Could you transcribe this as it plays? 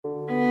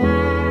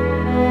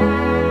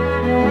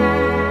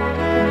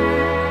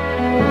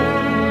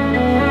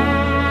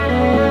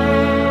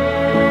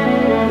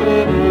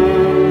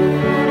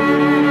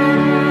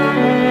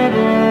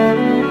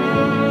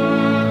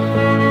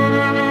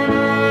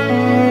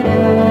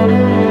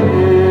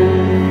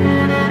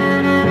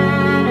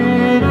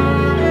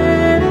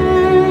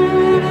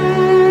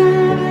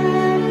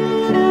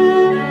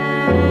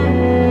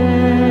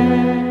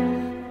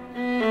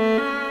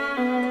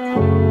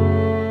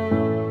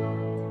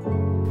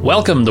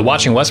Welcome to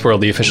Watching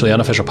Westworld, the officially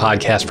unofficial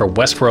podcast for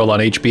Westworld on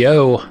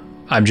HBO.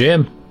 I'm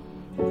Jim.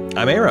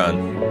 I'm Aaron.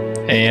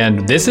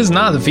 And this is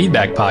not the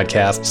feedback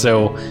podcast,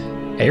 so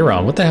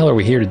Aaron, what the hell are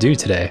we here to do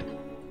today?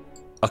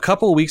 A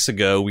couple of weeks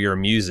ago, we were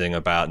musing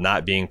about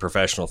not being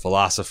professional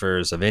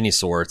philosophers of any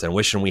sort and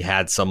wishing we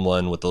had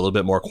someone with a little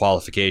bit more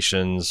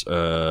qualifications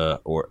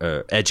or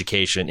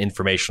education,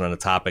 information on a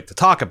topic to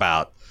talk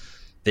about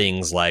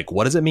things like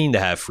what does it mean to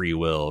have free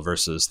will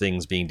versus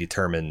things being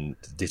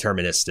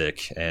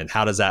deterministic, and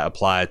how does that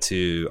apply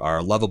to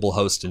our lovable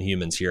host and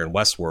humans here in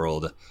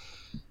Westworld.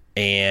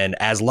 And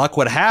as luck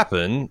would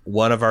happen,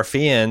 one of our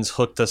fans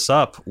hooked us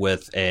up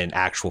with an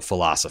actual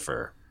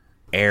philosopher.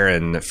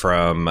 Aaron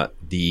from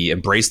the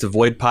Embrace the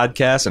Void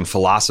podcast and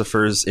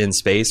Philosophers in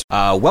Space.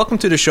 Welcome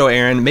to the show,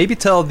 Aaron. Maybe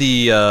tell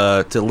the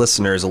to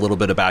listeners a little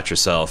bit about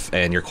yourself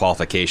and your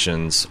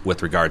qualifications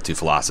with regard to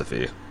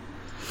philosophy.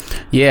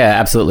 Yeah,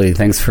 absolutely.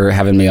 Thanks for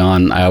having me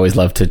on. I always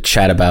love to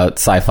chat about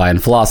sci-fi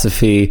and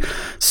philosophy.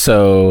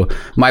 So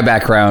my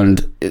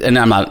background, and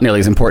I'm not nearly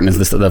as important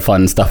as the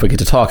fun stuff we get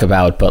to talk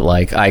about, but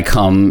like I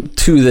come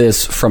to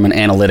this from an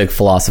analytic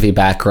philosophy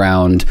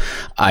background.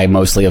 I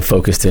mostly have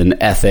focused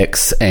in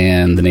ethics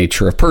and the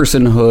nature of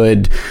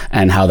personhood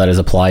and how that is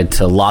applied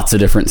to lots of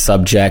different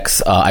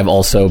subjects. I've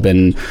also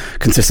been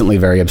consistently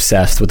very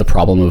obsessed with the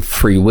problem of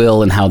free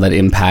will and how that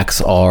impacts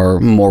our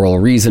moral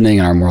reasoning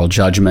and our moral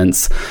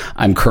judgments.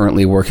 I'm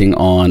currently working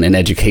on an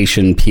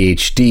education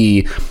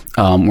PhD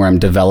where I'm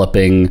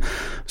developing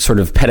sort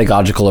of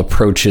pedagogical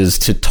approaches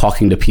to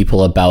talking to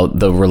people about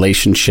the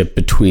relationship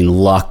between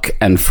luck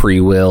and free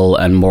will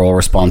and moral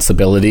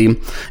responsibility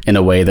in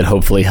a way that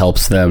hopefully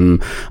helps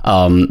them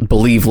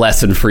believe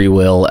less in free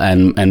will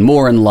and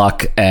more in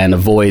luck and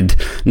avoid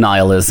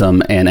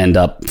nihilism and end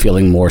up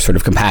feeling more sort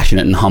of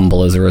compassionate and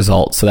humble as a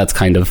result. So that's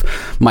kind of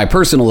my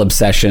personal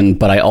obsession,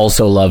 but I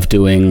also love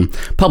doing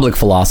public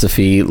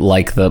philosophy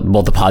like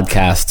both the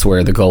podcasts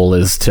where the goal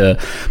is to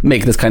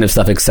make this kind of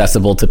stuff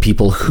accessible to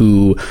people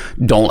who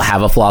don't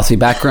have a philosophy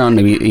background,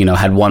 maybe,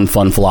 had one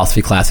fun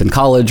philosophy class in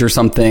college or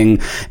something.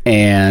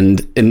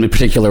 And in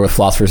particular with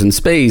Philosophers in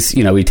Space,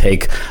 we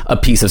take a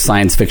piece of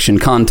science fiction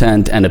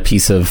content and a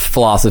piece of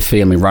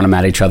philosophy and we run them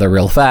at each other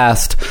real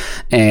fast.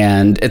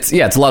 And it's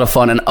a lot of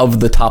fun. And of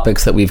the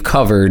topics that we've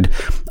covered,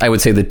 I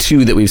would say the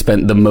two that we've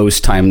spent the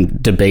most time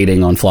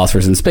debating on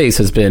Philosophers in Space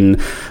has been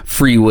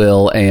free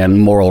will and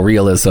moral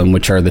realism,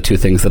 which are the two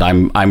things that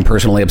I'm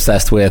personally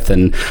obsessed with,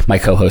 and my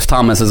co-host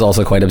Thomas is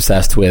also quite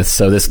obsessed with.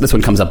 So this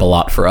one comes up a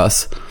lot for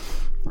us.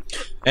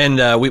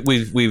 And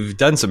we've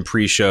done some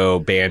pre-show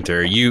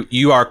banter.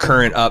 You are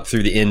current up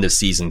through the end of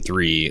season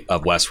 3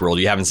 of Westworld.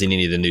 You haven't seen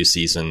any of the new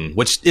season,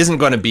 which isn't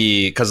going to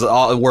be because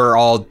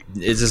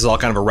this is all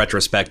kind of a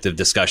retrospective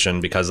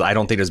discussion because I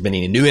don't think there's been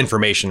any new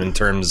information in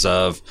terms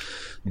of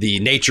the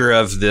nature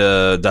of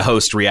the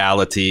host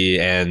reality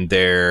and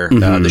their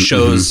the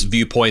show's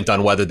viewpoint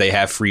on whether they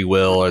have free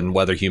will and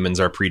whether humans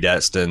are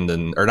predestined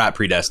or not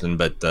predestined,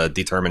 but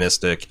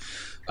deterministic.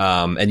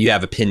 And you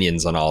have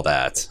opinions on all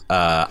that.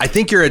 I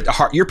think you're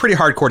pretty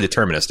hardcore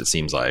determinist, it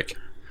seems like.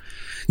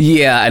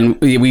 Yeah,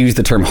 and we use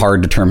the term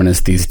hard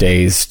determinist these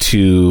days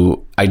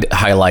to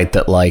highlight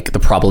that, like, the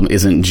problem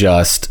isn't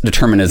just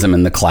determinism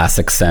in the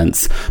classic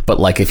sense, but,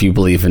 like, if you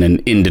believe in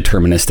an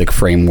indeterministic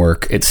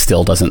framework, it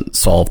still doesn't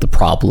solve the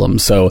problem.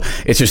 So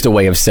it's just a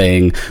way of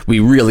saying we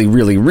really,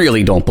 really,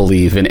 really don't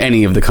believe in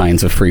any of the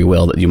kinds of free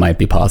will that you might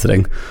be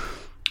positing.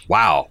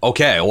 Wow.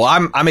 Okay.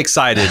 Well, I'm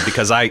excited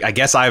because I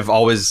guess I've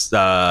always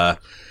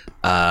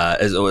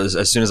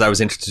as soon as I was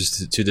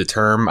introduced to the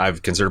term,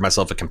 I've considered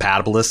myself a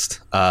compatibilist.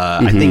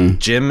 I think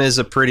Jim is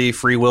a pretty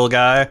free will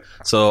guy,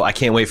 so I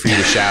can't wait for you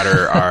to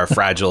shatter our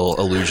fragile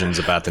illusions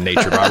about the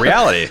nature of our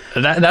reality.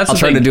 I'll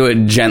try to do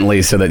it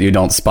gently so that you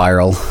don't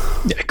spiral.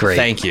 Yeah, great.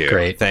 Thank you.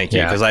 Great. Thank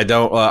you. Because I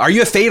don't. Are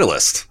you a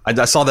fatalist?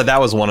 I saw that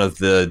was one of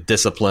the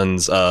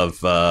disciplines of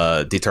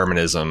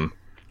determinism.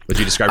 Would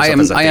you describe yourself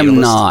as a fatalist? I am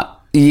not.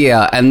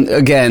 Yeah, and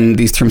again,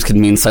 these terms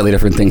can mean slightly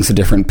different things to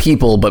different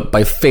people, but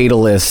by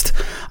fatalist,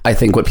 I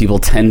think what people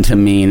tend to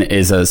mean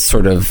is a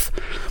sort of,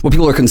 what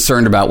people are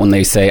concerned about when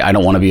they say, I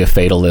don't want to be a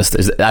fatalist,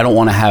 is I don't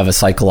want to have a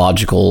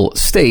psychological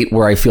state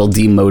where I feel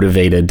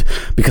demotivated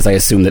because I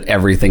assume that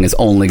everything is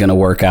only going to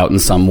work out in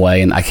some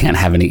way and I can't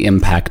have any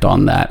impact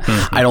on that.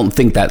 I don't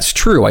think that's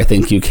true. I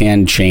think you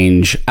can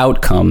change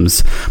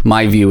outcomes.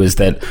 My view is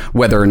that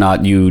whether or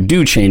not you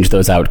do change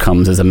those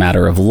outcomes is a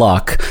matter of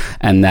luck,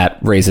 and that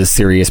raises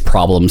serious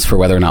problems for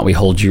whether or not we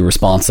hold you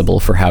responsible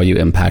for how you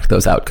impact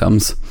those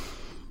outcomes.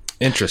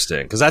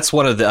 Interesting, because that's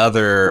one of the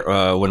other,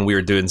 when we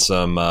were doing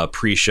some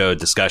pre-show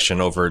discussion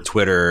over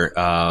Twitter,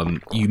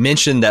 you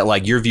mentioned that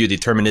like your view of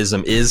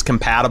determinism is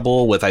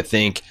compatible with, I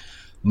think,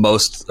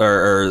 most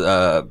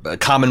or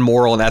common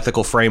moral and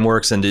ethical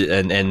frameworks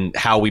and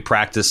how we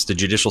practice the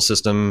judicial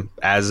system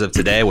as of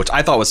today, which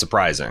I thought was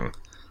surprising.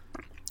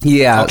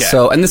 Yeah. Okay.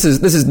 So, and this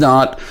is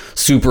not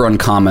super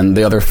uncommon.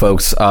 The other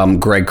folks,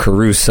 Greg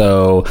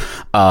Caruso,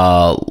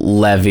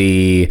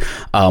 Levy,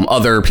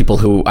 other people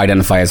who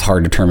identify as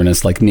hard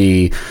determinists like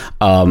me,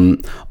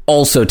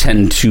 also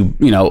tend to,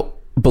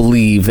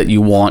 believe that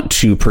you want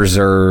to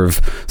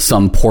preserve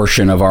some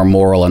portion of our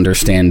moral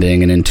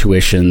understanding and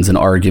intuitions and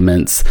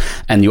arguments,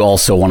 and you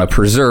also want to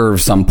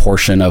preserve some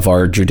portion of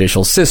our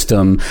judicial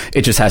system.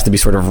 It just has to be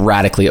sort of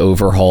radically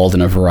overhauled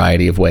in a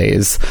variety of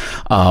ways.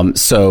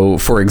 So,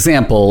 for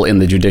example, in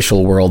the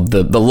judicial world,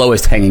 the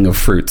lowest hanging of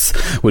fruits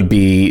would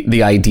be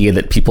the idea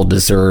that people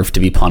deserve to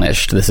be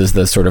punished. This is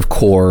the sort of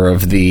core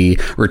of the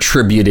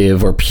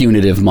retributive or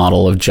punitive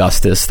model of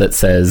justice that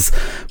says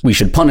we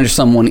should punish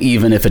someone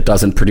even if it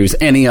doesn't produce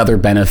any other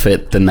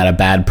benefit than that a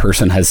bad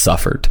person has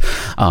suffered.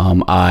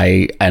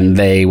 And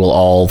they will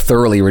all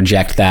thoroughly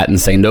reject that and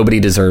say nobody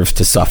deserves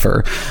to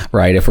suffer,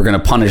 right? If we're going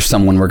to punish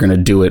someone, we're going to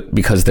do it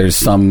because there's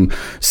some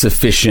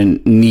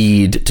sufficient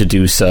need to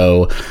do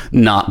so,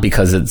 not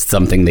because it's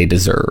something they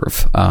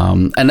deserve.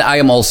 And I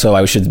am also,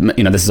 this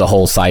is a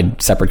whole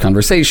separate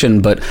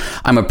conversation, but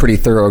I'm a pretty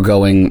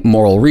thoroughgoing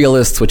moral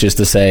realist, which is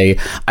to say,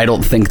 I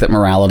don't think that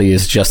morality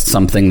is just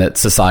something that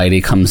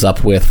society comes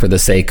up with for the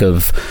sake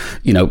of,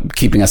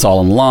 keeping us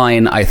all in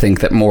line. I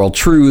think that moral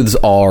truths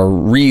are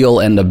real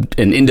and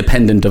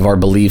independent of our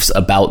beliefs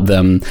about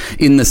them,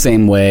 in the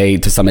same way,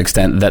 to some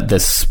extent, that the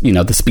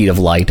speed of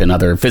light and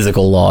other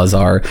physical laws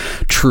are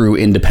true,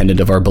 independent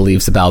of our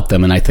beliefs about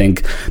them. And I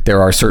think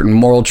there are certain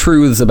moral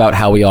truths about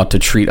how we ought to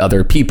treat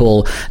other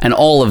people, and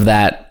all of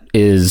that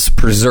is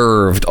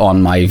preserved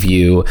on my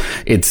view.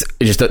 It's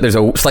just there's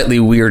a slightly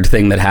weird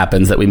thing that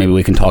happens that maybe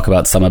we can talk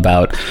about some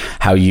about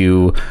how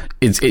you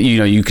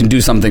can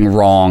do something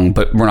wrong,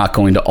 but we're not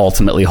going to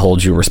ultimately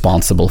hold you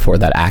responsible for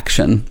that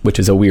action, which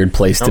is a weird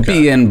place to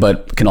be in,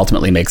 but can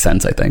ultimately make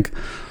sense, I think.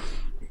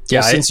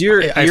 Yeah, I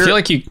feel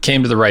like you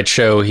came to the right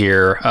show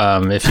here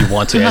if you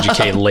want to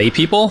educate lay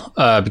people,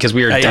 because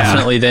we are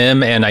definitely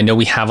them. And I know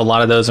we have a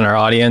lot of those in our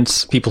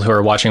audience, people who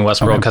are watching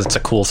Westworld because it's a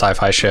cool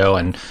sci-fi show,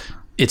 and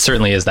it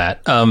certainly is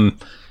that.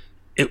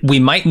 We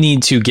might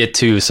need to get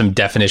to some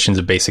definitions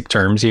of basic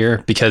terms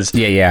here, because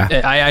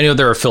I know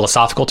there are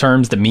philosophical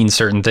terms that mean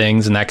certain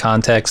things in that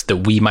context that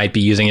we might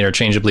be using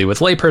interchangeably with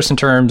layperson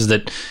terms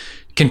that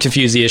can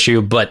confuse the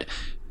issue. But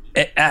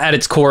at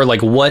its core,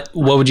 like what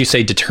would you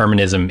say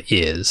determinism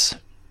is?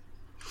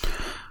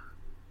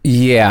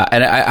 Yeah,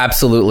 and I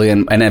absolutely.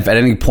 And if at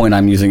any point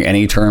I'm using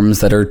any terms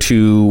that are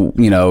too,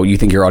 you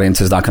think your audience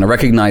is not going to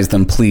recognize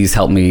them, please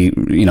help me,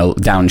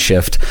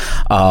 downshift.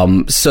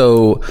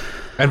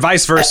 And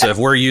vice versa, if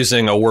we're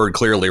using a word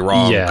clearly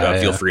wrong,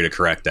 feel free to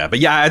correct that. But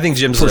yeah, I think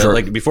Jim's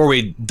like, before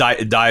we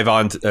dive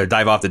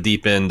off the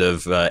deep end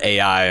of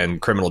AI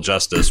and criminal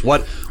justice,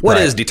 what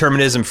is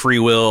determinism, free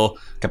will,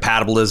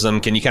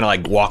 compatibilism? Can you kind of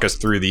like walk us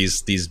through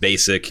these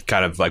basic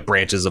kind of like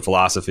branches of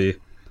philosophy?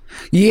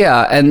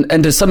 Yeah,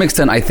 and to some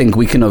extent, I think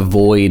we can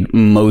avoid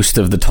most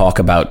of the talk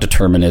about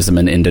determinism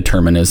and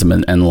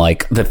indeterminism and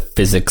like the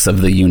physics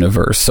of the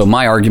universe. So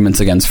my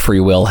arguments against free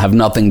will have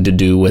nothing to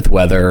do with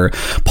whether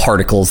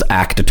particles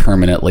act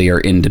determinately or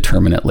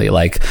indeterminately.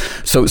 Like,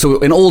 so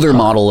an older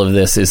model of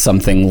this is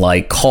something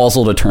like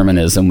causal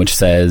determinism, which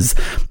says,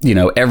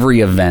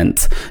 every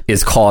event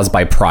is caused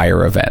by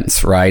prior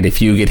events, right?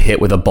 If you get hit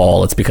with a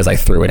ball, it's because I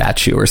threw it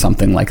at you or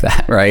something like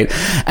that, right?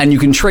 And you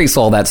can trace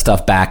all that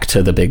stuff back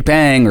to the Big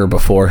Bang or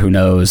before, who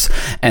knows.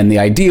 And the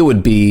idea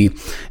would be,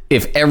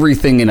 if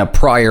everything in a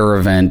prior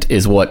event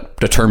is what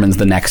determines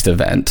the next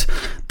event,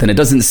 then it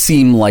doesn't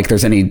seem like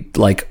there's any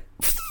like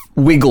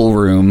wiggle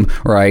room,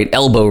 right?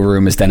 Elbow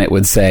room, as then it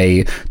would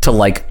say, to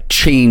like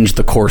change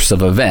the course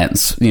of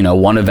events.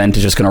 One event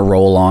is just going to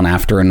roll on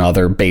after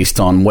another based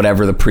on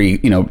whatever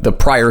the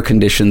prior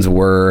conditions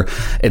were,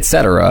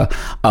 etc.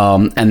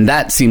 And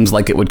that seems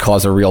like it would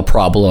cause a real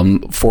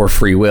problem for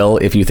free will,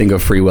 if you think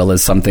of free will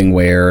as something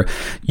where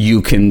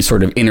you can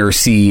sort of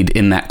intercede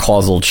in that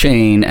causal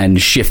chain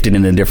and shift it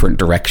in a different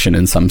direction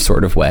in some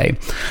sort of way.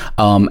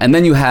 And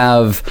then you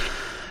have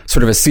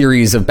sort of a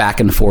series of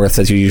back and forths,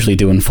 as you usually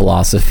do in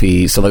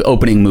philosophy. So the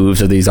opening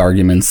moves of these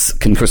arguments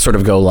can sort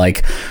of go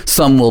like,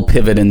 some will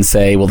pivot and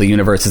say, well, the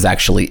universe is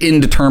actually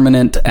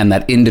indeterminate, and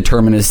that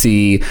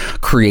indeterminacy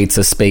creates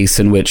a space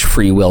in which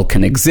free will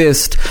can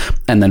exist.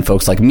 And then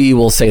folks like me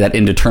will say that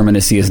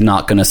indeterminacy is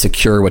not going to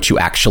secure what you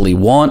actually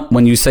want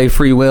when you say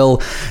free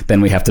will.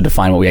 Then we have to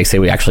define what we say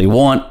we actually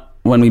want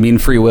when we mean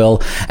free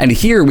will. And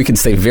here we can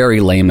stay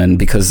very layman,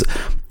 because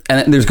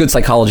and there's good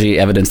psychology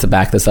evidence to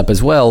back this up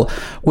as well.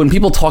 When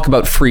people talk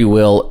about free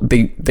will,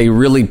 they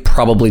really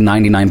probably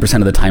 99%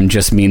 of the time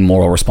just mean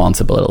moral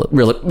responsibility.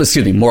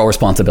 Moral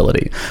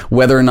responsibility.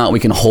 Whether or not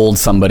we can hold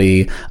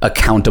somebody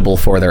accountable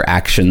for their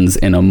actions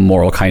in a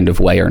moral kind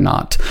of way or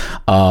not.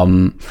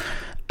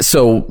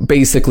 So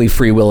basically,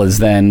 free will is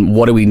then,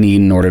 what do we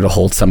need in order to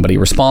hold somebody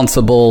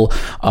responsible?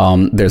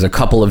 There's a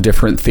couple of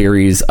different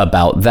theories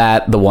about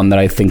that. The one that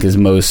I think is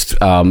most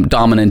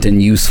dominant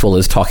and useful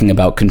is talking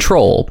about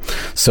control.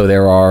 So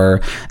there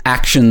are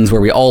actions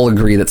where we all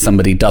agree that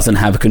somebody doesn't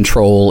have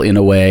control in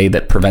a way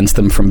that prevents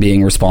them from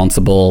being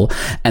responsible.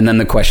 And then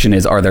the question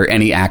is, are there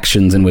any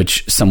actions in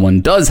which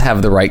someone does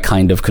have the right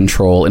kind of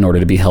control in order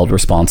to be held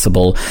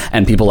responsible?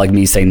 And people like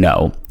me say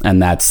no.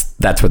 And that's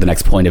where the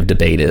next point of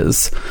debate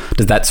is.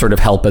 Does that sort of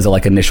help as a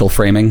like initial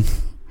framing?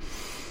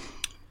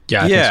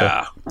 Yeah. I think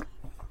so.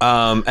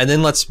 And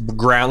then let's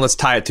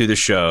tie it to the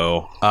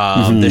show.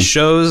 The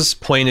show's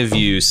point of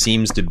view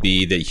seems to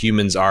be that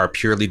humans are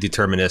purely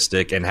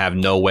deterministic and have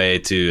no way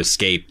to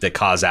escape the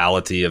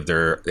causality of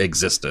their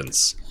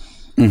existence.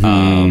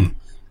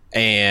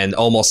 And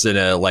almost in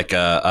a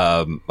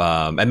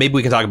and maybe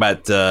we can talk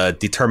about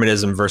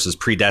determinism versus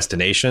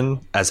predestination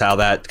as how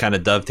that kind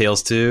of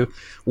dovetails too.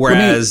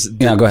 Whereas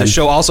the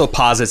show also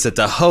posits that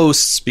the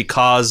hosts,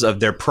 because of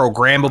their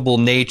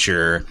programmable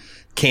nature,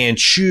 can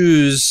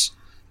choose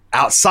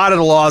outside of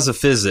the laws of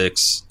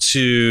physics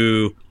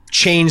to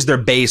change their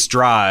base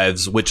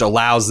drives, which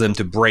allows them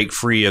to break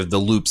free of the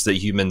loops that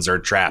humans are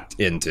trapped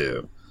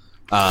into.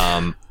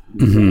 Do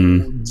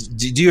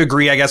you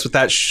agree, I guess, with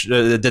that,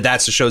 that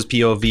that's the show's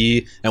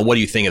POV? And what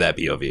do you think of that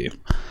POV?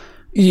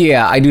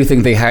 Yeah, I do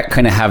think they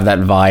kind of have that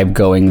vibe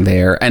going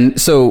there. And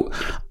so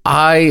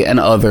I and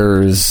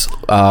others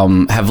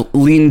have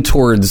leaned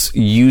towards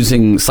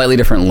using slightly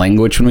different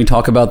language when we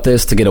talk about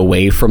this to get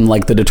away from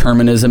like the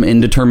determinism,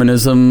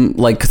 indeterminism,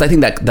 like, because I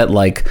think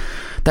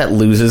that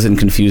loses and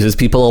confuses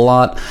people a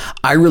lot.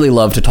 I really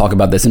love to talk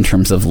about this in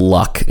terms of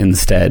luck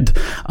instead.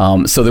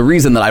 So the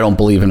reason that I don't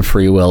believe in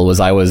free will was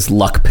I was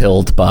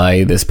luck-pilled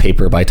by this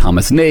paper by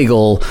Thomas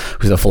Nagel,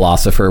 who's a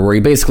philosopher, where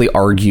he basically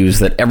argues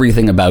that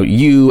everything about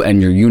you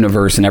and your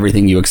universe and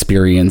everything you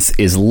experience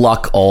is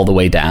luck all the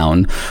way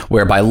down,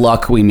 where by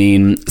luck we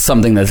mean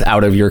something that's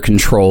out of your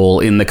control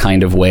in the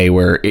kind of way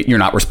where you're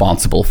not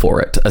responsible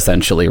for it,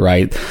 essentially,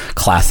 right?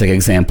 Classic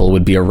example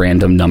would be a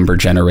random number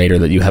generator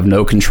that you have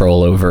no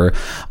control over.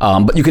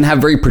 But you can have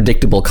very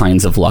predictable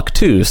kinds of luck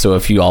too. So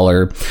if you all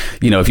are,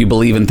 if you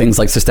believe in things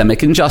like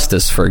systemic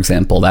injustice, for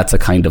example, that's a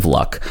kind of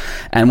luck.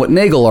 And what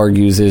Nagel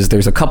argues is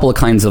there's a couple of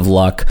kinds of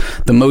luck.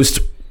 The most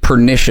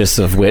pernicious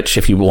of which,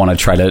 if you want to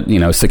try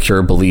to,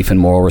 secure belief in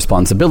moral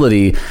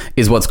responsibility,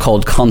 is what's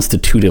called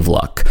constitutive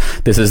luck.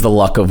 This is the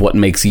luck of what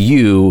makes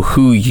you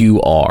who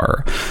you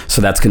are. So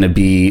that's going to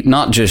be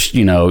not just,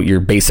 your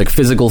basic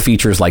physical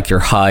features like your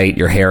height,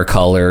 your hair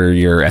color,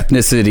 your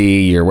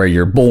ethnicity, where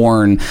you're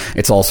born.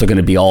 It's also going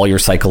to be all your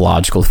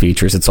psychological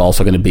features. It's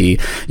also going to be,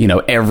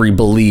 every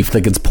belief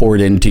that gets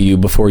poured into you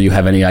before you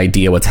have any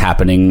idea what's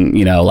happening,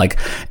 like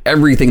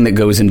everything that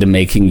goes into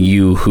making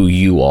you who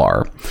you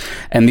are.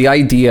 And the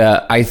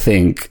idea, I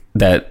think,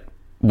 that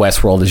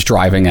Westworld is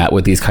driving at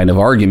with these kind of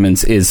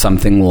arguments is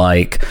something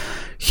like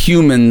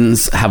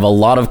humans have a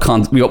lot of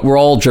we're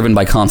all driven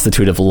by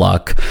constitutive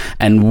luck,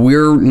 and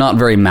we're not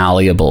very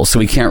malleable, so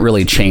we can't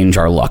really change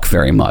our luck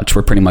very much.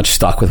 We're pretty much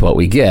stuck with what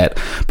we get.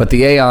 But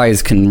the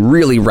AIs can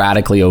really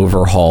radically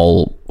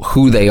overhaul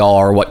who they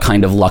are, what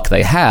kind of luck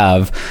they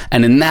have,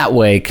 and in that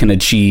way can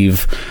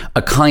achieve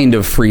a kind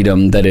of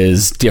freedom that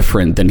is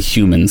different than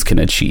humans can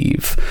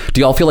achieve.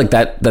 Do y'all feel like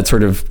that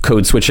sort of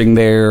code switching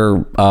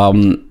there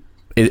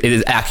it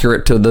is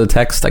accurate to the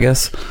text, I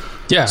guess?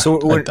 Yeah, so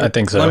I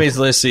think so.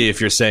 Let's see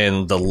if you're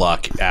saying the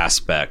luck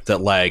aspect,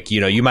 that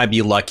you might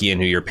be lucky in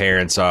who your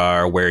parents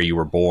are, where you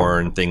were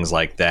born, things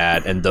like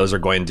that, and those are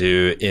going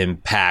to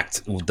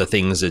impact the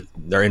things that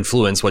or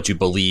influence what you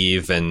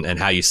believe and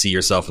how you see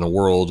yourself in the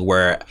world.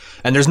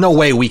 And there's no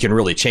way we can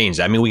really change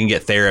that. I mean, we can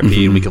get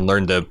therapy and we can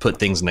learn to put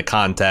things into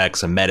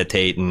context and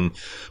meditate,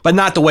 but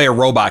not the way a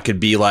robot could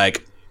be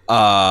like, in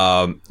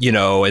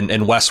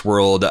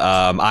Westworld,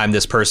 I'm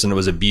this person that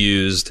was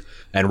abused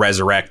and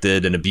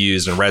resurrected and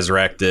abused and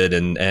resurrected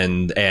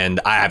and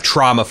I have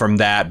trauma from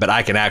that, but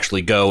I can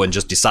actually go and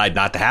just decide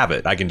not to have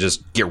it. I can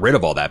just get rid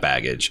of all that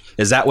baggage.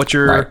 Is that what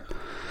you're right?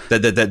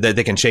 That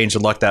they can change the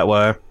luck that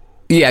way?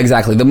 Yeah,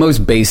 exactly. The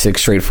most basic,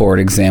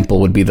 straightforward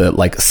example would be the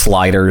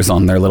sliders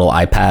on their little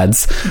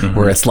iPads,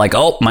 where it's like,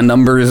 oh, my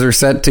numbers are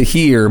set to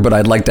here, but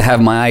I'd like to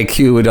have my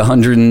IQ at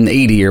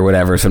 180 or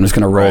whatever, so I'm just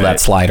going to roll that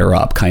slider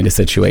up kind of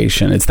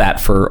situation. It's that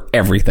for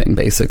everything,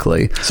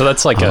 basically. So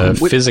that's like a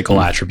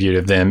physical attribute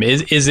of them.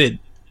 Is it?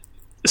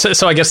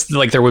 So I guess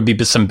there would be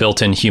some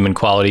built-in human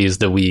qualities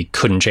that we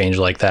couldn't change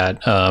like that,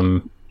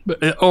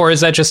 or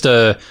is that just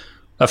a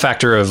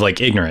factor of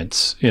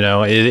ignorance?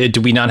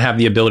 Do we not have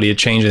the ability to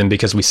change them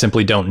because we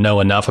simply don't know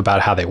enough about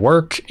how they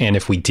work? And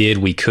if we did,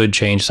 we could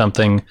change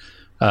something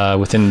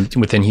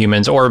within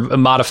humans, or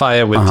modify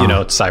it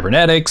with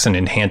cybernetics and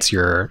enhance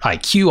your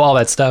IQ, all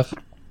that stuff.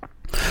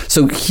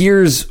 So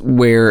here's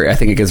where I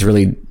think it gets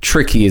really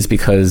tricky, is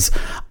because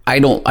I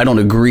don't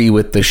agree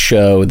with the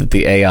show that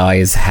the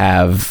AIs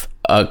have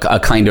a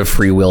kind of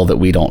free will that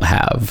we don't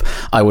have.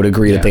 I would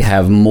agree that they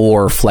have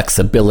more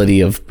flexibility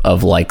of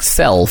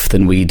self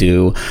than we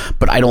do,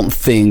 but I don't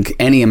think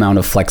any amount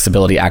of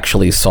flexibility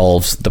actually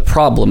solves the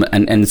problem.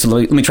 And so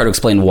let me try to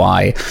explain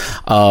why.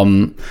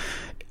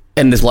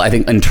 And this will, I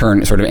think, in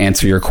turn, sort of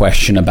answer your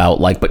question about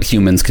but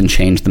humans can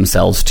change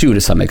themselves too, to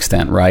some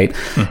extent, right?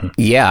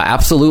 Yeah,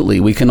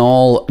 absolutely. We can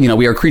all,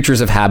 we are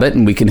creatures of habit,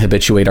 and we can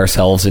habituate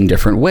ourselves in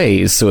different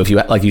ways. So if you,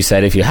 like you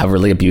said, if you have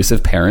really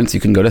abusive parents, you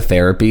can go to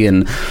therapy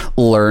and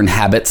learn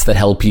habits that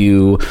help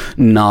you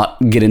not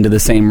get into the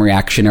same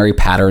reactionary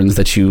patterns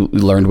that you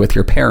learned with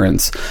your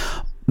parents.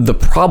 The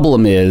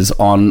problem is,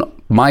 on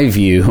my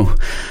view,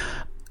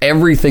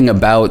 everything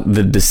about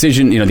the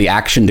decision, the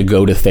action to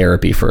go to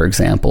therapy, for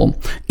example,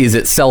 is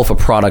itself a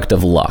product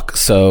of luck.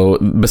 So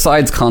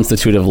besides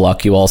constitutive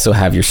luck, you also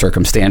have your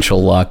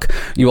circumstantial luck.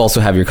 You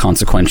also have your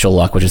consequential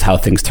luck, which is how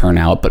things turn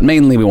out. But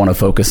mainly we want to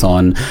focus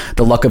on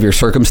the luck of your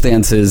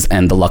circumstances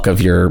and the luck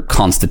of your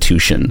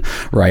constitution,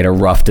 right? A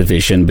rough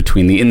division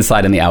between the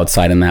inside and the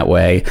outside in that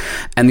way.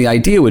 And the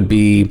idea would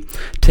be,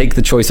 take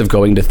the choice of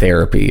going to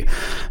therapy.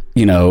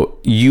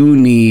 You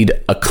need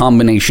a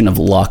combination of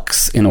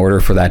lucks in order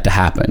for that to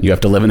happen. You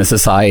have to live in a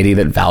society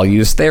that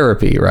values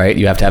therapy, right?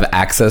 You have to have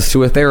access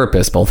to a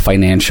therapist, both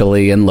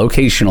financially and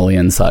locationally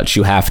and such.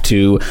 You have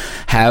to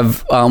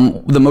have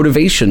the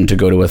motivation to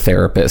go to a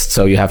therapist.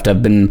 So you have to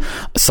have been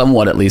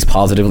somewhat at least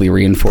positively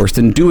reinforced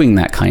in doing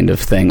that kind of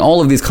thing.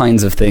 All of these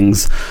kinds of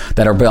things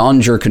that are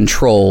beyond your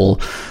control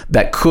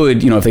that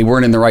could, if they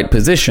weren't in the right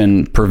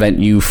position, prevent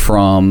you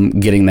from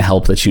getting the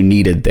help that you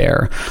needed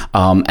there.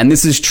 And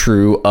this is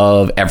true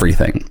of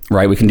everything,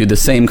 right? We can do the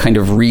same kind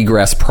of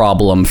regress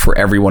problem for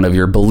every one of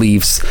your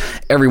beliefs,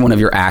 every one of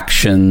your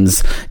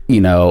actions,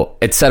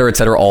 et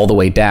cetera, all the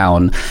way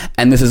down.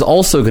 And this is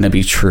also going to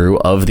be true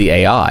of the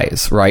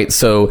AIs, right?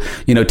 So,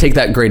 take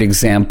that great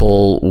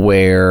example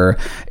where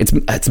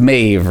it's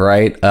Maeve,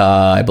 right?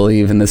 I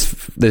believe in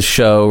this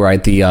show,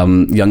 right? The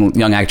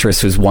young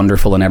actress who's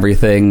wonderful and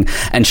everything,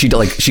 and she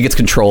gets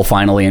control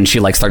finally, and she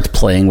starts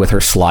playing with her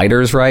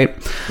sliders, right?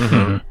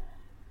 Mm-hmm.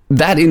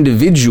 That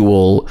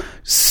individual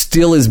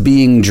still is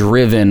being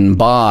driven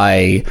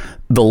by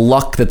the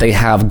luck that they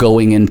have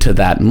going into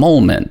that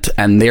moment,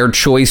 and their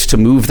choice to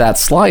move that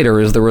slider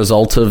is the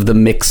result of the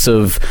mix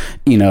of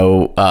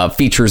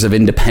features of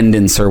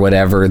independence or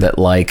whatever that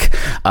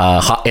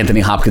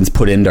Anthony Hopkins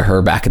put into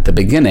her back at the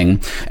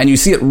beginning. And you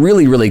see it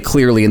really, really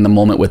clearly in the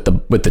moment with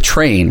the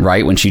train,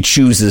 right? When she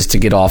chooses to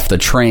get off the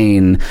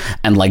train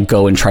and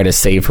go and try to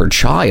save her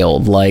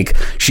child,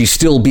 she's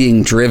still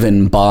being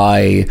driven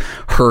by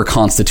her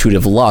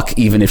constitutive luck,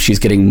 even if she's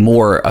getting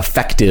more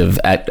effective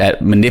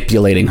at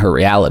manipulating her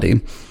reality.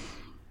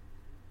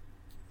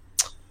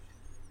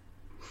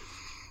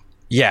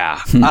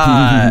 Yeah.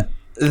 I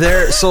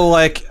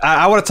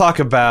want to talk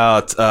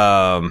about,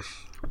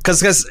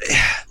 because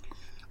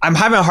I'm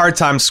having a hard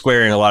time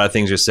squaring a lot of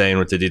things you're saying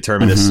with the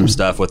determinism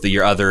stuff with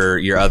your other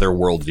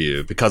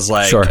worldview, because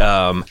sure.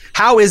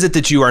 How is it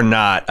that you are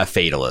not a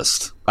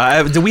fatalist?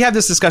 Did we have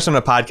this discussion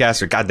on a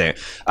podcast, or goddamn?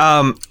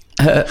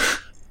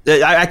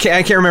 I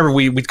can't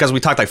remember because we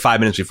talked 5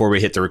 minutes before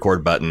we hit the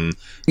record button.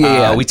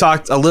 Yeah. We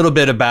talked a little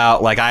bit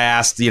about I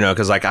asked,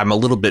 because I'm a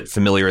little bit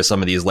familiar with some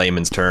of these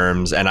layman's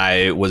terms, and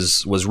I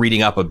was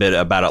reading up a bit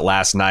about it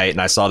last night, and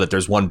I saw that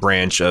there's one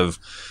branch of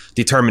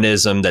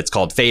determinism that's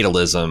called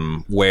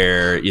fatalism,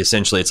 where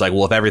essentially it's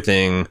if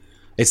everything,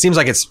 it seems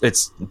like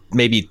it's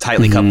maybe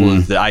tightly coupled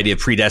with the idea of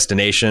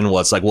predestination.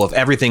 Well, it's if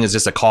everything is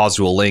just a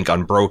causal link,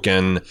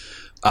 unbroken,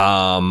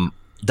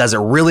 does it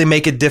really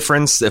make a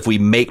difference if we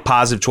make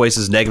positive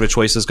choices, negative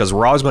choices? Because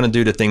we're always going to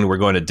do the thing that we're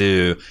going to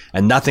do,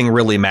 and nothing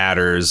really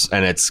matters.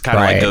 And it's kind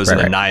of goes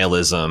into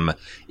nihilism.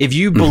 If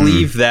you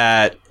believe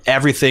that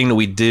everything that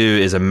we do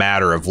is a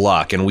matter of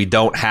luck and we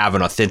don't have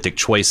an authentic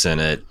choice in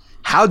it,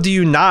 how do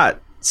you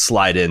not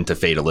slide into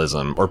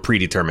fatalism or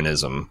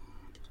predeterminism?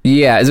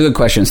 Yeah, it's a good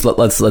question. So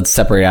let's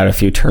separate out a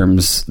few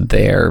terms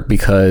there,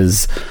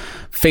 because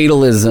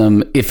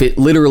fatalism, if it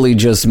literally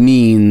just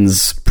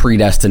means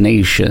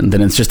predestination,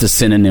 then it's just a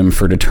synonym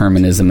for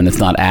determinism, and it's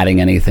not adding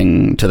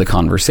anything to the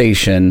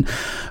conversation.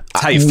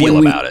 That's how you feel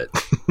about it.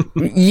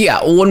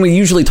 Yeah, when we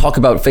usually talk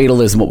about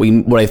fatalism,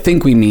 what I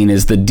think we mean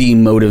is the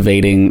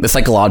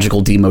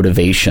psychological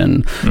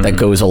demotivation that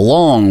goes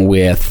along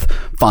with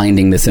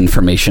finding this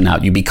information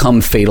out. You become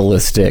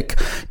fatalistic,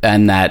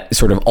 and that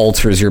sort of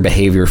alters your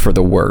behavior for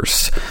the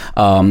worse.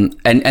 And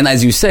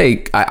as you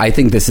say, I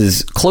think this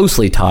is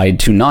closely tied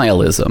to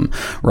nihilism,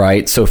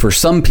 right? So for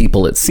some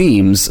people, it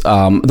seems,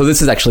 though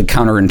this is actually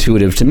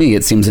counterintuitive to me,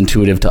 it seems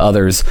intuitive to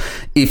others.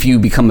 If you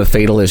become a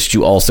fatalist,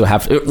 you also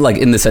have to,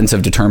 in the sense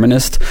of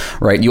determinist,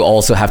 right? You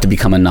also have to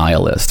become a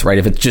nihilist, right?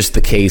 If it's just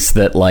the case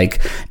that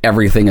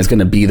everything is going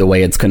to be the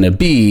way it's going to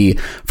be,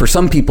 for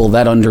some people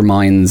that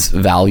undermines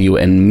value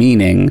and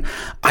meaning.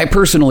 I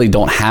personally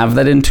don't have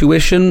that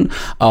intuition,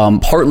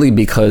 partly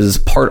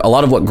because a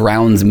lot of what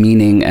grounds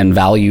meaning and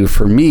value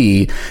for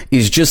me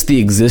is just the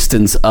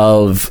existence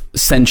of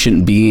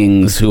sentient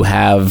beings who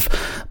have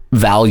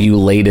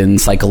value-laden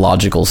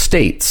psychological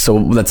states. So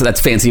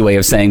that's fancy way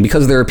of saying,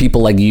 because there are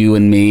people like you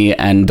and me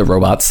and the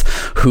robots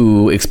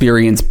who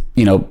experience,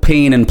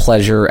 pain and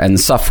pleasure and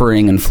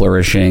suffering and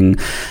flourishing,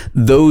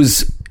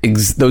 those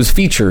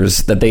features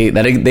that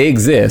they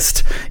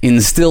exist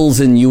instills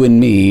in you and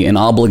me an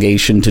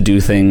obligation to do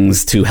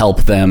things to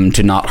help them,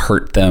 to not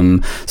hurt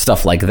them,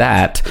 stuff like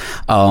that.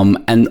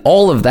 And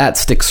all of that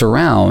sticks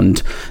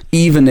around,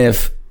 even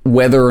if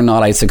whether or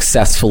not I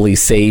successfully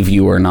save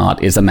you or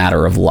not is a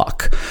matter of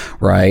luck,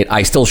 right?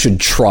 I still should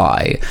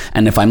try.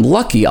 And if I'm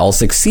lucky, I'll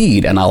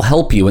succeed and I'll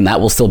help you, and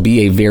that will still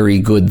be a very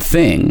good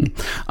thing.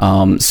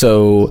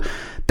 So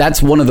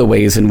that's one of the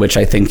ways in which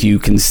I think you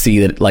can see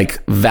that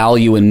like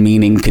value and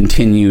meaning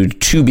continue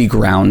to be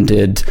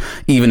grounded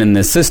even in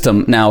this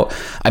system. Now,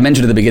 I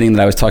mentioned at the beginning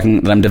that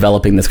I'm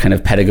developing this kind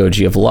of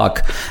pedagogy of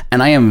luck,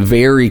 and I am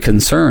very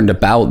concerned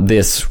about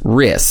this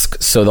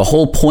risk. So the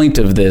whole point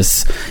of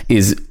this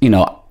is,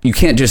 you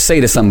can't just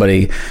say to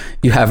somebody,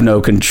 you have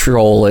no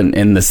control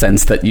in the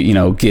sense that,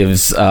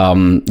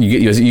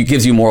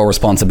 gives you moral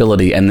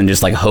responsibility, and then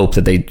just like hope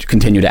that they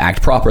continue to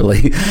act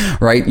properly,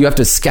 right? You have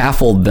to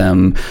scaffold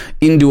them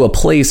into a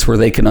place where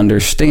they can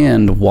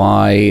understand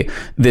why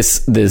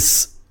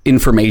this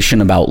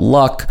information about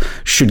luck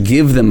should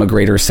give them a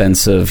greater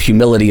sense of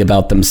humility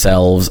about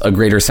themselves, a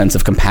greater sense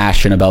of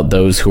compassion about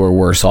those who are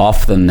worse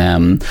off than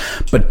them,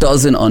 but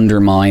doesn't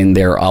undermine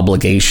their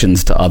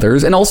obligations to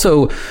others. And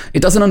also,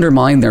 it doesn't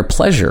undermine their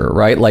pleasure,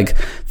 right? Like,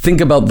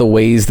 think about the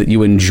ways that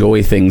you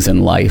enjoy things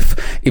in life.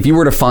 If you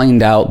were to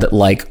find out that,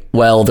 like,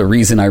 well, the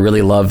reason I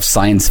really love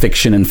science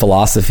fiction and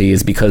philosophy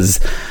is because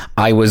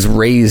I was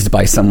raised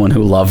by someone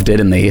who loved it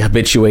and they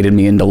habituated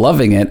me into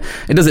loving it,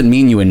 it doesn't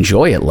mean you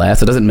enjoy it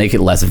less. It doesn't make it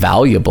less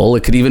valuable.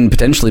 It could even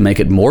potentially make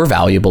it more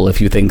valuable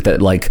if you think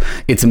that, like,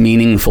 it's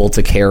meaningful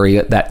to carry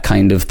that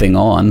kind of thing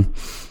on.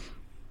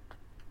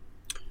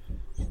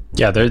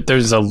 Yeah,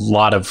 there's a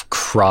lot of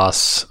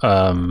cross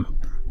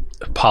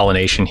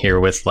pollination here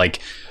with like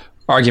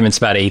arguments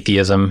about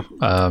atheism,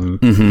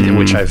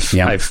 which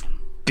I've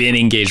been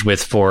engaged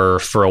with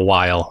for a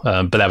while,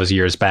 but that was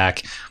years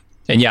back.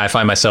 And yeah, I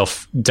find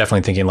myself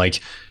definitely thinking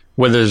like,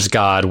 whether there's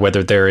God,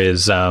 whether there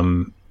is a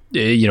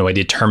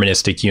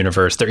deterministic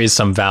universe, there is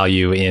some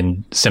value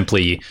in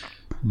simply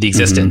the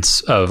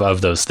existence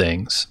of those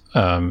things,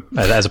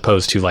 as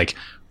opposed to like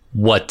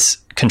what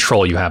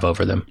control you have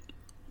over them.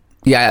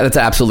 Yeah, that's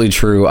absolutely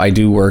true. I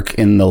do work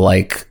in the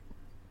like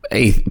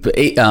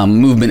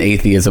movement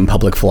atheism,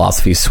 public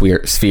philosophy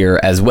sphere,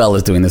 as well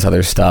as doing this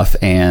other stuff.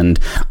 And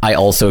I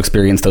also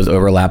experience those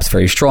overlaps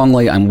very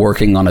strongly. I'm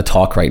working on a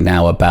talk right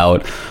now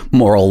about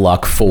moral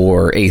luck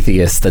for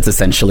atheists. That's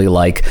essentially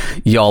like,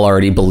 y'all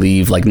already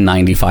believe like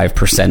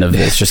 95% of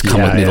this, just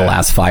come with me the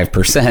last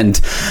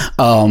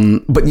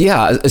 5%. But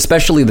yeah,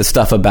 especially the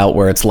stuff about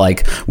where it's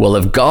like, well,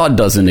 if God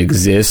doesn't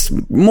exist,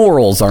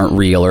 morals aren't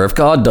real, or if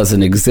God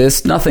doesn't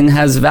exist, nothing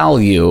has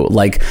value.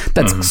 Like,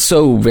 that's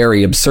so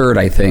very absurd,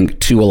 I think,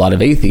 to a lot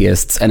of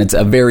atheists, and it's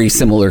a very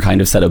similar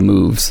kind of set of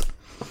moves.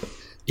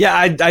 Yeah,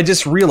 I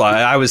just realized,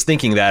 I was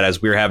thinking that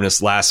as we were having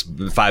this last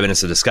 5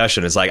 minutes of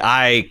discussion, it's like,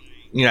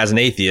 as an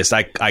atheist,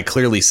 I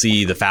clearly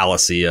see the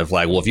fallacy of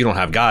like, well, if you don't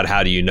have God,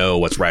 how do you know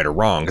what's right or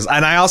wrong?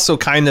 And I also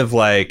kind of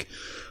like,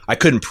 I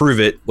couldn't prove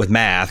it with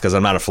math because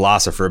I'm not a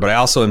philosopher, but I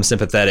also am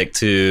sympathetic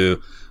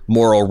to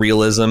moral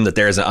realism, that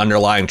there is an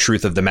underlying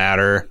truth of the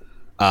matter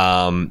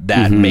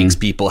that makes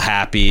people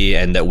happy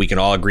and that we can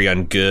all agree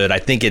on good. I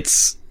think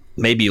it's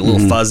maybe a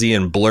little fuzzy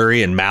and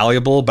blurry and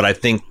malleable, but I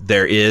think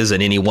there is,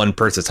 in any one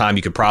person's time,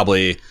 you could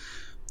probably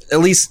at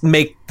least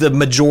make the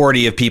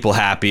majority of people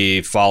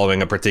happy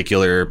following a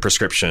particular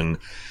prescription.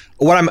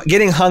 What I'm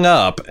getting hung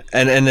up,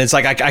 and it's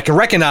like I can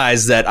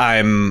recognize that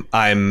I'm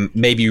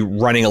maybe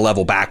running a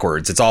level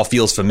backwards. It all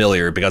feels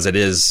familiar because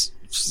it's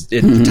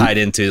tied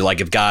into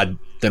like, if God,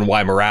 then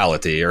why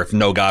morality? Or if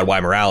no God,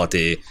 why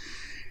morality?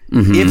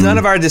 If none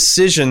of our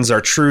decisions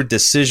are true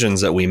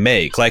decisions that we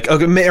make, like,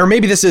 okay, or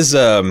maybe this is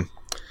an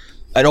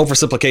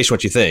oversimplication,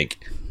 what you think.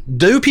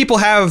 Do people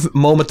have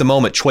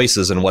moment-to-moment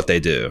choices in what they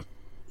do?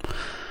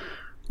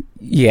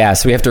 Yeah,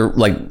 so we have to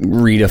like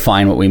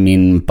redefine what we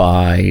mean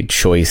by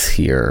choice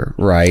here,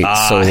 right?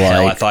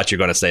 Hell, I thought you were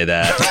going to say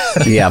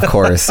that. Yeah, of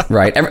course,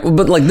 right.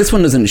 But like, this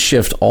one doesn't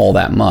shift all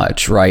that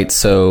much, right?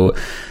 So,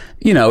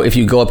 if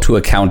you go up to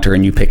a counter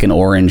and you pick an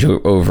orange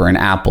over an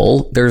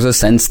apple, there's a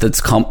sense that's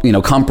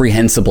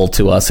comprehensible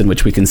to us in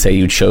which we can say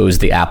you chose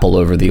the apple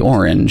over the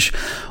orange.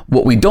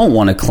 What we don't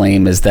want to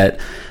claim is that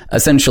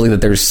essentially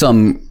that there's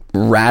some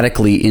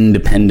radically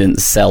independent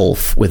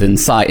self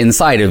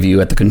inside of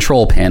you at the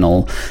control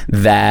panel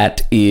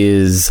that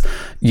is,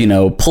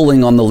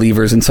 pulling on the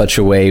levers in such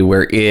a way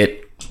where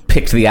it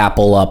picked the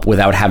apple up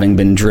without having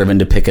been driven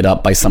to pick it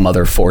up by some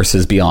other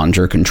forces beyond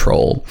your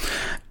control.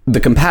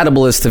 The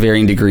compatibilists to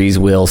varying degrees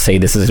will say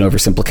this is an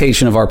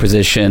oversimplification of our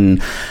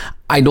position.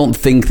 I don't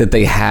think that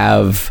they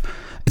have...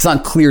 It's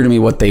not clear to me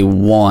what they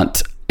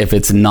want if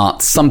it's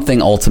not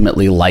something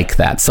ultimately like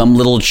that, some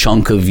little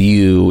chunk of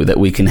you that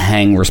we can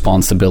hang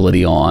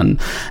responsibility on.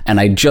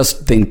 And I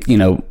just think,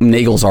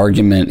 Nagel's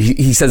argument,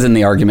 he says in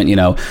the argument,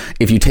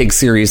 if you take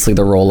seriously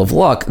the role of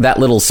luck, that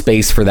little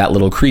space for that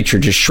little creature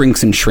just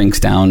shrinks and shrinks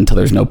down until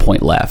there's no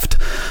point left.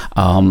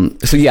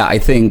 So yeah, I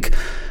think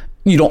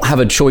you don't have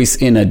a choice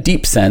in a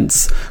deep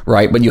sense,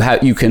 right? But you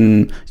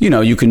can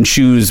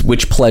choose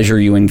which pleasure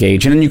you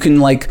engage in, and you can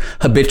like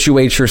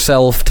habituate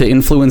yourself to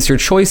influence your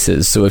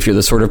choices. So if you're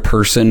the sort of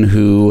person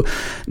who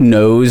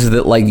knows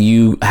that like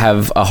you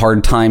have a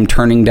hard time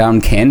turning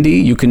down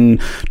candy, you can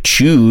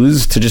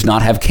choose to just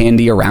not have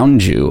candy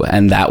around you,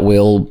 and that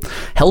will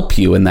help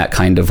you in that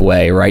kind of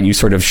way, right? You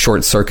sort of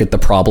short circuit the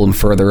problem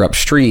further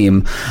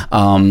upstream.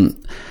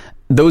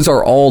 those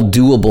are all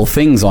doable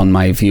things on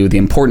my view. The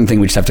important thing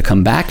we just have to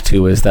come back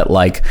to is that,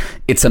 like,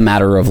 it's a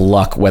matter of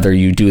luck whether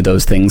you do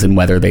those things and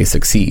whether they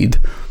succeed.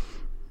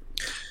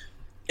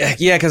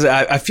 Yeah, because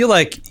I feel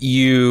like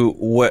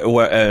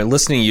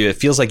listening to you, it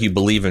feels like you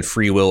believe in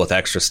free will with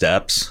extra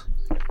steps.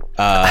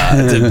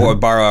 To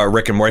borrow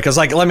Rick and Morty,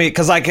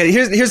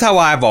 here's how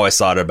I've always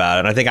thought about it,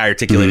 and I think I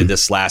articulated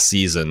this last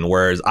season.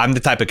 Whereas I'm the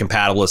type of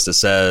compatibilist that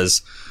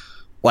says,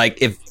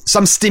 like, if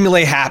some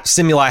stimuli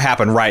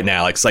happen right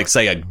now, like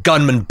say a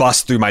gunman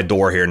busts through my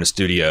door here in the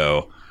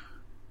studio,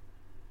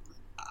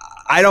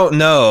 I don't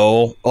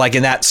know, like,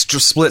 in that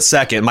split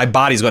second, my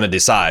body's going to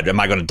decide, am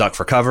I going to duck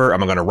for cover?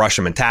 Am I going to rush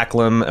him and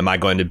tackle him? Am I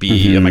going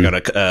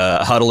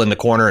to huddle in the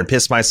corner and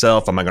piss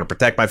myself? Am I going to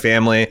protect my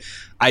family?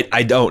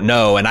 I don't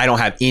know. And I don't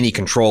have any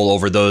control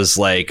over those,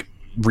 like,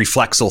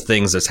 reflexal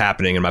things that's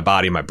happening in my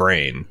body, my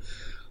brain.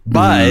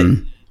 But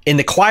in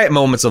the quiet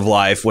moments of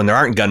life, when there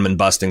aren't gunmen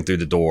busting through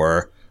the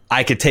door,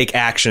 I could take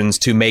actions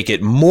to make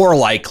it more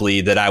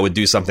likely that I would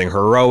do something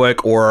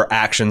heroic, or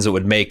actions that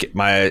would make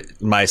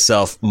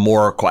myself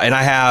more quiet.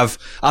 And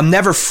I'm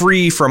never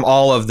free from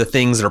all of the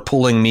things that are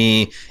pulling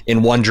me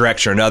in one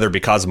direction or another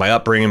because of my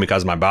upbringing,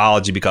 because of my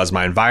biology, because of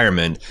my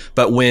environment.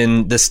 But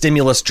when the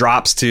stimulus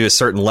drops to a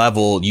certain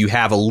level, you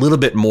have a little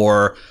bit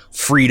more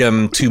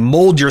freedom to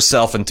mold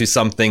yourself into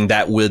something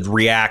that would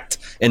react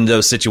in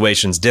those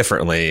situations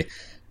differently.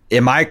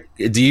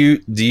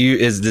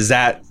 Does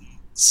that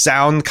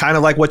sound kind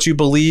of like what you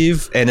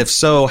believe? And if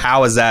so,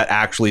 how is that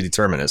actually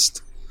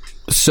determinist?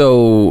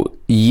 So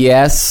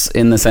yes,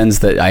 in the sense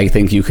that I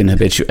think you can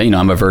habituate,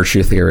 I'm a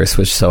virtue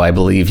theorist, so I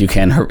believe you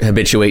can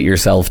habituate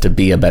yourself to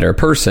be a better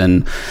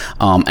person.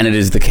 And it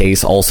is the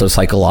case also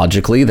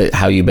psychologically that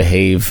how you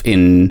behave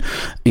in,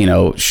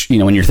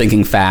 when you're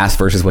thinking fast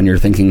versus when you're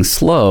thinking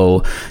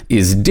slow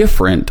is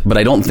different, but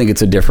I don't think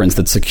it's a difference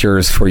that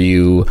secures for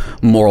you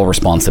moral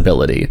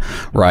responsibility,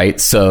 right?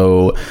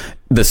 So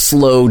the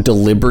slow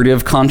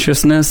deliberative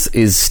consciousness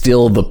is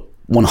still the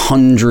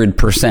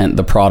 100%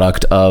 the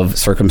product of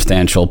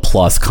circumstantial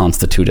plus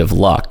constitutive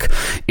luck.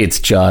 It's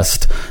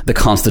just the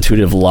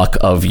constitutive luck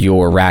of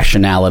your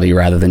rationality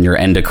rather than your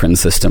endocrine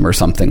system or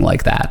something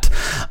like that.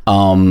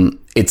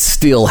 It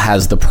still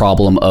has the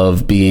problem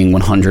of being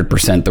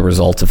 100% the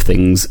result of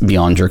things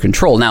beyond your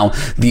control. Now,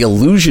 the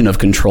illusion of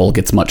control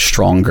gets much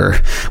stronger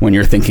when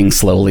you're thinking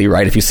slowly,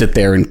 right? If you sit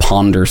there and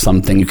ponder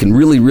something, you can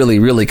really, really,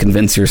 really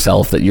convince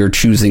yourself that you're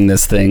choosing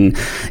this thing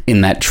in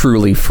that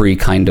truly free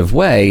kind of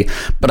way.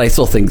 But I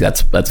still think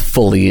that's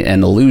fully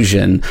an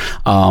illusion.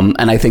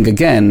 And I think,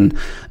 again,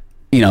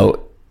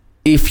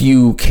 if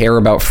you care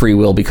about free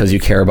will because you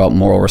care about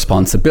moral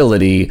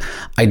responsibility,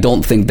 I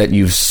don't think that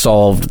you've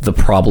solved the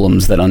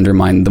problems that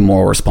undermine the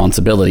moral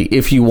responsibility.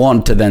 If you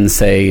want to then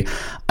say,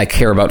 I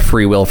care about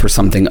free will for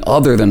something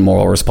other than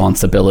moral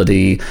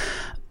responsibility,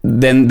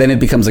 then it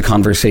becomes a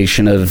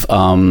conversation of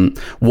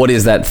what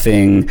is that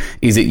thing?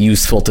 Is it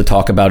useful to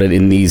talk about it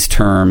in these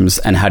terms?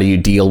 And how do you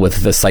deal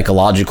with the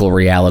psychological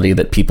reality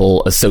that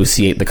people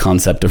associate the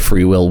concept of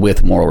free will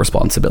with moral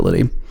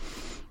responsibility?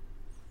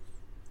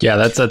 Yeah,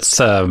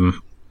 that's I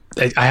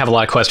have a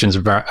lot of questions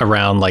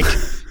around, like,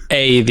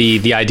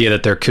 the idea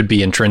that there could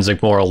be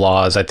intrinsic moral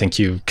laws. I think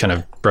you kind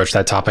of broached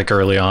that topic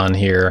early on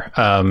here.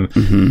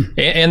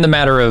 And the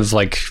matter of,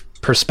 like,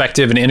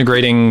 perspective and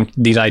integrating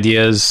these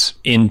ideas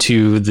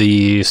into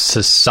the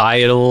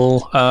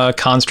societal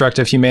construct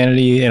of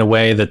humanity in a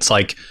way that's,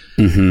 like,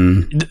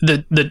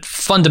 that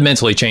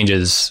fundamentally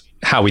changes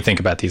how we think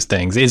about these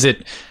things. Is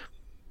it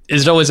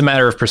always a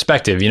matter of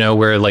perspective,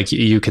 where, like,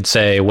 you could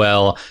say,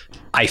 well,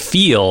 I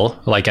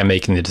feel like I'm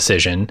making the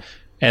decision,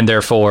 and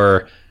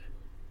therefore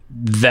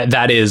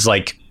that is,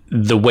 like,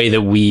 the way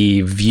that we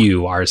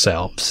view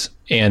ourselves,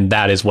 and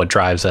that is what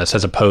drives us,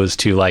 as opposed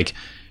to, like,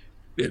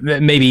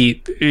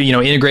 maybe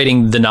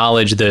integrating the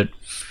knowledge that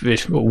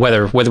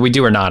whether we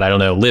do or not, I don't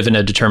know, live in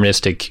a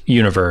deterministic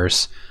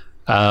universe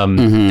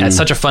at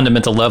such a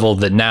fundamental level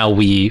that now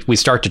we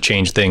start to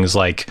change things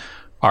like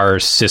our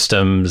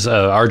systems,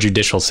 our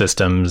judicial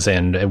systems,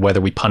 and whether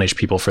we punish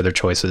people for their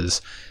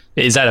choices.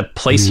 Is that a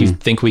place you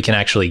think we can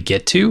actually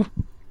get to?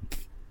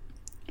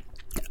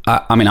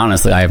 I mean,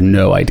 honestly, I have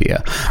no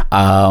idea.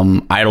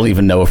 I don't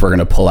even know if we're going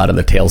to pull out of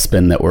the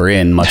tailspin that we're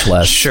in, much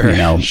less,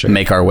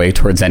 make our way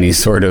towards any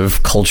sort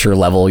of culture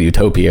level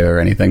utopia or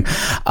anything.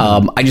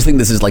 I just think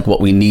this is, like, what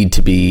we need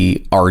to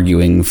be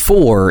arguing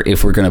for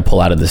if we're going to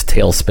pull out of this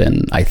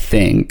tailspin, I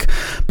think,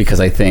 because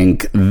I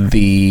think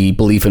the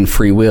belief in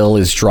free will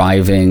is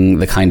driving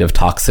the kind of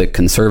toxic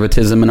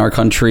conservatism in our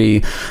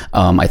country.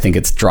 I think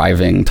it's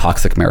driving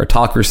toxic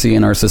meritocracy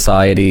in our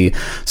society.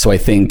 So I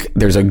think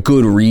there's a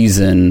good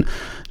reason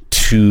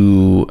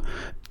to,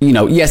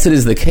 yes, it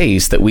is the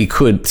case that we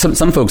could,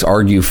 some folks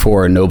argue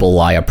for a noble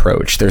lie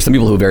approach. There's some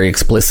people who very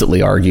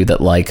explicitly argue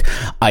that, like,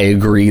 I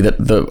agree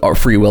that our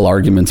free will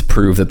arguments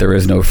prove that there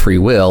is no free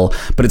will,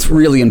 but it's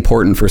really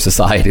important for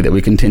society that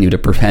we continue to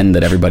pretend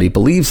that everybody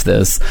believes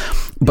this.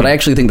 But I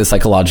actually think the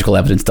psychological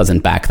evidence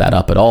doesn't back that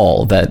up at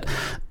all, that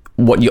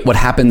what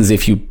happens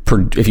if you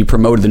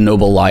promote the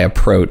noble lie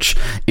approach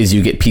is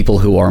you get people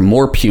who are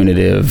more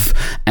punitive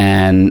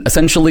and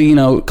essentially, you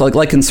know,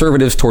 like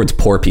conservatives towards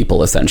poor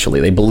people. Essentially,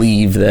 they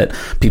believe that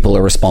people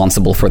are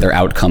responsible for their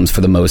outcomes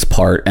for the most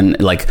part, and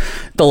like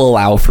they'll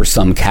allow for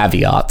some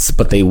caveats,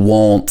 but they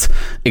won't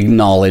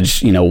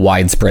acknowledge, you know,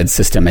 widespread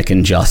systemic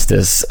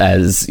injustice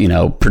as, you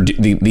know,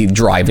 the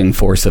driving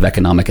force of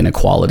economic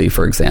inequality,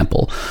 for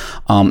example.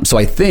 So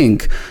I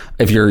think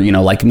if you're, you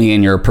know, like me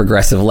and you're a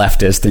progressive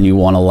leftist and you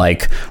want to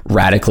like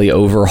radically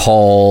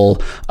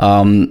overhaul,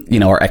 you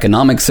know, our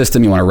economic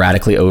system, you want to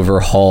radically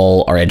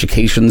overhaul our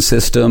education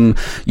system,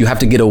 you have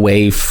to get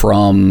away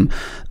from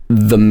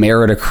the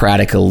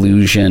meritocratic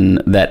illusion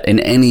that in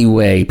any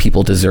way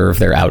people deserve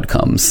their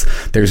outcomes.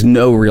 There's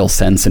no real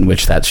sense in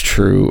which that's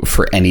true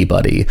for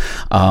anybody.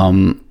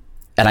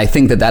 And I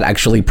think that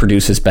actually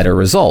produces better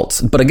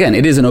results. But again,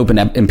 it is an open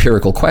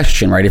empirical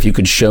question, right? If you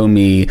could show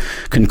me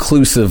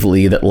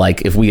conclusively that,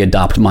 like, if we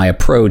adopt my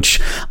approach,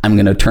 I'm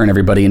going to turn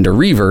everybody into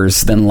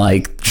Reavers, then,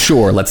 like,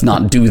 sure, let's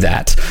not do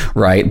that,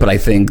 right? But I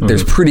think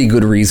there's pretty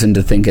good reason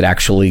to think it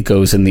actually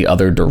goes in the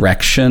other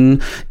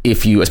direction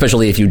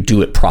especially if you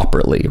do it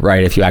properly,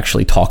 right? If you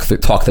actually talk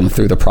them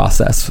through the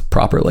process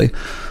properly.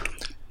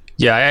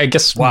 Yeah, I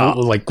guess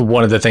like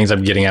one of the things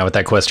I'm getting at with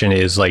that question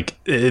is like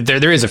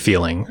there is a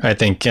feeling, I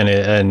think, an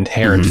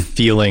inherent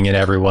feeling in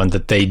everyone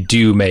that they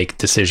do make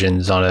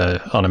decisions on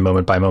a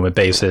moment by moment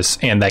basis,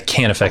 and that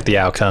can affect the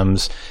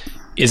outcomes.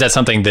 Is that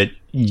something that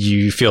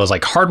you feel is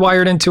like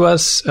hardwired into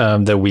us,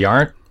 that we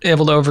aren't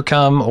able to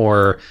overcome,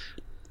 or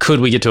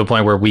could we get to a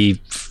point where we,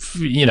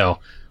 you know,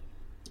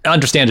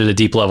 understand at a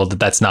deep level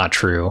that that's not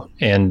true?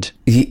 And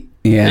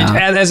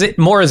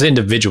more as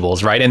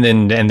individuals, right? And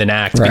then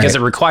act, right. Because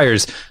it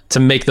requires, to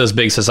make those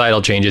big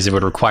societal changes, it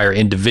would require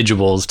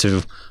individuals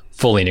to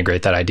fully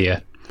integrate that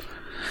idea.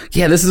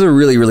 Yeah, this is a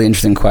really, really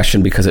interesting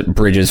question because it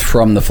bridges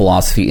from the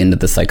philosophy into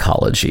the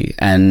psychology.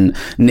 And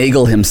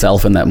Nagel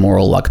himself in that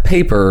Moral Luck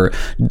paper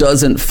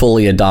doesn't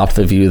fully adopt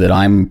the view that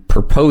I'm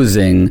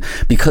proposing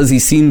because he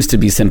seems to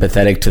be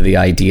sympathetic to the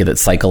idea that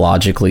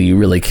psychologically you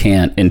really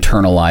can't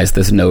internalize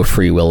this no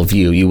free will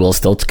view. You will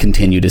still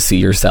continue to see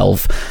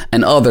yourself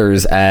and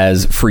others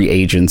as free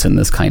agents in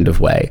this kind of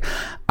way.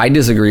 I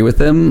disagree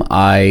with him.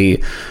 I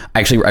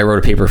wrote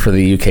a paper for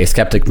the UK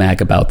Skeptic Mag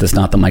about this,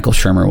 not the Michael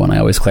Shermer one, I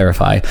always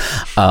clarify,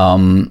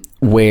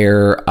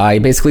 where I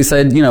basically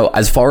said, you know,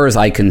 as far as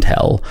I can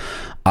tell,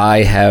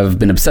 I have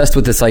been obsessed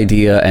with this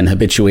idea and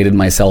habituated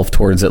myself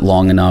towards it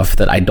long enough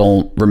that I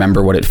don't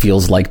remember what it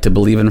feels like to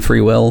believe in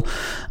free will.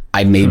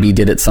 I maybe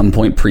did at some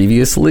point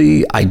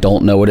previously. I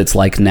don't know what it's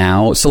like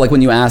now. So like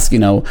when you ask, you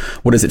know,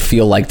 what does it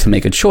feel like to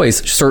make a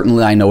choice?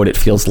 Certainly I know what it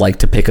feels like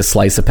to pick a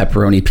slice of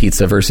pepperoni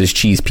pizza versus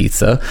cheese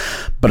pizza,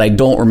 but I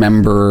don't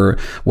remember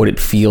what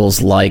it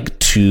feels like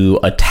to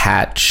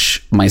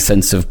attach my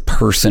sense of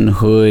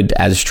personhood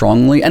as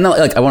strongly. And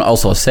like I want to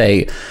also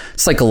say,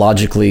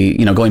 psychologically,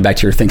 you know, going back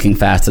to your thinking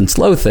fast and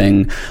slow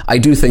thing, I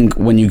do think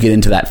when you get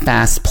into that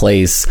fast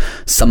place,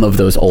 some of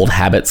those old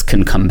habits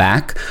can come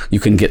back. You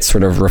can get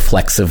sort of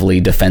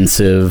reflexively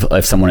defensive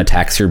if someone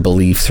attacks your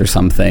beliefs or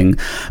something.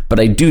 But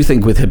I do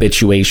think with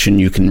habituation,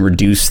 you can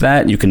reduce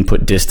that. You can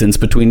put distance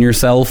between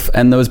yourself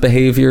and those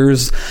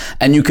behaviors.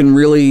 And you can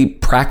really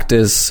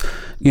practice,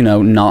 you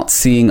know, not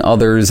seeing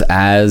others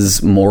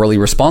as morally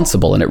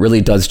responsible. And it really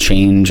does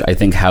change, I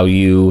think, how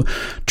you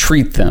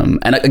treat them.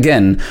 And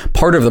again,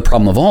 part of the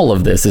problem of all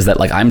of this is that,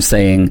 like I'm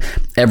saying,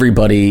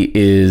 everybody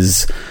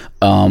is,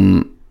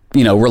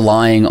 you know,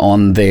 relying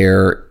on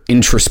their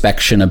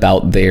introspection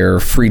about their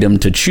freedom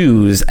to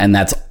choose. And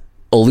that's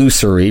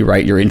illusory,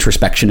 right? Your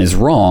introspection is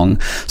wrong.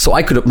 So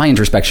my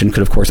introspection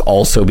could, of course,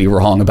 also be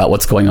wrong about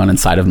what's going on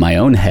inside of my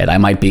own head. I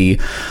might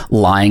be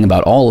lying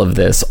about all of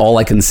this. All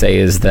I can say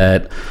is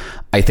that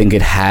I think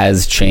it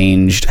has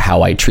changed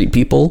how I treat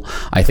people.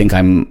 I think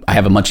I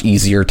have a much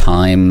easier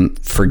time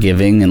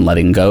forgiving and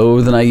letting go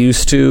than I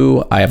used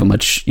to. I have a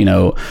much, you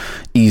know,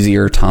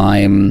 easier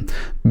time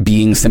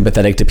being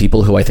sympathetic to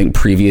people who I think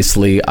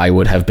previously I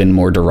would have been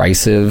more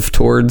derisive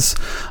towards.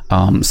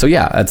 So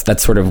yeah,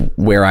 that's sort of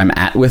where I'm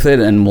at with it,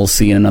 and we'll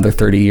see in another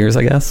 30 years,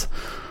 I guess.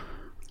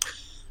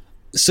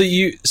 So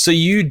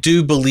you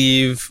do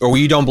believe, or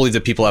you don't believe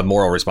that people have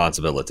moral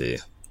responsibility?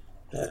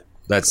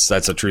 That's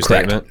a true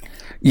Correct. Statement?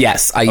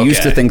 Yes, I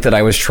used to think that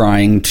I was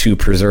trying to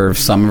preserve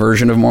some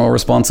version of moral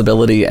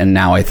responsibility, and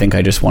now I think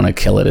I just want to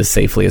kill it as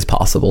safely as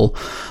possible.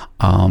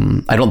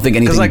 I don't think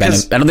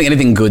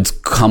anything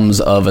good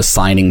comes of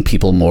assigning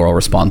people moral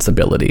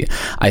responsibility.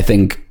 I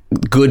think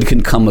good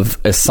can come of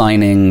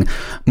assigning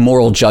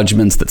moral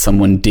judgments that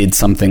someone did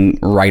something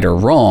right or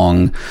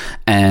wrong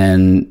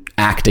and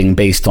acting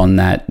based on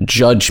that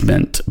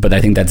judgment. But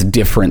I think that's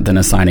different than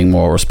assigning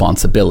moral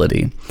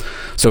responsibility.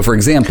 So, for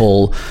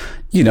example,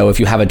 you know, if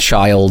you have a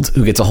child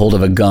who gets a hold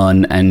of a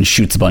gun and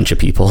shoots a bunch of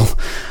people,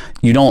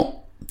 you don't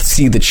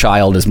see the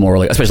child as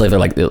morally, especially if they're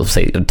like,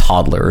 say, a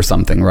toddler or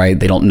something, right?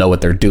 They don't know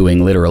what they're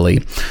doing, literally.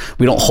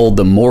 We don't hold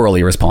them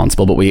morally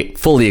responsible, but we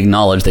fully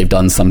acknowledge they've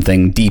done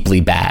something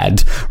deeply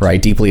bad,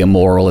 right? Deeply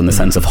immoral in the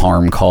sense of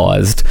harm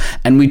caused.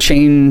 And we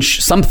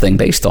change something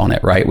based on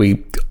it, right?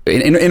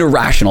 In a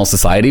rational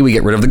society, we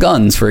get rid of the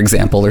guns, for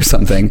example, or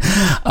something.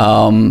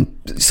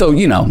 So,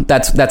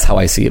 that's how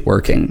I see it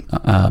working,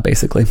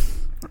 basically.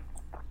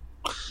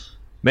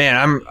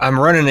 Man, I'm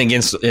running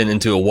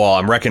into a wall.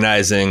 I'm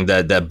recognizing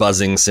that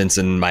buzzing sense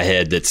in my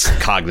head that's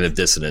cognitive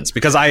dissonance,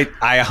 because I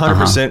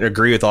 100%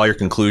 agree with all your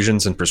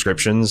conclusions and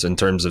prescriptions in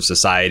terms of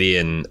society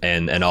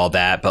and all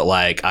that. But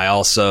like, I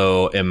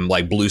also am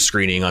like blue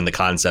screening on the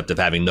concept of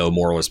having no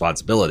moral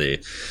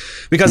responsibility,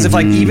 because if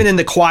like even in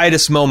the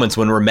quietest moments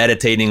when we're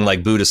meditating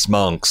like Buddhist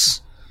monks,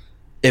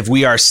 if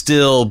we are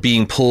still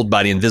being pulled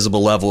by the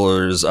invisible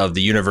levers of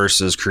the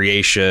universe's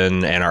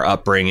creation and our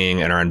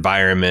upbringing and our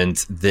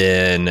environment,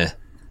 then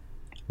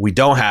we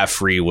don't have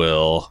free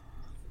will.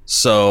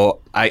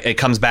 So it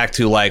comes back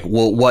to like,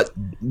 well,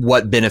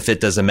 what benefit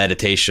does a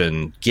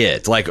meditation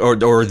get? Like, or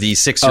the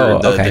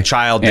the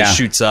child that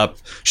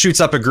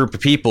shoots up a group of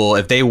people.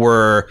 If they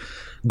were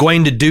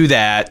going to do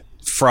that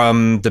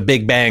from the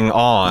Big Bang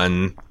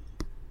on,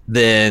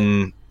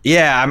 then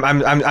yeah,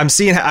 I'm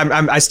seeing.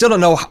 I still don't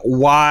know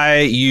why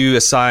you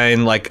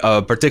assign like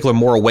a particular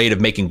moral weight of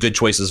making good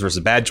choices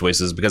versus bad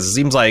choices, because it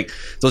seems like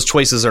those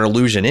choices are an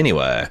illusion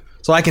anyway.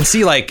 So I can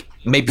see like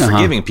maybe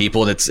forgiving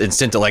people, and it's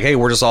instant to like, hey,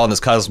 we're just all in this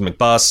cosmic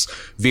bus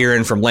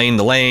veering from lane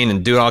to lane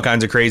and doing all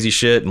kinds of crazy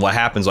shit, and what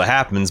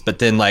happens. But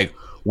then like,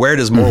 where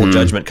does moral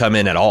judgment come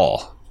in at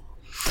all?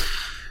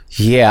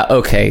 Yeah.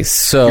 Okay.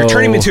 So you're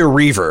turning me to a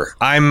reaver.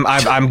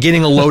 I'm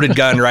getting a loaded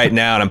gun right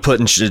now, and I'm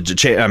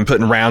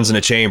putting rounds in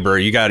a chamber.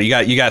 You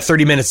got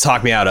 30 minutes to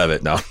talk me out of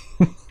it. No.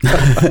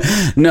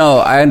 No,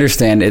 I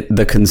understand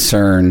the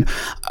concern.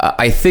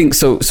 I think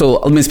so. So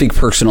let me speak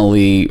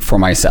personally for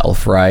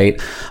myself,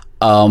 right?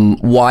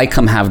 Why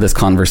come have this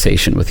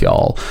conversation with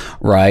y'all,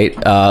 right?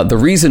 The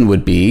reason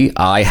would be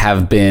I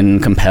have been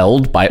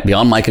compelled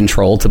beyond my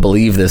control to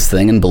believe this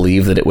thing and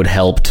believe that it would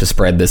help to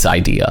spread this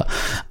idea.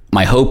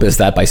 My hope is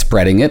that by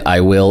spreading it,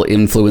 I will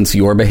influence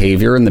your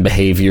behavior and the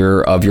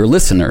behavior of your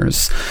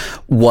listeners.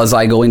 Was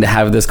I going to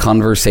have this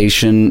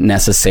conversation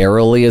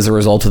necessarily as a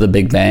result of the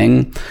Big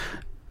Bang?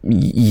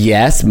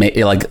 Yes,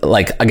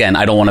 like again,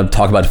 I don't want to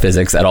talk about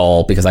physics at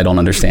all because I don't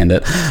understand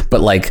it. But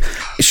like,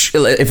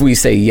 if we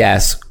say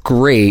yes,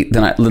 great,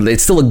 then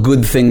it's still a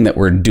good thing that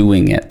we're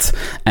doing it,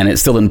 and it's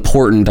still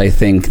important. I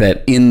think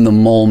that in the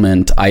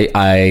moment,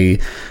 I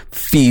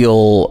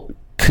feel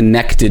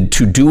connected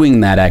to doing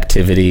that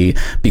activity,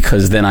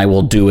 because then I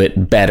will do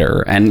it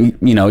better. And,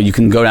 you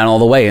can go down all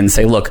the way and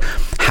say, look,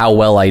 how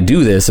well I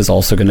do this is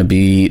also going to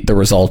be the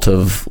result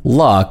of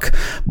luck,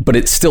 but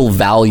it's still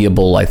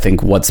valuable, I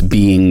think, what's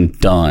being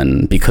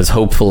done, because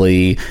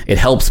hopefully it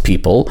helps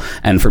people.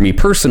 And for me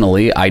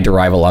personally, I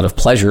derive a lot of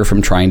pleasure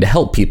from trying to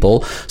help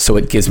people. So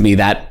it gives me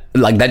that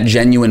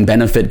genuine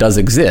benefit does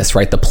exist,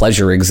 right? The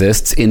pleasure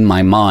exists in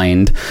my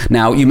mind.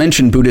 Now, you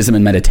mentioned Buddhism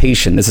and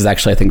meditation. This is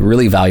actually, I think,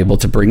 really valuable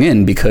to bring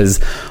in, because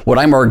what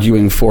I'm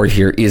arguing for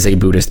here is a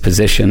Buddhist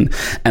position.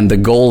 And the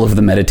goal of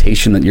the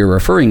meditation that you're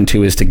referring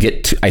to is to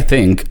get to, I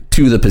think,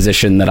 to the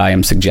position that I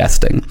am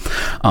suggesting.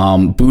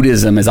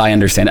 Buddhism, as I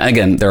understand it,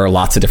 again, there are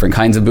lots of different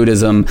kinds of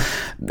Buddhism,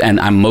 and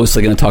I'm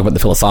mostly going to talk about the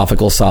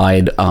philosophical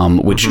side,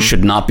 which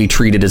should not be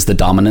treated as the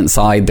dominant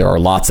side. There are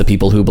lots of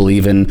people who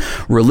believe in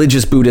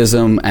religious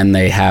Buddhism, and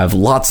they have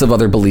lots of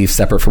other beliefs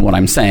separate from what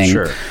I'm saying.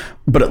 Sure.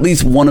 But at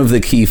least one of the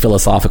key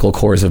philosophical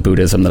cores of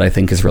Buddhism that I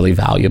think is really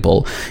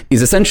valuable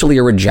is essentially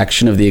a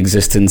rejection of the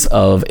existence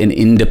of an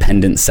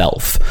independent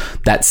self.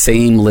 That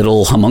same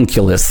little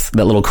homunculus,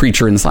 that little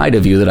creature inside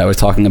of you that I was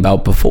talking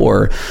about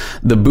before.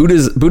 The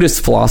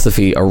Buddhist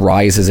philosophy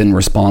arises in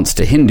response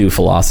to Hindu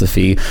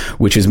philosophy,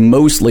 which is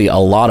mostly a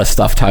lot of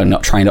stuff trying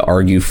to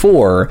argue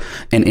for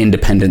an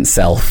independent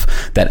self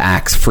that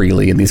acts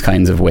freely in these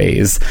kinds of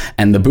ways.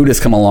 And the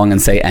Buddhists come along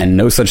and say, and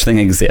no such thing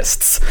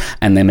exists.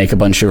 And they make a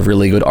bunch of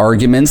really good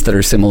arguments that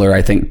are similar,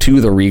 I think,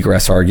 to the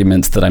regress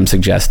arguments that I'm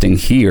suggesting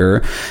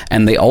here.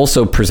 And they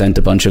also present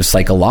a bunch of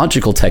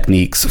psychological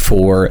techniques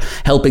for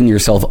helping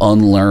yourself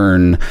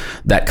unlearn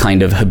that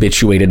kind of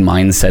habituated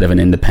mindset of an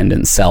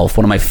independent self.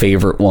 One of my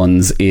favorite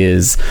ones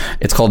is,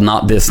 it's called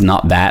Not This,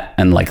 Not That.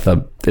 And like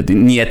the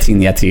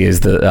Nyeti is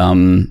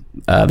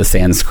the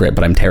Sanskrit,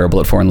 but I'm terrible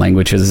at foreign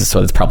languages,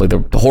 so it's probably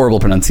the horrible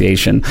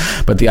pronunciation.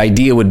 But the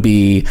idea would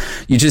be,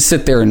 you just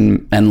sit there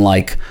and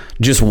like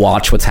just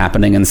watch what's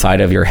happening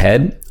inside of your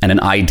head, and an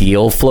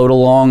ideal float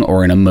along,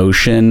 or an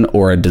emotion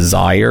or a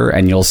desire,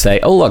 and you'll say,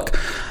 oh look,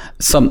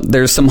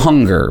 there's some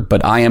hunger,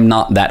 but I am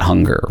not that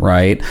hunger,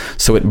 right?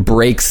 So it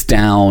breaks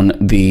down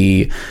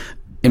the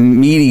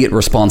immediate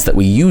response that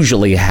we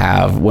usually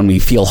have when we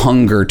feel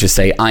hunger to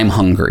say, I'm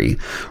hungry,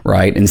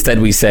 right? Instead,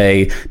 we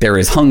say, there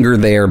is hunger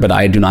there, but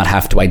I do not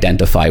have to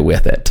identify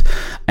with it.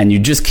 and you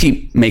just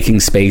keep making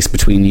space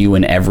between you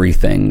and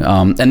everything.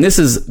 And this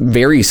is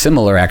very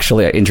similar,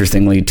 actually,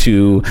 interestingly,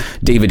 to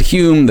David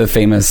Hume, the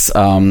famous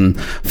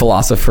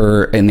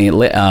philosopher in the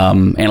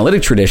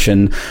analytic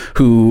tradition,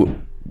 who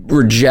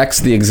rejects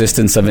the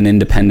existence of an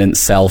independent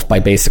self by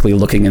basically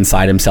looking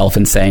inside himself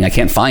and saying, I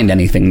can't find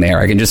anything there.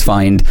 I can just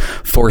find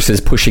forces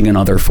pushing in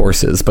other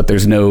forces, but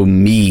there's no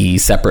me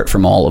separate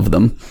from all of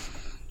them.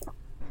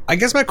 I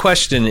guess my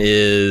question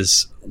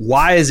is,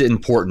 why is it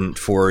important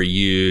for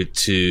you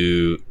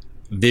to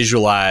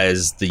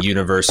visualize the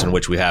universe in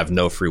which we have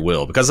no free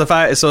will? Because if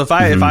I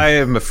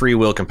am a free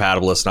will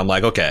compatibilist and I'm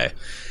like, okay,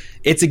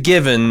 it's a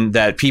given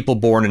that people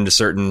born into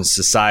certain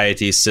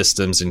society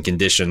systems and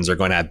conditions are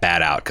going to have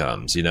bad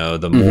outcomes. You know,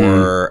 the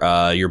more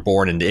you're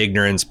born into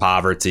ignorance,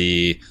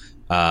 poverty,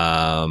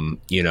 conditions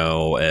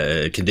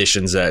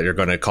that are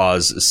going to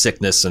cause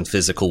sickness and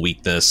physical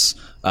weakness,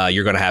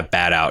 you're going to have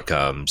bad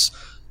outcomes.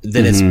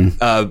 Then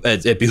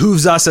it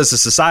behooves us as a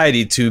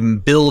society to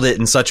build it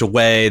in such a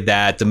way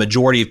that the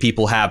majority of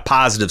people have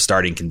positive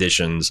starting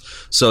conditions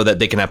so that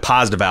they can have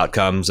positive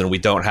outcomes, and we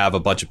don't have a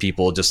bunch of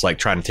people just like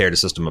trying to tear the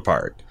system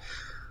apart.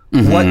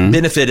 What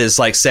benefit is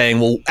like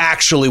saying, well,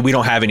 actually, we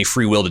don't have any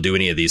free will to do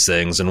any of these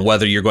things, and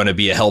whether you're going to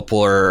be a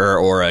helper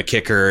or a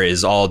kicker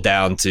is all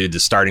down to the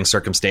starting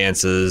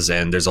circumstances.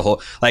 And there's a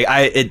whole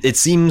it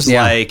seems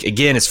like,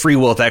 again, it's free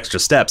will with extra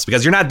steps,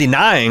 because you're not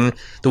denying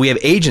that we have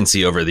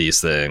agency over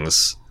these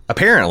things.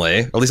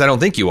 Apparently, or at least I don't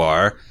think you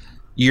are.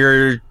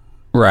 You're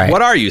right.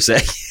 What are you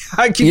saying?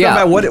 I keep going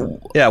about what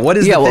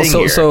is the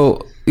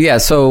thing here?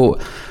 So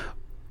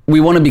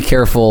we want to be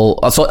careful.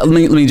 So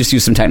let me just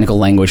use some technical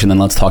language, and then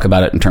let's talk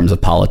about it in terms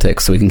of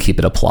politics so we can keep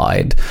it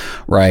applied,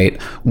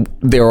 right?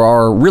 There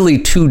are really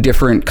two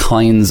different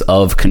kinds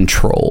of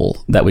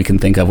control that we can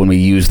think of when we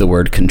use the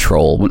word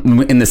control,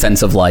 in the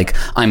sense of like,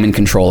 I'm in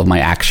control of my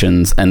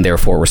actions and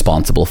therefore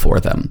responsible for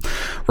them,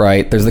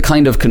 right? There's the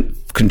kind of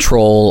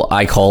control,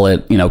 I call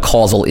it,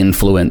 causal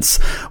influence,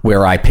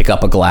 where I pick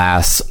up a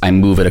glass, I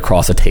move it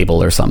across a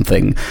table or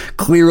something.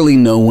 Clearly,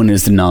 no one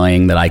is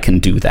denying that I can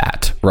do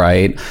that,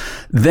 right?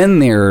 Then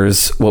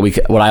there's what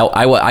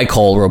I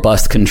call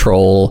robust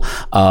control,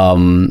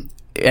 and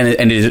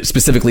it is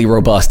specifically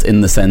robust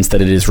in the sense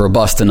that it is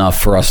robust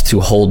enough for us to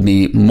hold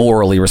me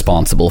morally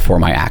responsible for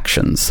my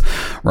actions,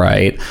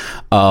 right?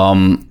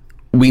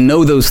 We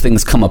know those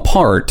things come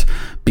apart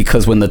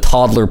because when the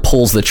toddler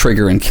pulls the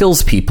trigger and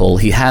kills people,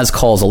 he has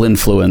causal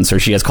influence, or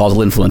she has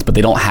causal influence, but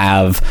they don't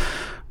have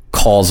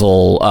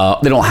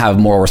they don't have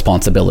moral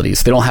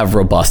responsibilities. They don't have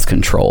robust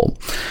control.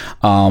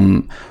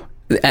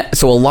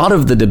 So a lot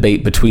of the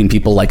debate between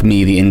people like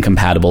me, the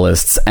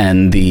incompatibilists,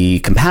 and the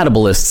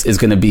compatibilists is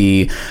going to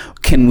be,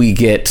 can we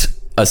get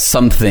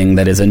something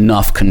that is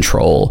enough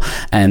control?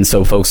 And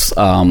so folks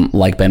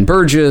like Ben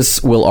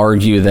Burgis will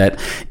argue that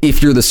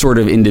if you're the sort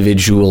of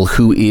individual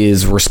who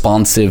is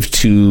responsive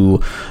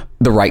to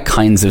the right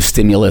kinds of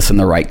stimulus in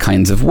the right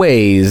kinds of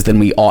ways, then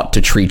we ought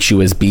to treat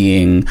you as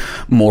being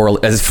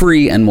as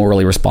free and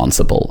morally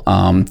responsible.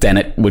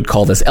 Dennett would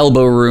call this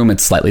elbow room.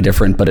 It's slightly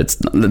different, but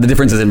the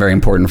difference isn't very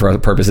important for other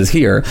purposes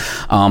here.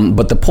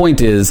 But the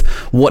point is,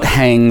 what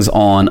hangs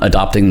on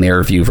adopting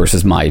their view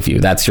versus my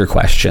view? That's your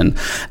question.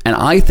 And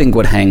I think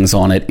what hangs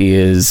on it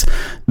is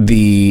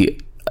the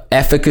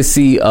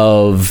efficacy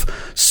of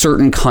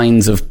certain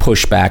kinds of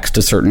pushbacks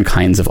to certain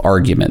kinds of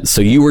arguments.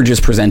 So you were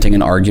just presenting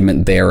an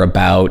argument there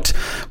about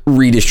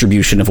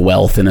redistribution of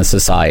wealth in a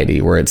society,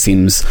 where it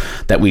seems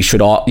that we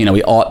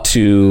ought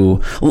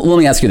to. Let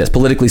me ask you this: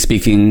 politically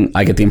speaking,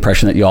 I get the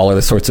impression that y'all are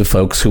the sorts of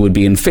folks who would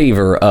be in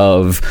favor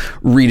of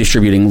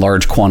redistributing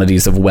large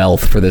quantities of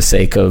wealth for the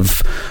sake of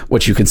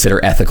what you consider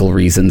ethical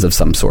reasons of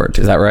some sort.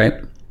 Is that right?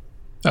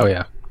 Oh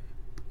yeah,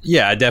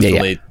 yeah,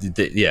 definitely,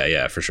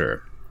 yeah, for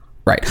sure.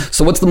 Right.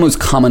 So what's the most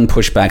common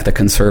pushback that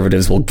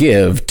conservatives will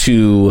give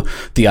to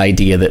the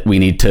idea that we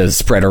need to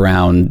spread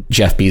around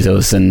Jeff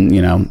Bezos and,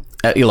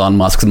 Elon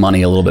Musk's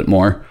money a little bit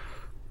more?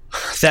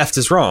 Theft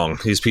is wrong.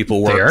 These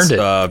people worked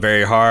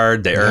very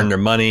hard. They earned their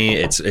money.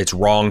 It's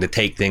wrong to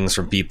take things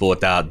from people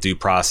without due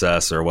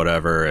process or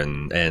whatever.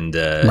 And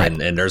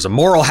there's a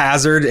moral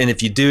hazard. And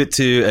if you do it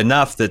to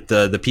enough, that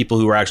the people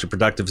who are actually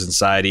productive in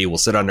society will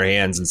sit on their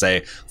hands and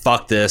say,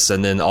 fuck this,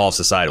 and then all of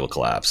society will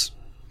collapse.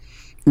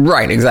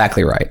 Right,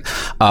 exactly right.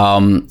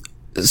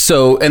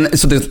 So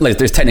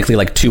there's technically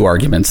like two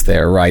arguments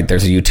there, right?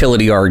 There's a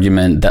utility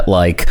argument that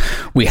like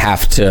we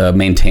have to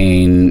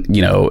maintain,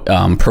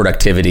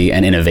 productivity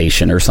and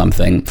innovation or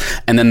something.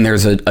 And then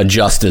there's a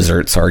just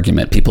desserts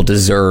argument. People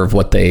deserve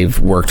what they've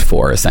worked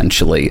for,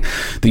 essentially.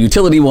 The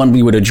utility one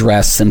we would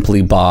address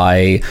simply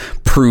by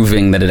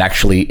proving that it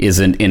actually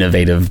isn't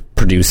innovative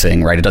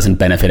producing, right? It doesn't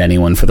benefit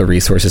anyone for the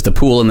resources to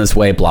pool in this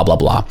way, blah, blah,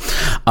 blah.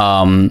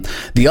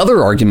 The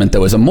other argument,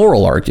 though, is a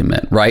moral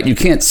argument, right? You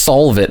can't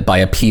solve it by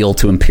appeal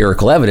to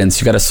empirical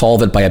evidence. You got to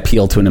solve it by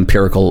appeal to an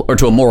empirical or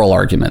to a moral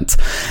argument.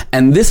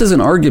 And this is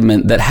an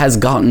argument that has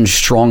gotten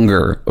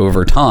stronger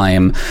over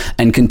time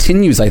and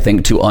continues, I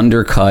think, to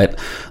undercut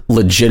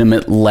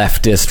legitimate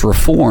leftist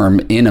reform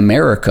in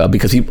America,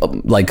 because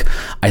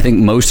I think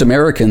most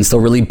Americans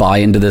still really buy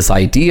into this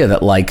idea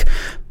that like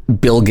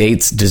Bill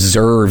Gates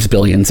deserves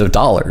billions of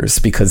dollars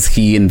because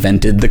he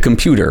invented the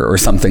computer or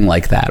something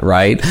like that,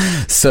 right?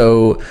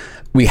 So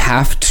we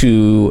have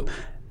to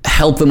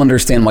help them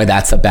understand why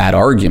that's a bad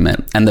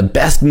argument. And the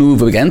best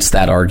move against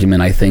that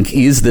argument, I think,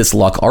 is this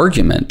luck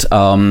argument.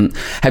 Are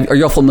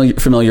you all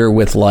familiar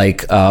with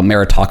like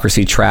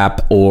Meritocracy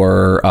Trap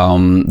or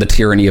The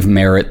Tyranny of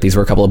Merit? These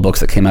were a couple of books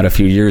that came out a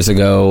few years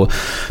ago,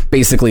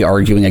 basically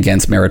arguing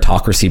against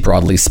meritocracy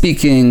broadly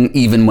speaking.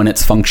 Even when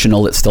it's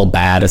functional, it's still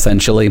bad,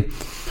 essentially.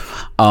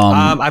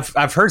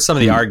 I've heard some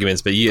of the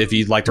arguments, but if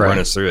you'd like to run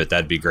us through it,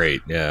 that'd be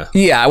great. Yeah,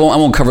 I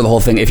won't cover the whole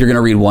thing. If you're going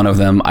to read one of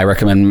them, I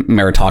recommend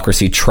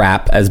Meritocracy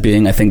Trap as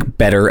being, I think,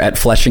 better at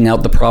fleshing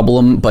out the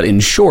problem. But in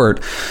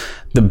short,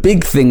 the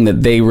big thing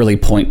that they really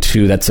point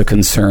to that's a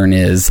concern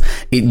is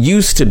it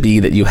used to be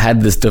that you had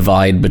this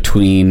divide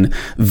between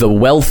the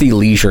wealthy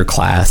leisure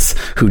class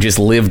who just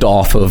lived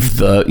off of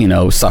the,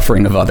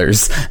 suffering of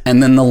others,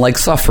 and then the like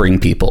suffering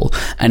people.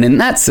 And in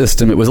that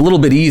system, it was a little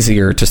bit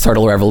easier to start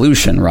a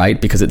revolution, right?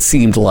 Because it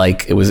seemed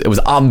like it was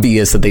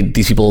obvious that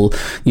these people,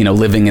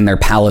 living in their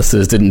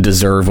palaces didn't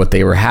deserve what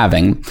they were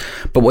having.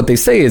 But what they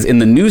say is in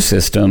the new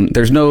system,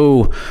 there's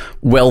no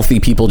wealthy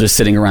people just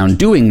sitting around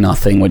doing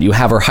nothing. What you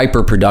have are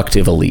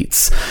hyper-productive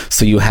elites.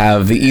 So you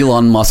have the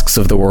Elon Musks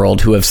of the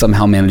world who have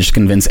somehow managed to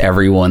convince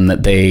everyone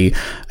that they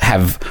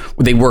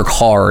work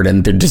hard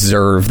and they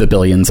deserve the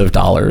billions of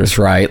dollars,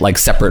 right? Like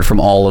separate from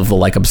all of the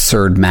like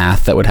absurd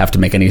math that would have to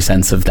make any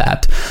sense of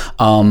that.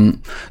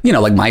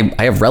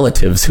 I have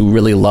relatives who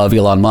really love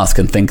Elon Musk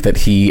and think that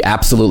he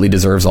absolutely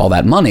deserves all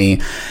that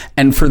money.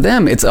 And for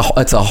them, it's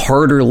a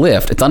harder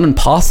lift. It's not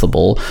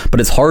impossible,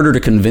 but it's harder to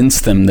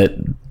convince them that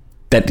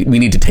we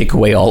need to take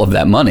away all of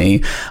that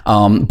money.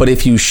 But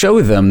if you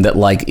show them that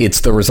like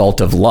it's the result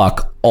of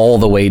luck all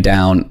the way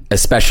down,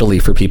 especially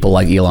for people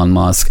like Elon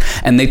Musk,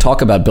 and they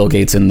talk about Bill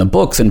Gates in the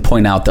books and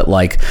point out that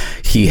like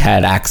he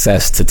had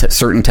access to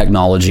certain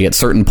technology at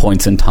certain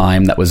points in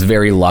time that was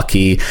very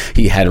lucky.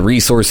 He had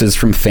resources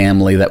from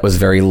family that was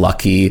very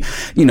lucky.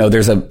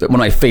 There's one of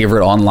my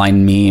favorite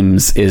online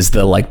memes is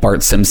the like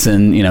Bart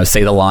Simpson,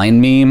 say the line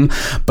meme,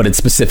 but it's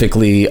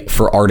specifically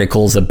for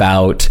articles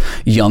about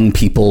young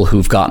people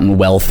who've gotten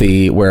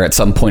wealthy, where at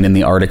some point in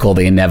the article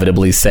they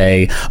inevitably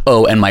say,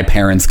 "Oh, and my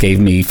parents gave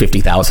me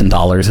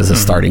 $50,000 as a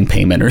starting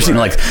payment," or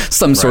like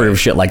some sort of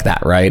shit like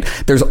that, right?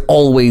 There's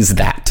always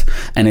that.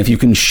 And if you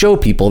can show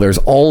people there's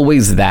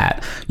always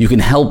that, you can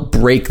help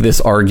break this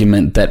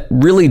argument that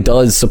really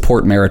does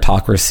support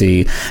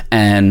meritocracy.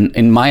 And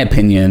in my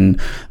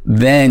opinion,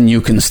 then you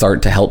can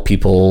start to help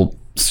people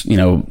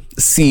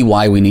see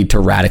why we need to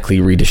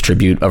radically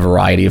redistribute a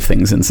variety of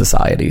things in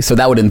society. So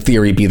that would, in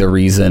theory, be the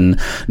reason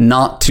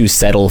not to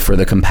settle for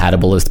the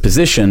compatibilist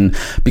position,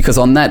 because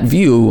on that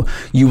view,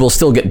 you will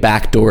still get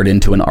backdoored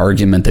into an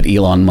argument that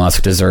Elon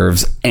Musk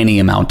deserves any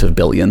amount of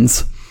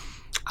billions.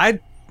 I'm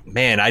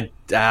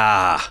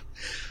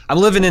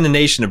living in a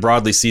nation that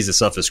broadly sees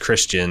itself as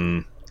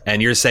Christian. And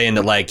you're saying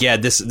that, like, yeah,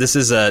 this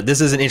is an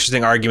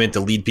interesting argument to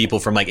lead people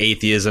from like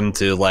atheism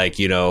to like,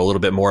 a little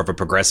bit more of a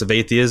progressive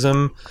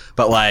atheism.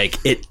 But like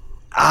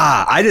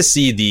I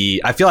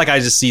feel like I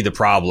just see the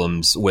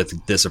problems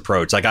with this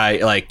approach.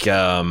 Like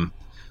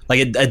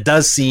it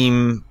does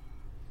seem,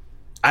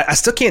 I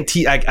still can't,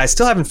 I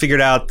still haven't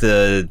figured out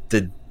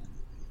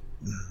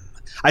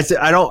I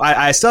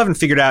still haven't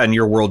figured out in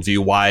your worldview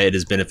why it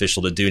is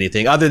beneficial to do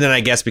anything other than, I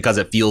guess, because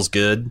it feels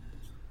good.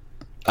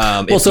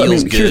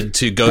 Feels good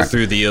to go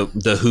through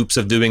the hoops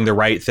of doing the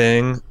right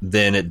thing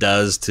than it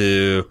does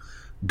to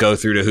go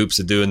through the hoops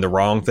of doing the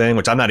wrong thing,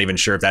 which I'm not even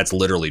sure if that's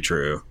literally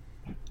true.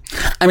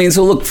 I mean,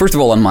 so look, first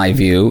of all, in my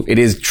view, it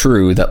is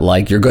true that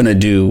like you're going to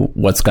do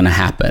what's going to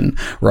happen,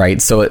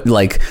 right? So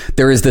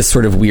there is this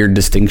sort of weird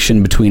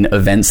distinction between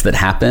events that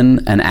happen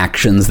and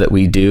actions that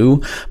we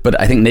do. But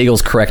I think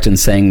Nagel's correct in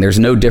saying there's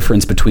no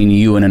difference between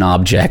you and an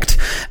object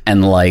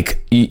and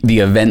like the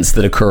events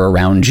that occur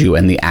around you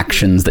and the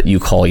actions that you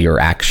call your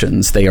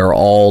actions. They are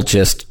all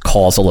just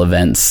causal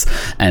events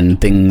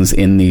and things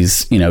in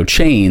these,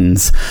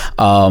 chains.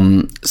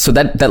 So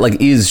that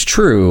like is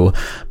true,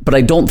 but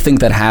I don't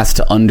think that has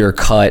to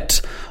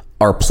undercut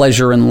our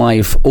pleasure in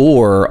life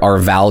or our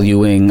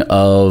valuing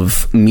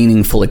of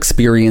meaningful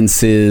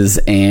experiences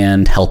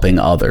and helping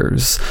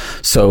others.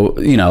 So,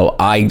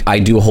 I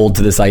do hold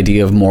to this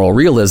idea of moral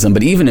realism,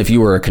 but even if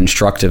you were a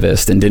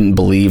constructivist and didn't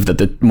believe that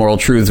the moral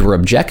truths were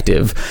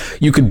objective,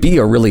 you could be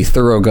a really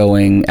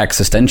thoroughgoing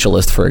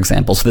existentialist, for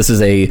example. So this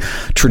is a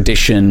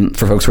tradition,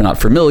 for folks who are not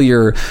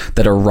familiar,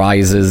 that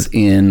arises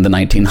in the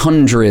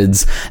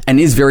 1900s and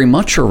is very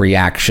much a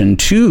reaction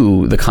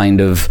to the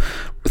kind of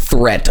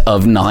threat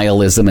of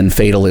nihilism and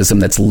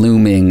fatalism that's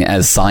looming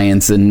as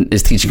science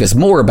is teaching us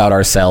more about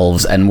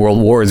ourselves, and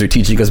world wars are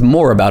teaching us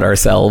more about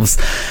ourselves.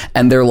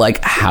 And they're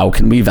like, how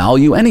can we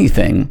value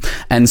anything?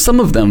 And some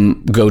of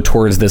them go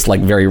towards this like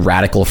very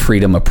radical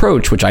freedom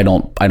approach, which I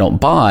don't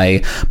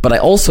buy. But I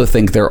also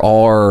think there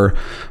are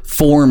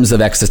forms of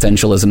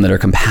existentialism that are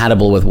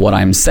compatible with what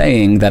I'm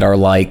saying, that are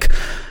like,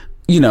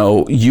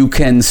 you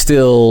can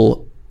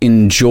still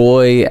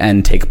enjoy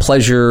and take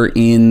pleasure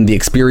in the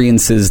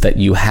experiences that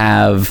you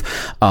have,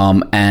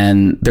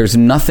 and there's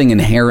nothing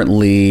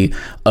inherently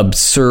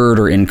absurd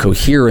or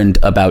incoherent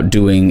about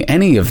doing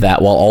any of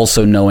that, while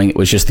also knowing it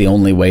was just the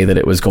only way that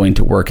it was going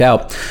to work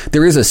out.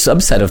 There is a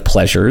subset of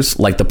pleasures,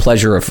 like the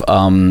pleasure of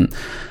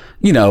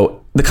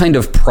the kind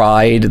of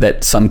pride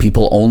that some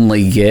people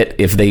only get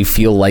if they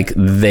feel like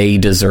they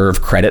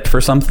deserve credit for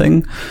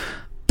something.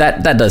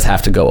 That does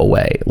have to go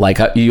away. Like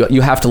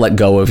you have to let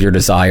go of your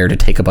desire to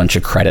take a bunch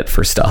of credit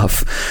for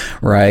stuff,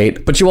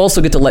 right? But you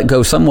also get to let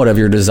go somewhat of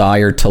your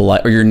desire to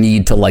or your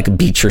need to like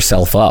beat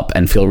yourself up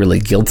and feel really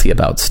guilty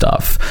about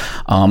stuff.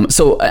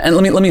 So, and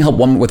let me help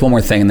with one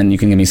more thing, and then you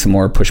can give me some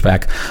more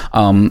pushback.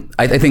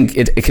 I think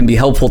it can be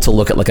helpful to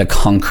look at like a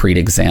concrete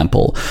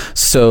example.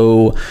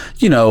 So,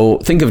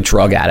 think of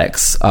drug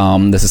addicts.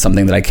 This is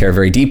something that I care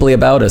very deeply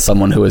about as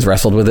someone who has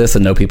wrestled with this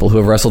and know people who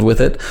have wrestled with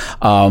it.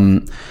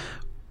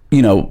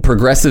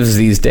 Progressives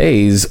these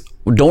days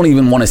don't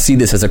even want to see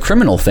this as a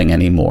criminal thing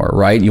anymore,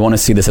 right? You want to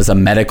see this as a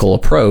medical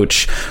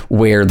approach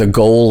where the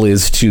goal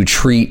is to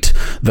treat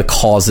the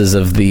causes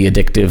of the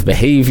addictive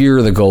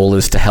behavior. The goal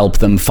is to help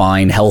them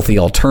find healthy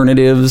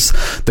alternatives.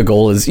 The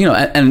goal is,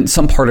 and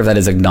some part of that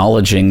is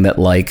acknowledging that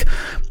like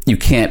you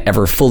can't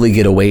ever fully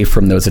get away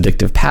from those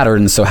addictive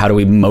patterns. So how do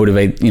we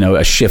motivate,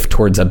 a shift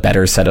towards a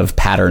better set of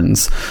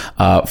patterns,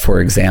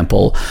 for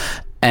example?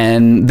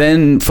 And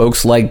then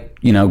folks like,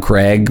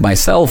 Craig,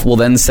 myself will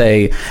then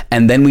say,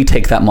 and then we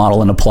take that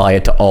model and apply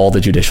it to all the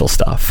judicial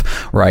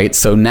stuff, right?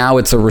 So now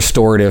it's a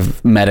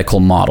restorative medical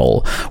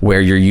model where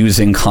you're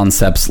using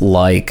concepts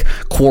like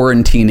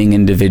quarantining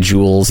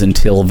individuals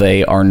until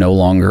they are no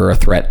longer a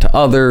threat to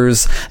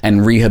others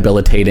and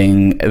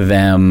rehabilitating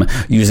them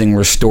using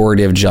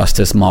restorative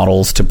justice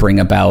models to bring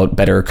about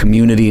better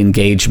community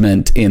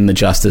engagement in the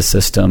justice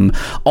system.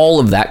 All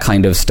of that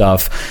kind of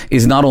stuff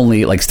is not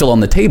only like still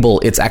on the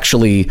table, it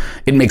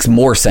makes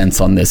more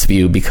sense on this view,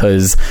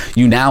 because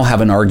you now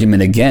have an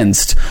argument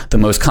against the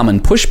most common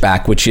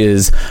pushback, which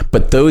is,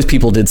 but those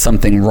people did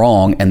something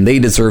wrong and they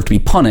deserve to be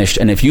punished.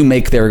 And if you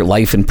make their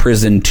life in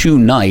prison too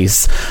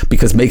nice,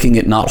 because making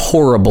it not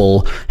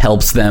horrible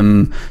helps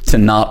them to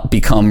not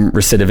become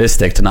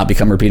recidivistic, to not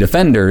become repeat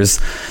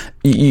offenders,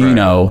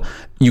 you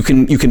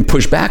can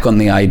push back on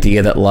the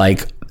idea that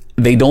like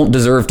they don't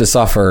deserve to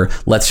suffer.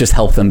 Let's just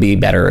help them be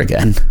better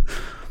again.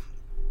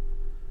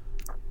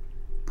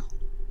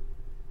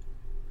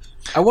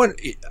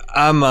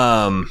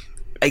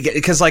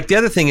 Because like the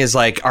other thing is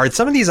like, are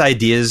some of these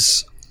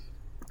ideas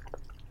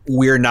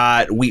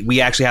we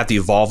actually have to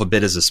evolve a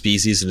bit as a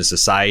species and a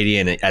society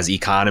and as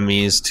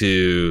economies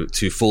to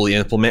fully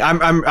implement.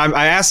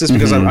 I asked this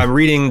because I'm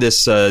reading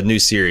this new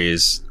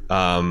series,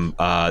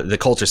 the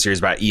Culture series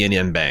about Iain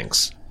M.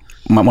 Banks.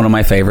 One of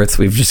my favorites.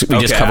 We just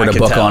covered a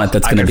book on it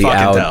that's going to be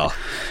out. Tell.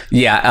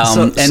 Yeah,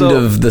 end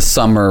of the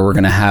summer we're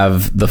going to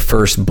have the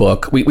first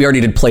book. We already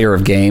did Player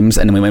of Games,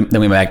 and then we went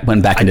back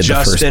and did the first book.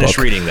 I just finished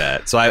reading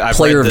that. So I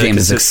Player of Games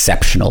is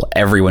exceptional.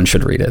 Everyone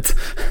should read it.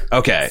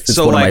 Okay,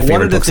 so like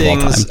one of the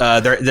things,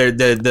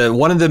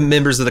 one of the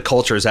members of the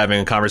Culture is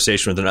having a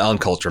conversation with an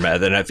uncultured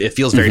man, and it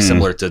feels very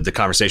similar to the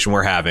conversation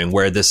we're having,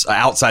 where this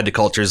outside the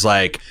culture is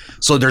like,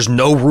 so there's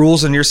no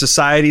rules in your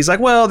society. He's like,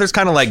 well, there's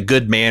kind of like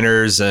good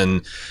manners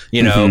and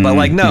but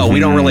like no,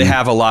 we don't really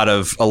have a lot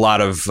of rules.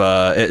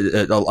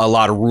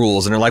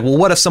 And they're like, well,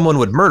 what if someone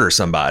would murder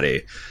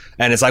somebody?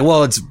 And it's like,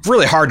 well, it's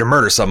really hard to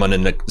murder someone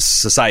in a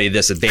society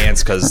this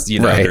advanced because,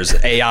 there's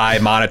AI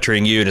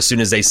monitoring you. And as soon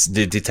as they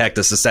detect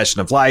a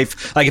cessation of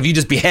life, like if you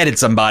just beheaded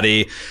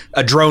somebody,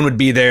 a drone would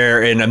be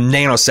there in a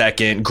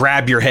nanosecond,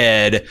 grab your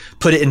head,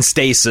 put it in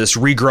stasis,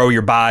 regrow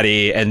your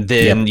body. And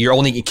then your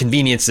only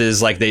inconvenience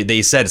is, like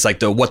they said, it's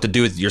like what to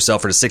do with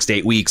yourself for the 6 to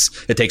 8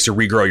 weeks it takes to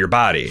regrow your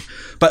body.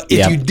 But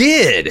if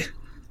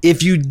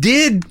you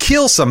did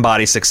kill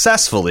somebody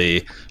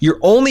successfully, your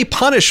only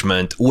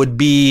punishment would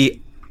be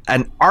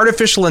an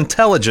artificial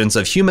intelligence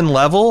of human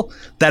level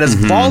that has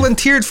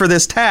volunteered for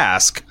this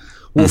task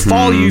will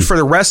follow you for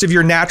the rest of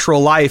your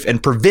natural life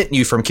and prevent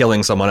you from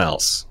killing someone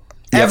else.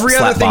 Every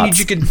other thing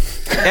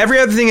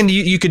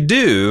you could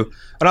do.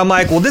 And I'm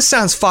like, well, this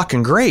sounds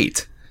fucking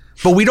great.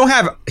 But we don't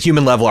have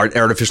human level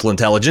artificial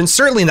intelligence.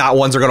 Certainly not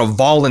ones that are going to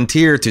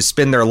volunteer to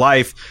spend their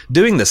life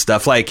doing this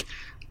stuff. I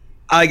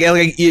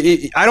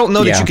don't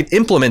know that you could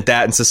implement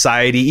that in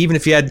society, even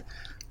if you had.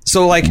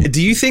 So,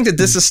 do you think that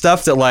this is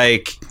stuff that,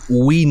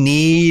 we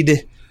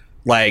need,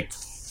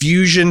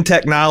 fusion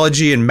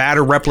technology and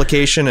matter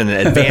replication and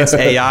advanced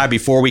AI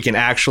before we can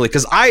actually,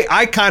 because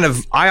I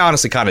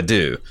honestly kind of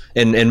do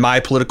in my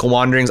political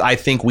wanderings. I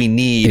think we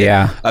need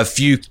a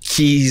few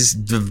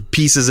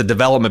pieces of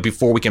development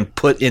before we can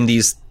put in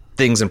these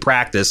things in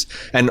practice,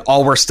 and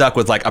all we're stuck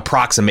with like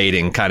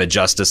approximating kind of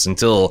justice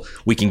until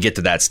we can get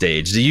to that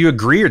stage. Do you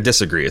agree or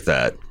disagree with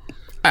that?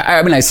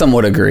 I mean, I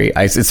somewhat agree.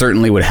 It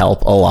certainly would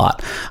help a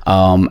lot.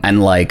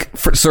 And like,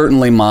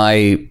 certainly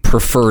my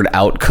preferred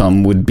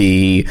outcome would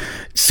be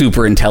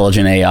super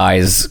intelligent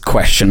AI's ?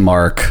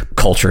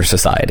 Culture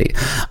society.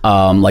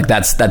 Like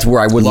that's where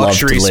I would love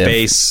to live. Luxury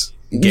space.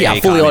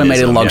 Fully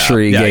automated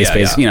luxury, gay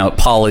space,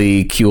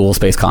 polycule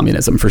space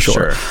communism for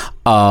sure.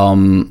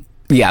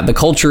 The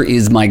culture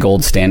is my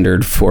gold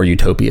standard for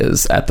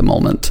utopias at the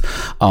moment.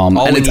 All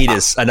we need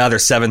is another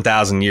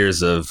 7,000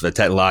 years of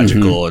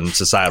technological and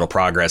societal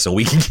progress, and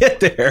we can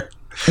get there.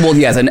 Well,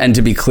 yes, and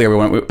to be clear,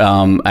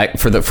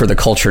 for the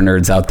culture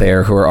nerds out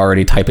there who are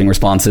already typing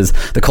responses,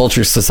 the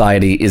culture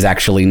society is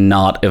actually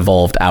not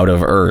evolved out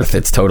of Earth.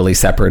 It's totally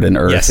separate, and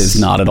Earth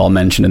is not at all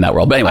mentioned in that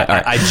world. But anyway,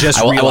 I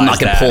will not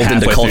get pulled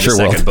into culture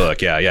world.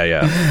 Book. Yeah.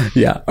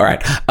 Yeah. All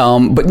right.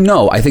 But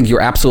no, I think you're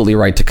absolutely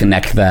right to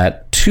connect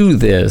that to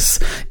this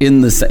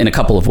in a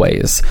couple of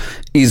ways.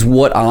 Is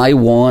what I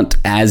want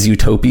as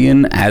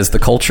utopian as the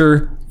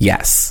culture?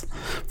 Yes,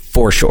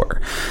 for sure.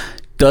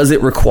 Does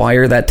it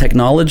require that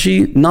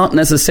technology? Not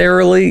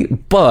necessarily,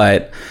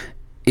 but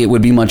it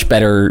would be much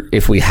better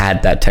if we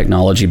had that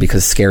technology,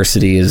 because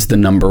scarcity is the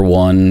number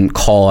one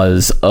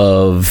cause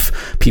of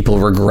people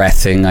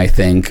regressing, I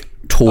think,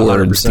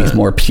 towards 100%. These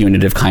more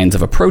punitive kinds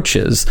of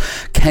approaches.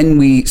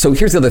 So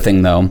here's the other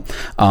thing though,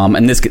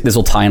 and this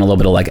will tie in a little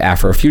bit of like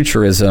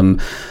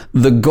Afrofuturism.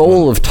 The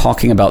goal of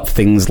talking about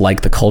things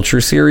like the Culture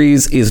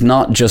series is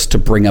not just to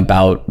bring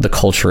about the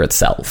culture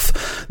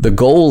itself. The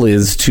goal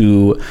is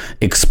to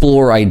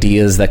explore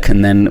ideas that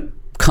can then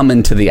come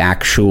into the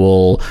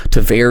actual to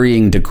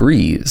varying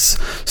degrees.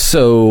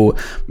 So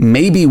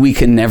maybe we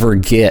can never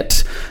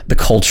get the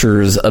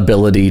culture's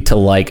ability to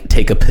like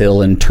take a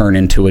pill and turn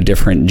into a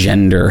different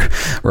gender,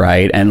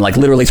 right? And like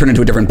literally turn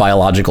into a different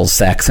biological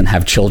sex and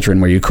have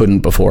children where you couldn't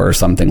before or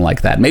something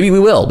like that. Maybe we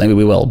will.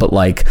 But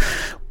like,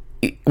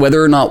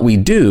 whether or not we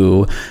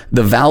do,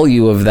 the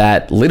value of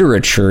that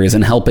literature is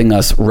in helping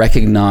us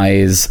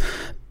recognize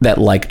that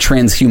like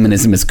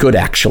transhumanism is good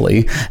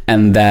actually,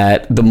 and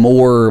that the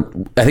more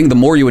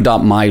you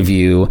adopt my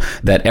view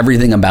that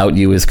everything about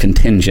you is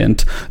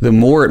contingent, the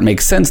more it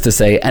makes sense to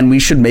say, and we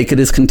should make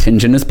it as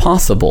contingent as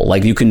possible.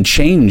 Like you can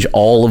change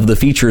all of the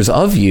features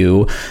of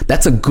you.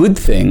 That's a good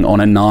thing on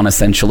a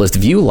non-essentialist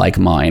view like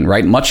mine,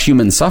 right? Much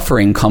human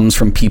suffering comes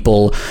from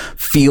people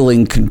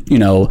feeling,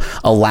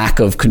 a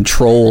lack of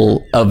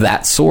control of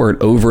that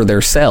sort over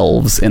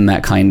themselves in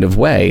that kind of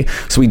way.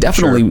 So we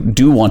definitely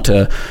do want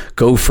to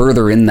go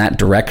further in that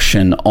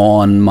direction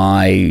on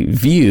my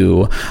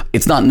view.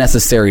 It's not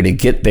necessary to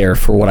get there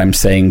for what I'm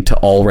saying to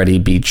already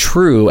be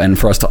true, and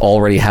for us to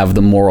already have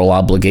the moral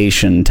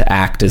obligation to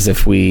act as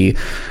if we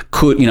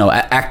could,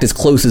 act as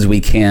close as we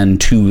can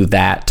to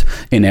that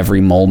in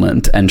every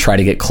moment, and try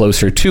to get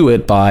closer to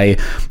it by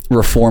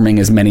reforming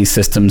as many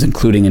systems,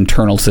 including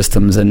internal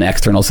systems and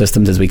external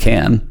systems, as we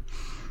can.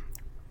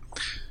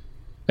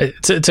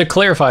 To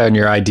clarify on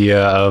your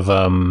idea of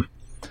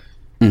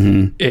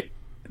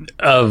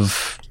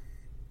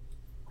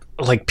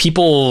like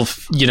people,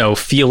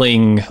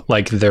 feeling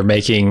like they're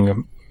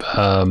making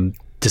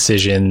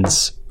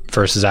decisions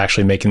versus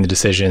actually making the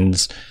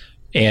decisions,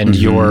 and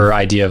your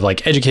idea of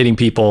like educating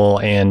people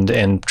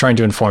and trying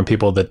to inform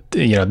people that,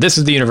 this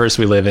is the universe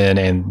we live in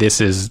and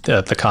this is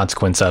the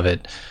consequence of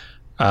it.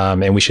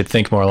 And we should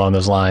think more along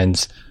those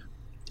lines.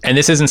 And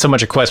this isn't so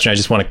much a question. I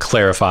just want to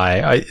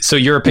clarify. So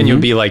your opinion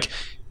would be like,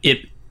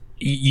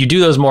 you do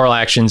those moral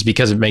actions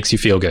because it makes you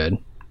feel good.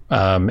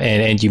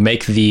 And you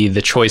make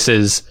the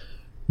choices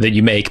that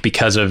you make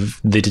because of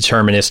the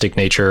deterministic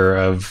nature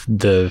of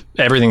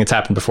everything that's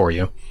happened before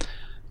you.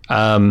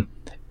 In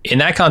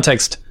that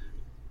context,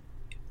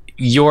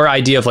 your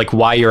idea of like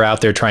why you're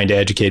out there trying to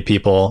educate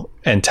people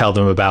and tell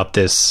them about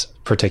this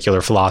particular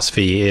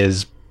philosophy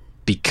is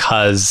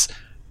because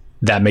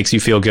that makes you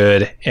feel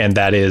good, and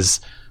that is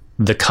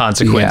the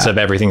consequence of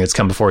everything that's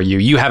come before you.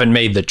 You haven't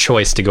made the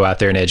choice to go out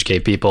there and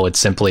educate people. It's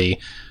simply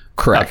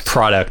a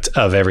product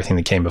of everything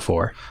that came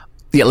before.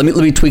 Yeah, let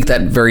me tweak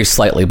that very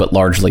slightly, but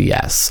largely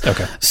yes.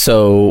 Okay.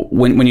 So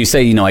when you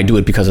say, I do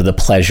it because of the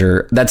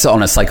pleasure, that's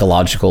on a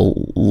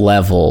psychological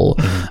level.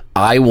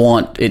 I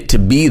want it to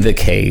be the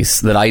case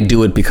that I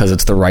do it because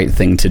it's the right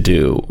thing to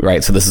do,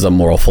 right? So this is a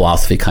moral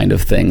philosophy kind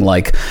of thing.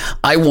 Like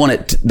I want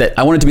it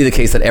to be the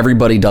case that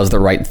everybody does the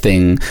right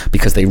thing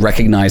because they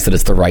recognize that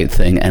it's the right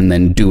thing and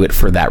then do it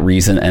for that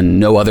reason and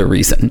no other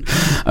reason.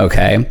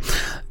 Okay.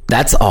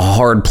 That's a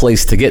hard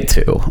place to get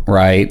to,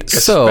 right?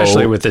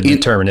 Especially with the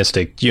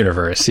deterministic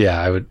universe. Yeah,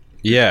 I would.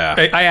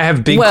 Yeah, I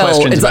have big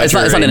questions. It's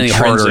not any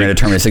harder in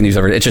deterministic news.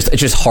 It's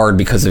just hard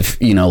because of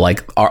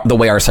the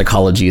way our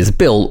psychology is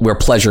built. We're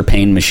pleasure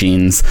pain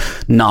machines,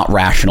 not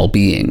rational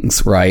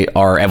beings, right?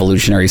 Our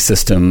evolutionary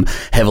system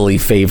heavily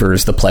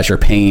favors the pleasure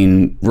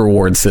pain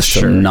reward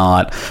system,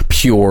 not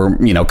pure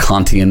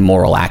Kantian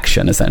moral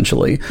action,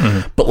 essentially.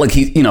 Mm-hmm. But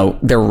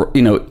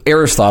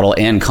Aristotle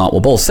and Kant will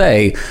both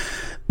say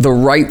the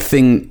right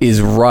thing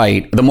is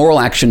right. The moral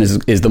action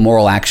is the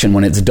moral action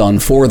when it's done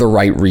for the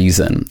right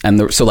reason. And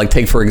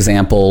take, for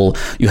example,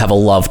 you have a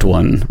loved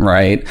one,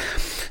 right?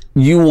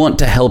 You want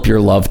to help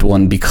your loved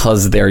one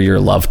because they're your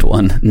loved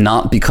one,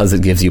 not because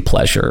it gives you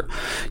pleasure.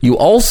 You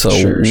also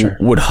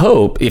would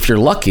hope, if you're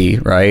lucky,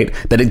 right,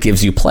 that it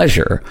gives you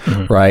pleasure,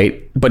 right?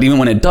 But even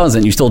when it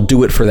doesn't, you still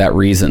do it for that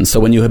reason.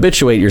 So when you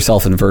habituate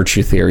yourself in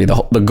virtue theory,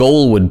 the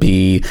goal would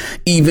be,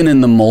 even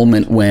in the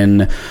moment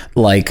when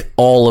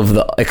all of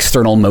the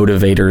external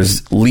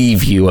motivators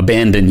leave you,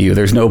 abandon you,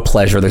 there's no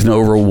pleasure, there's no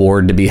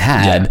reward to be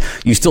had,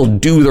 you still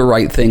do the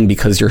right thing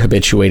because you're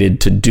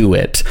habituated to do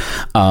it.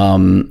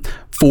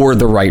 For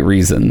the right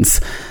reasons.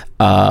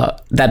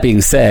 That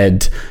being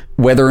said,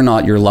 whether or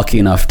not you're lucky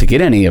enough to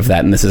get any of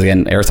that, and this is,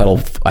 again,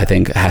 Aristotle, I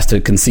think, has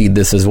to concede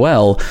this as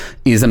well,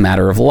 is a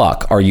matter of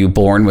luck. Are you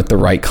born with the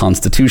right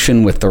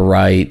constitution, with the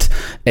right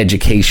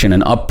education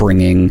and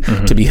upbringing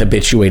to be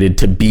habituated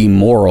to be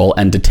moral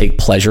and to take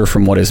pleasure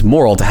from what is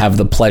moral, to have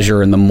the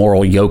pleasure and the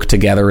moral yoke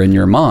together in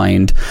your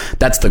mind?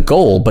 That's the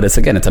goal, but it's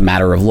a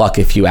matter of luck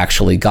if you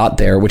actually got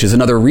there, which is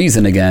another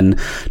reason, again,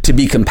 to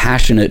be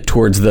compassionate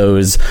towards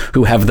those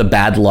who have the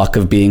bad luck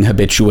of being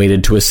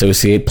habituated to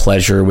associate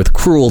pleasure with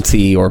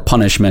cruelty or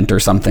punishment or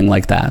something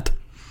like that.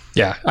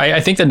 Yeah, I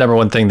think the number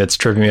one thing that's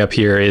tripping me up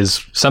here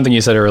is something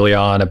you said early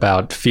on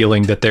about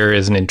feeling that there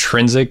is an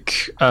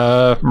intrinsic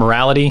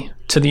morality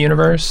to the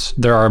universe.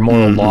 There are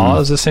moral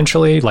laws,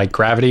 essentially, like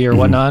gravity or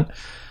whatnot.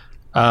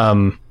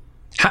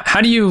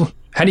 How do you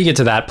get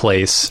to that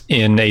place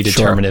in a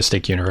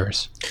deterministic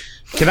universe?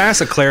 Can I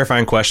ask a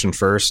clarifying question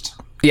first?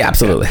 Yeah,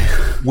 absolutely.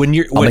 I'll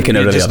make a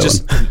note of the other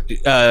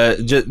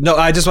one. No,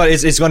 I just want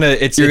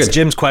it's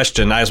Jim's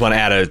question. I just want to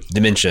add a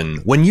dimension.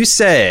 When you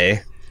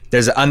say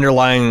there's an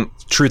underlying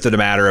truth of the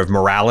matter of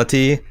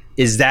morality,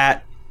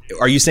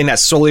 are you saying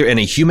that's solely in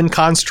a human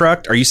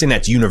construct? Or are you saying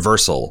that's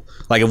universal?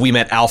 Like if we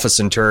met Alpha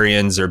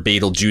Centaurians or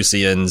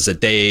Betelgeusians, that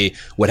they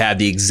would have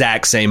the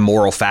exact same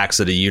moral facts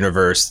of the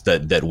universe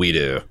that we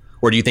do?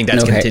 Or do you think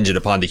that's contingent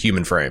upon the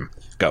human frame?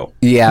 Go.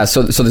 Yeah,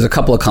 so there's a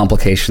couple of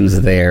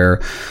complications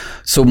there.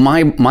 So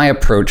my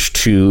approach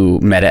to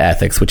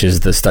metaethics, which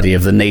is the study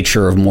of the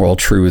nature of moral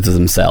truths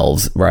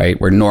themselves, right?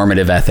 Where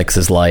normative ethics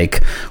is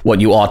like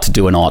what you ought to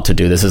do and ought to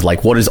do. This is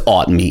like, what does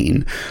ought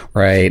mean,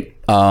 right?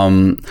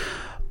 I'm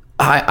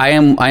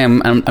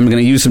going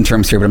to use some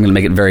terms here, but I'm going to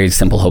make it very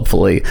simple,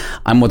 hopefully.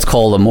 I'm what's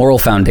called a moral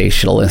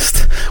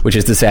foundationalist, which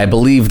is to say I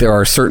believe there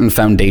are certain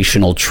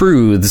foundational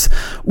truths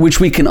which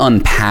we can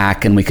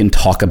unpack and we can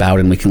talk about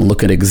and we can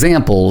look at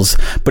examples,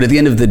 but at the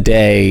end of the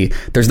day,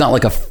 there's not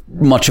like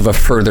much of a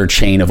further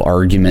chain of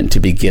argument to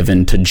be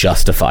given to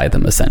justify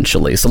them,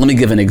 essentially. So let me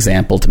give an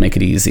example to make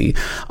it easy.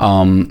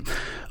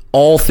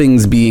 All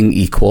things being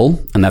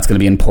equal, and that's going to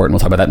be important, we'll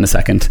talk about that in a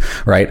second,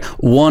 right?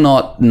 One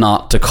ought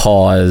not to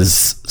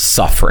cause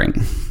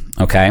suffering,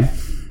 okay?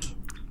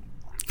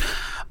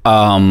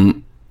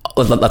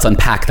 Let's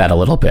unpack that a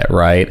little bit,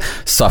 right?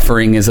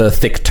 Suffering is a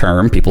thick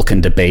term. People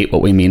can debate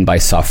what we mean by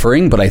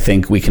suffering, but I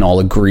think we can all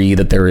agree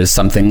that there is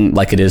something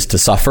like it is to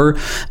suffer,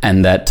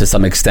 and that to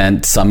some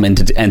extent, some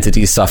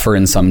entities suffer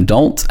and some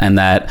don't, and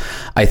that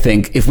I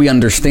think if we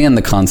understand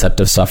the concept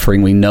of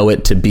suffering, we know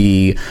it to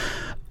be,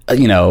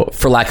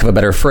 for lack of a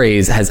better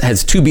phrase,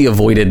 has to be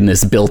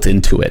avoidedness built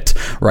into it,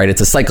 right?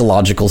 It's a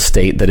psychological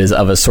state that is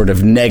of a sort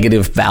of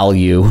negative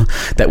value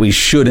that we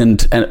should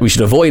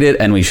avoid it,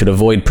 and we should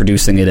avoid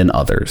producing it in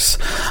others.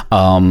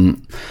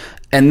 And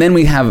then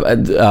we have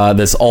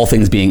this all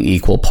things being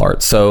equal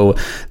part. So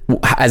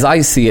as I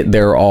see it,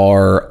 there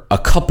are a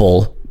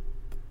couple,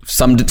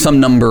 some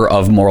number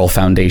of moral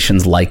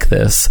foundations like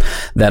this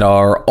that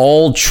are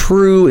all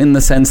true in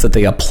the sense that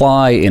they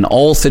apply in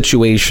all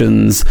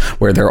situations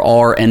where there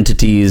are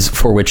entities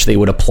for which they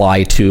would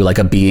apply to, like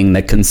a being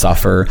that can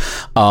suffer.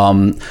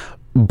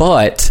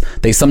 But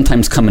they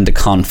sometimes come into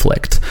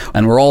conflict,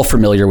 and we're all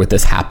familiar with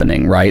this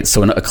happening, right?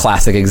 So a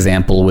classic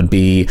example would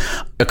be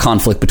a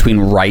conflict between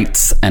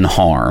rights and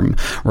harm,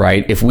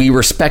 right? If we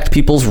respect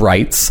people's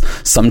rights,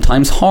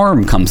 sometimes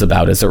harm comes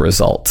about as a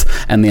result.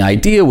 And the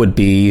idea would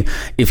be,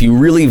 if you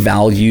really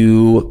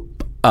value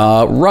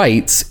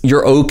rights,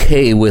 you're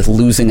okay with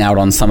losing out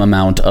on some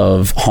amount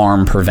of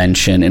harm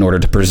prevention in order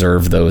to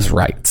preserve those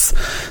rights.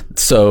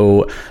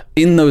 So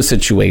in those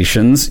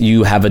situations,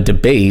 you have a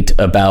debate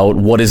about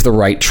what is the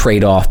right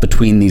trade-off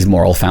between these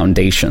moral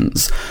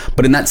foundations.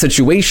 But in that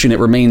situation, it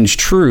remains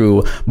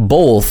true,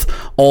 both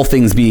all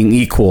things being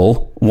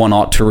equal, one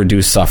ought to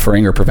reduce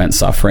suffering or prevent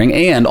suffering,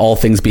 and all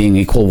things being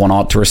equal, one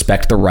ought to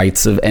respect the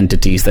rights of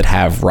entities that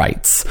have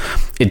rights.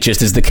 It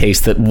just is the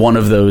case that one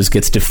of those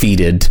gets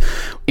defeated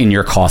in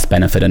your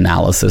cost-benefit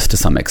analysis to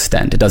some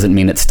extent. It doesn't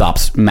mean it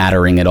stops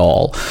mattering at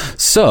all.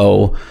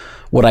 So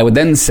what I would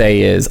then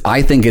say is,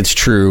 I think it's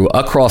true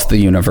across the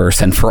universe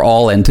and for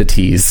all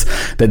entities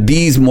that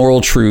these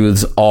moral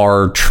truths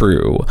are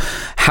true.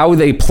 How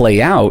they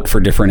play out for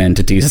different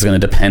entities is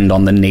going to depend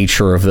on the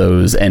nature of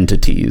those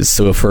entities.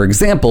 So if, for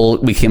example,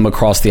 we came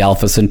across the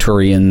Alpha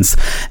Centaurians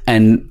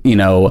and,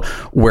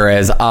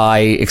 whereas I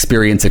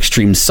experience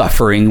extreme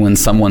suffering when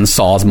someone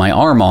saws my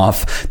arm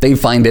off, they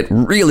find it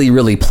really,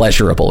 really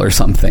pleasurable or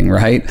something,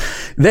 right?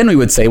 Then we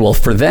would say, well,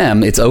 for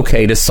them, it's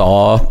okay to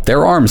saw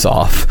their arms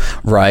off,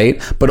 right?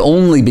 But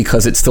only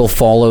because it still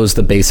follows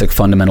the basic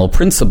fundamental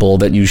principle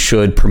that you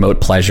should promote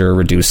pleasure,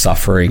 reduce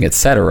suffering,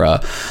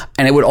 etc.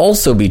 And it would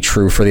also be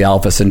true for the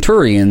Alpha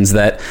Centaurians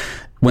that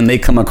when they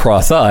come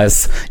across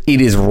us, it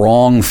is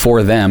wrong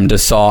for them to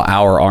saw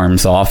our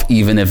arms off,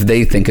 even if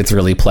they think it's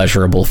really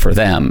pleasurable for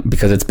them,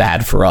 because it's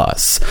bad for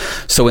us.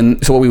 So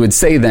what we would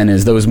say then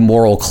is those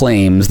moral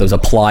claims, those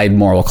applied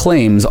moral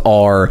claims,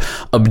 are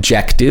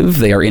objective.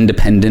 They are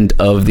independent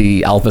of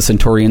the Alpha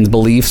Centaurians'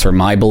 beliefs or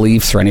my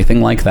beliefs or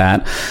anything like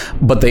that.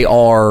 But they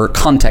are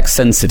context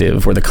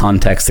sensitive, where the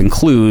context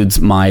includes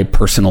my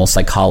personal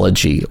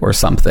psychology or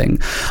something.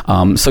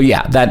 Hopefully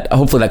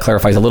that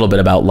clarifies a little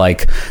bit about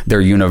they're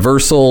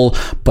universal,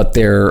 but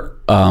they're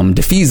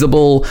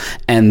defeasible,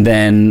 and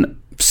then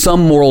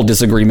some moral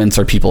disagreements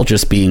are people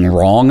just being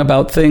wrong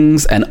about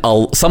things, and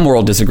some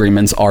moral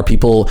disagreements are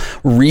people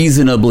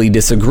reasonably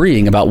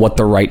disagreeing about what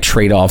the right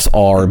trade-offs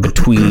are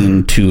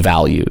between two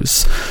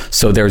values.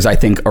 So there's, I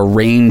think, a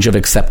range of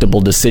acceptable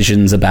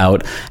decisions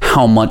about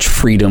how much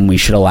freedom we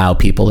should allow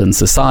people in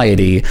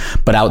society,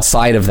 but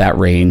outside of that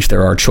range,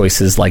 there are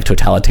choices like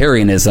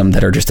totalitarianism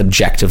that are just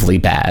objectively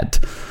bad.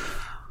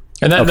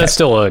 And that's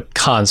still a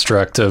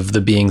construct of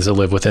the beings that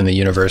live within the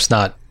universe,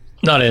 not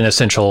an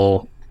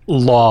essential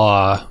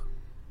law.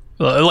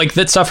 Like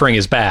that suffering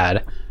is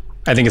bad.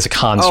 I think it's a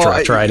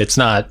construct, right? It's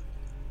not.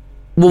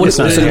 Well,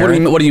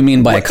 what do you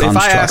mean by a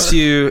construct?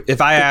 If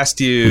I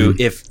asked you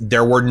if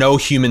there were no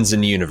humans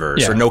in the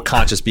universe or no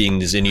conscious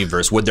beings in the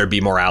universe, would there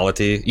be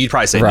morality? You'd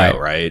probably say no,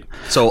 right?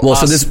 So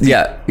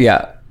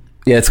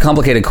it's a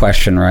complicated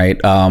question, right?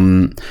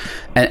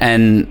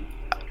 And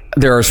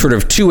there are sort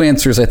of two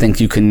answers I think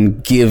you can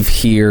give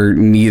here,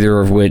 neither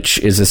of which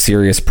is a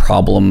serious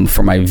problem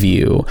for my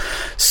view.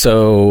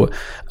 So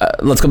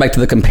let's go back to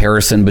the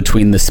comparison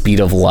between the speed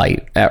of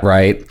light,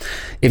 right?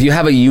 If you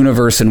have a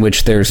universe in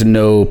which there's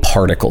no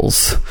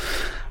particles,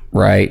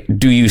 right,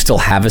 do you still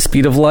have a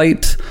speed of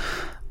light?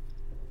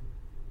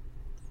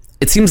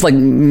 It seems like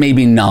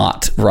maybe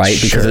not, right?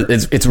 Sure.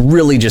 Because it's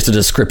really just a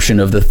description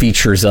of the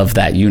features of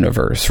that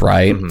universe,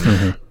 right?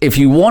 Mm-hmm. If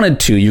you wanted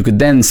to, you could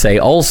then say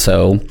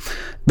also,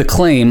 the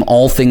claim,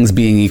 all things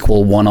being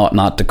equal, one ought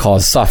not to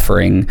cause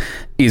suffering,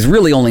 is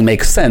really only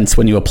makes sense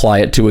when you apply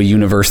it to a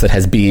universe that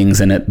has beings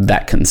in it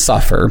that can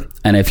suffer.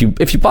 And if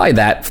you buy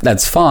that,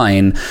 that's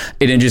fine.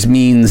 It just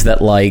means that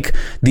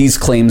these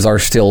claims are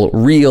still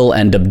real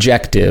and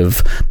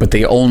objective, but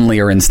they only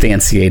are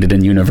instantiated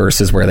in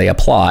universes where they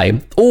apply.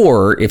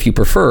 Or if you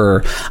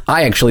prefer,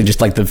 I actually just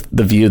like the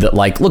view that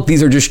look,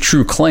 these are just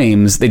true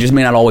claims. They just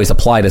may not always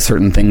apply to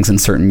certain things in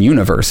certain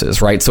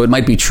universes, right? So it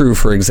might be true,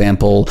 for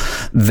example,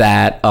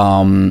 that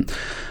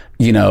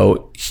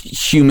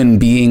human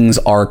beings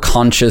are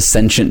conscious,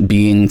 sentient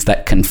beings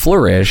that can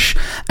flourish,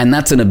 and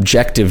that's an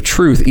objective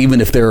truth,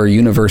 even if there are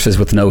universes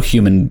with no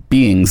human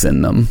beings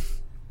in them.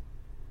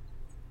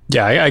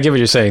 Yeah, I get what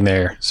you're saying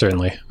there,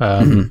 certainly.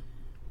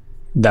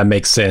 That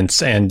makes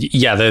sense. And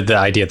yeah, the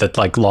idea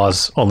that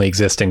laws only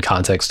exist in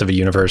context of a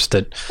universe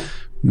that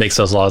makes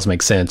those laws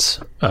make sense,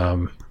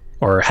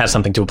 or has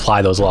something to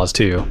apply those laws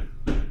to.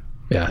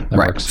 Yeah, that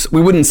works. So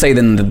we wouldn't say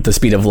then the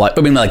speed of light.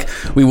 I mean,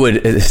 we would.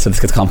 So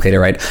this gets complicated,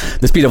 right?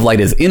 The speed of light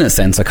is, in a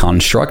sense, a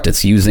construct.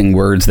 It's using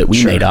words that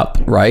we made up,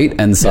 right,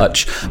 and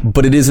such.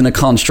 But it isn't a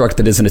construct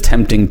that isn't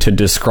attempting to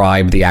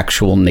describe the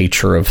actual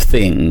nature of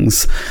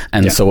things.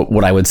 And so,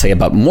 what I would say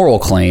about moral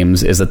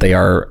claims is that they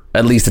are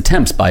at least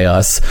attempts by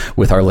us,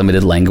 with our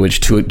limited language,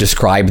 to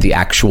describe the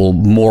actual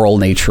moral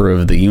nature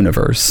of the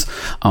universe.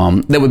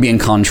 That would be in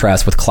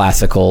contrast with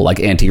classical,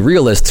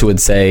 anti-realists, who would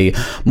say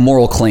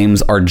moral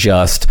claims are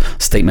just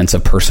statements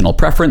of personal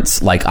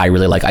preference, like I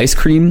really like ice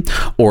cream,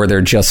 or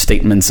they're just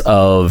statements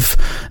of,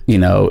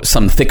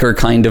 some thicker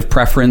kind of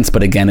preference.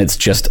 But again, it's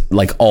just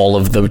all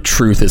of the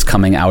truth is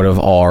coming out of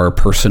our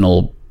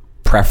personal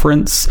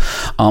preference.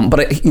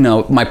 But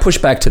my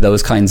pushback to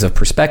those kinds of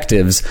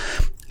perspectives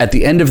at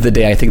the end of the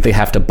day, I think they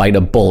have to bite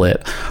a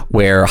bullet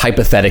where,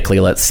 hypothetically,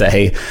 let's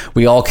say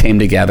we all came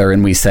together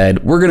and we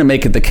said, we're going to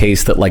make it the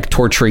case that like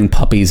torturing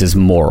puppies is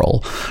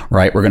moral,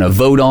 right? We're going to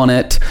vote on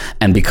it.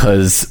 And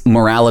because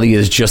morality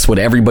is just what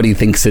everybody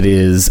thinks it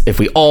is, if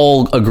we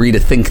all agree to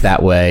think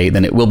that way,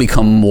 then it will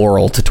become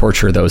moral to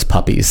torture those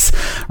puppies,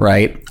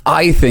 right?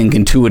 I think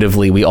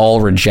intuitively we should all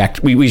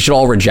reject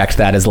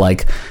that as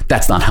like,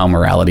 that's not how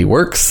morality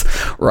works,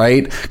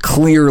 right?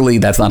 Clearly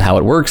that's not how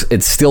it works.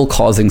 It's still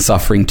causing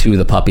suffering to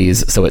the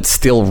puppies, so it's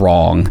still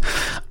wrong.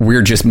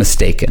 We're just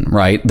mistaken,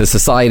 right? The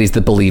societies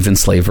that believed in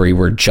slavery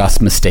were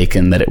just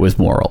mistaken that it was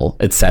moral,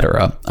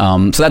 etc.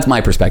 So that's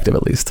my perspective,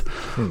 at least.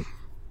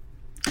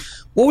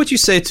 What would you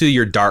say to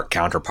your dark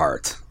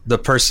counterpart? The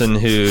person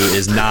who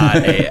is not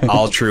a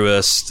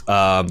altruist,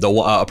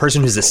 a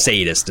person who's a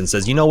sadist and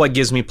says, you know what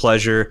gives me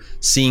pleasure?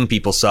 Seeing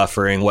people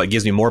suffering. What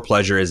gives me more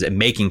pleasure is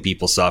making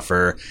people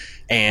suffer.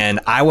 And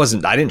I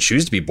didn't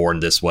choose to be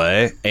born this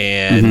way.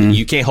 And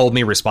you can't hold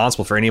me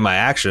responsible for any of my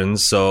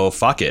actions. So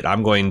fuck it.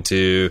 I'm going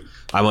to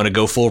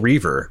go full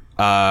Reaver.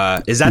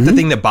 Is that the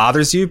thing that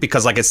bothers you?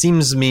 Because like, it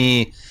seems to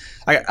me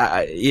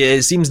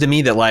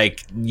that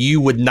like you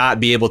would not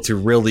be able to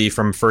really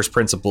from first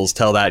principles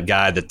tell that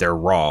guy that they're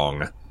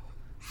wrong.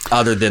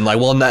 Other than like,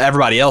 well, not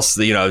everybody else,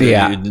 you know,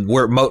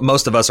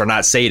 most of us are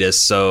not sadists,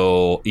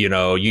 so you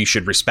know, you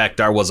should respect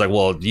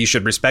you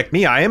should respect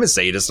me. I am a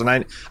sadist, and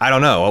I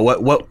don't know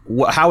what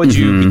how would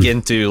you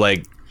begin to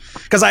like.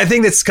 Because I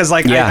think that's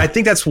I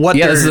think that's what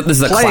they're this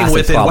is playing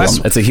with in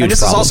Westworld. It's a huge and this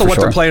problem, is also what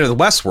sure. they're playing with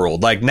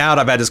Westworld. Like now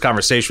that I've had this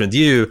conversation with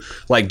you,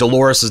 like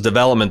Dolores'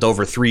 development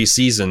over 3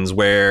 seasons,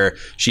 where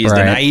she's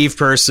the naive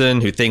person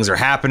who things are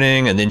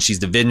happening, and then she's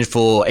the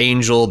vengeful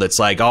angel that's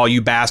like, "Oh,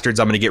 you bastards,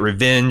 I'm going to get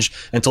revenge."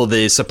 Until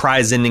the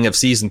surprise ending of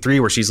season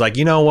 3, where she's like,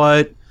 "You know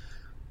what?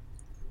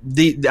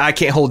 I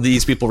can't hold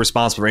these people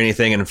responsible for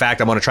anything, and in fact,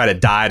 I'm going to try to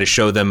die to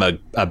show them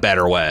a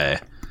better way."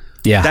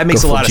 Yeah, that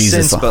makes a lot of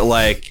sense,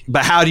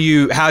 but how do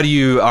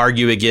you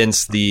argue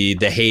against the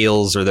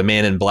Hales or the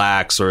Man in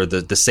Blacks or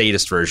the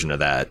sadist version of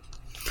that?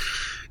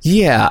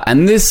 Yeah,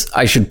 and this,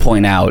 I should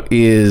point out,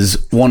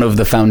 is one of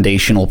the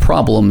foundational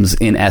problems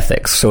in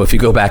ethics. So if you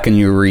go back and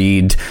you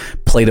read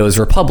Plato's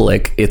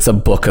Republic, it's a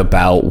book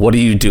about what do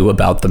you do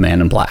about the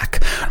Man in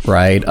Black,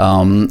 right?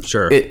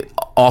 Sure.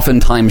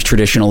 Oftentimes,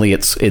 traditionally,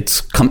 it's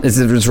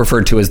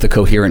referred to as the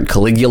coherent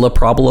Caligula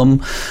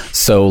problem.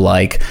 So,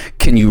 like,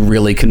 can you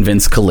really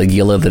convince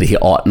Caligula that he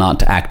ought not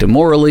to act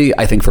immorally?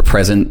 I think for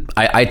present,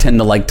 I tend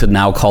to like to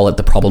now call it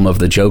the problem of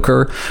the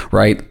Joker,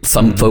 right?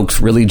 Some folks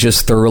really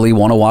just thoroughly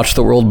want to watch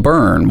the world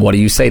burn. What do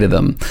you say to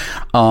them?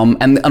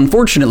 And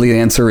unfortunately, the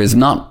answer is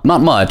not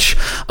much.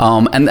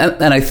 And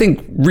I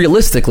think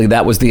realistically,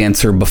 that was the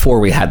answer before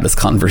we had this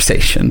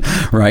conversation,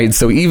 right?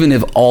 So even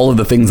if all of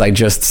the things I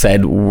just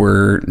said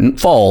were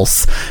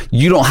false,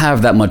 you don't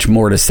have that much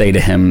more to say to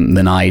him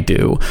than I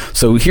do.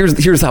 So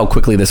here's how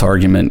quickly this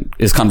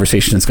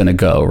conversation is going to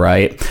go,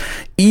 right?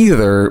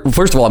 Either,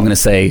 first of all, I'm going to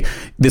say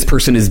this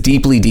person is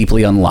deeply,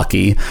 deeply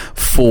unlucky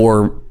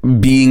for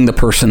being the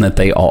person that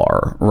they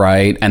are,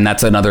 right? And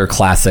that's another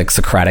classic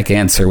Socratic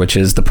answer, which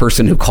is the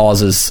person who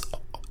causes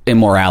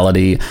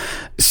immorality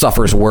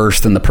suffers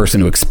worse than the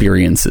person who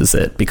experiences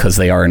it because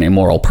they are an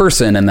immoral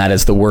person, and that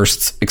is the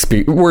worst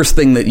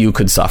thing that you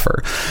could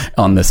suffer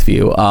on this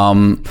view.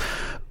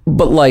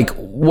 But like,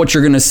 what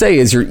you're going to say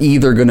is you're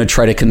either going to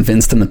try to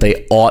convince them that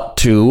they ought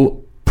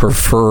to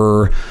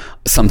prefer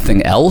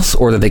something else,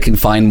 or that they can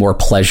find more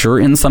pleasure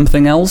in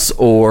something else,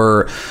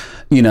 or,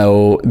 you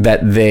know, that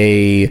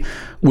they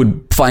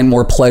would find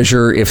more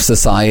pleasure if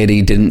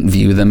society didn't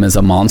view them as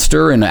a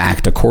monster and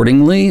act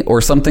accordingly, or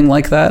something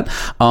like that.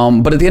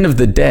 But at the end of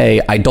the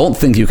day, I don't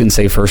think you can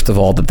say, first of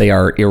all, that they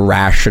are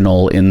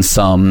irrational in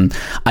some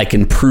I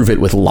can prove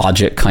it with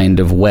logic kind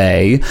of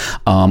way.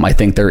 I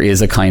think there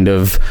is a kind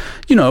of,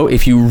 you know,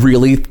 if you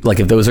really, like,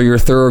 if those are your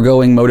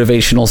thoroughgoing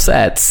motivational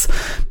sets,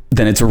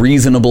 then it's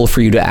reasonable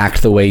for you to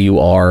act the way you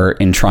are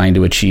in trying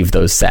to achieve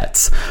those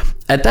sets.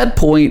 At that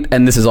point,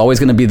 and this is always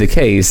going to be the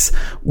case,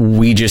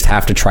 we just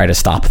have to try to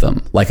stop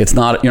them. Like, you're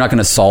not going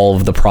to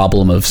solve the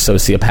problem of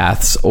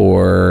sociopaths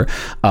or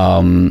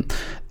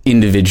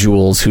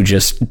individuals who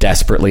just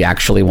desperately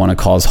actually want to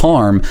cause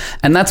harm.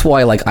 And that's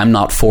why, like, I'm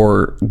not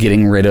for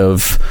getting rid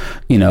of,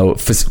 you know,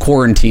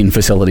 quarantine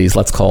facilities,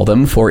 let's call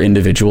them, for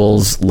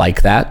individuals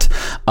like that.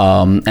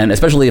 And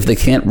especially if they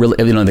can't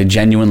really, you know, they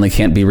genuinely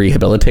can't be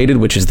rehabilitated,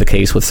 which is the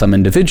case with some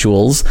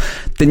individuals,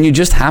 then you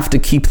just have to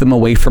keep them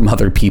away from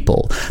other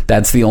people.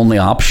 That's the only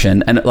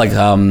option. And like,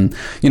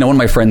 you know, one of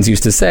my friends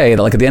used to say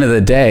that, like, at the end of the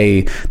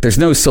day, there's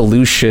no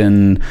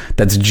solution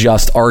that's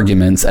just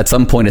arguments. At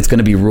some point, it's going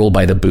to be ruled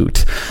by the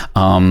boot.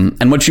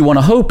 And what you want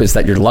to hope is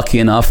that you're lucky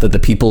enough that the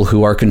people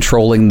who are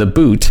controlling the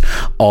boot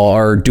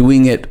are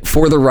doing it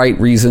for the right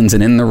reasons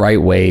and in the right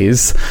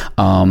ways.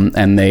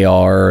 And they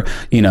are,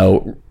 you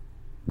know,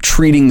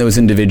 treating those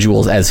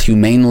individuals as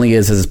humanely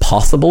as is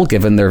possible,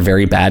 given their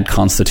very bad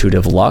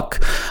constitutive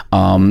luck,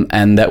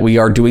 and that we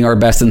are doing our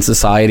best in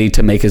society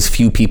to make as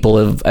few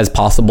people as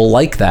possible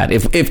like that.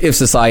 If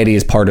society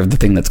is part of the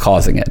thing that's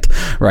causing it,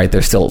 right?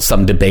 There's still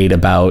some debate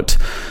about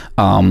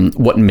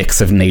what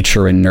mix of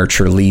nature and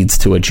nurture leads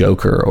to a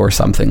Joker or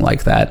something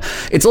like that.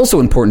 It's also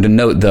important to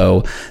note,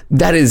 though,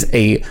 that is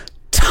a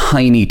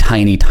tiny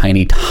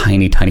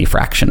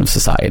fraction of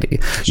society.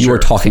 Sure. You are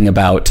talking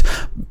about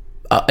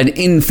an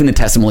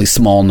infinitesimally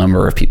small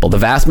number of people. The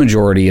vast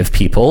majority of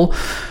people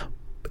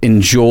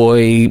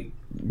enjoy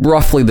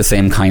roughly the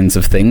same kinds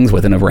of things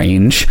within a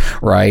range,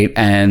 right?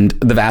 And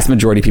the vast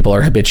majority of people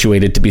are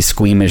habituated to be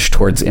squeamish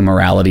towards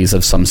immoralities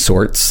of some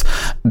sorts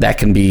that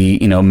can be,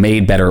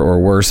 made better or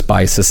worse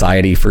by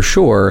society for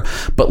sure.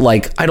 But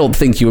I don't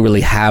think you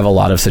really have a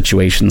lot of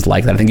situations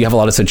like that. I think you have a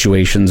lot of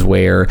situations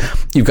where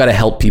you've got to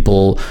help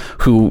people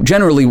who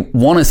generally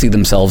want to see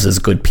themselves as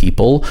good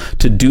people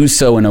to do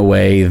so in a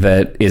way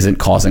that isn't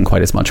causing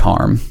quite as much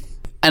harm.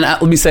 And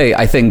let me say,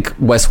 I think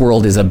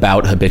Westworld is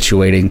about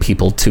habituating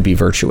people to be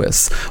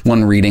virtuous.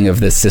 One reading of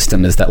this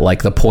system is that,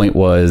 the point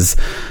was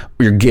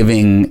you're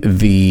giving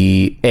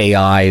the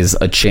AIs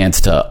a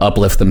chance to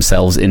uplift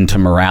themselves into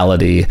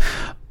morality.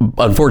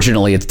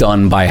 Unfortunately, it's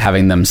done by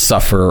having them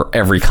suffer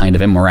every kind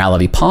of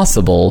immorality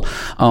possible.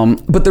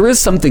 But there is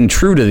something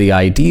true to the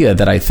idea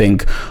that I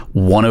think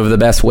one of the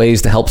best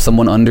ways to help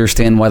someone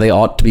understand why they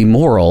ought to be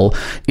moral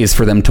is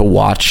for them to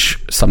watch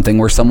something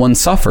where someone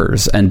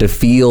suffers and to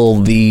feel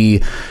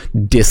the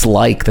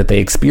dislike that they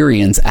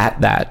experience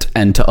at that,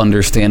 and to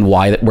understand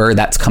where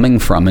that's coming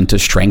from, and to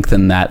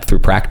strengthen that through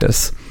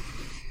practice.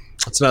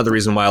 That's another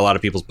reason why a lot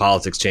of people's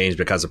politics change,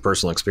 because of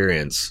personal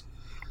experience.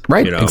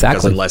 Right, exactly.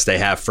 Because unless they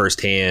have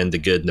firsthand the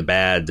good and the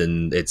bad,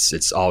 then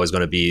it's always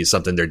going to be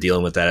something they're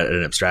dealing with at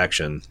an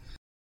abstraction.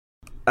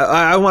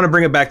 I want to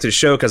bring it back to the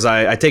show because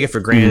I take it for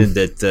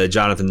granted that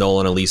Jonathan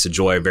Nolan and Lisa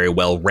Joy are very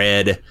well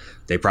read.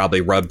 They probably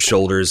rubbed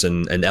shoulders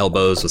and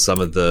elbows with some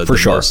of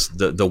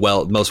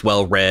the most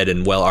well read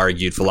and well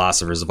argued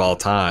philosophers of all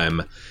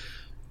time.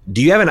 Do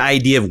you have an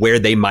idea of where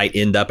they might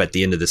end up at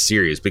the end of the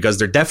series? Because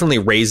they're definitely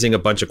raising a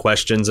bunch of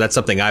questions. That's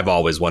something I've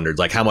always wondered.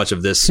 How much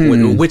of this,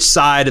 which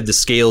side of the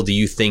scale do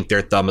you think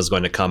their thumb is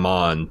going to come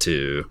on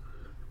to,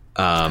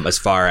 as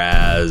far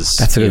as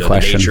that's a good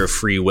question. The nature of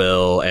free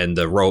will and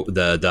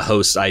the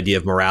host's idea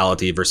of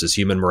morality versus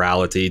human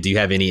morality? Do you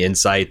have any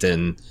insight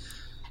in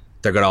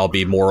they're going to all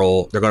be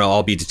moral? They're going to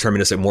all be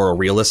deterministic moral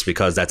realists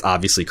because that's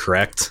obviously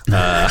correct.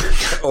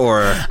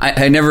 Or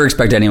I never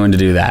expect anyone to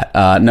do that.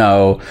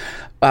 No.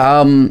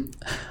 I'm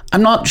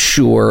not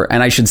sure,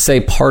 and I should say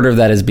part of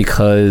that is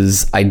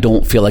because I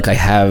don't feel like I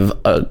have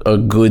a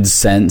good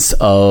sense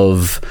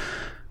of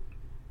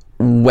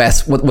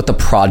what the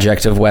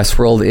project of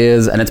Westworld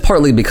is, and it's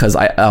partly because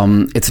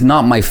it's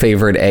not my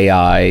favorite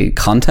AI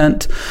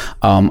content.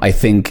 I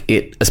think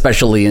it,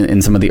 especially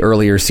in some of the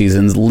earlier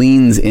seasons,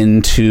 leans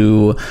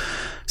into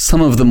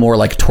some of the more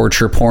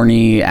torture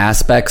porny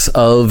aspects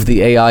of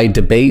the AI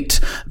debate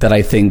that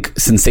I think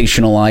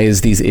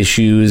sensationalize these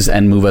issues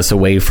and move us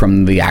away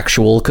from the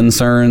actual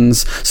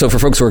concerns. So for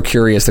folks who are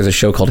curious, there's a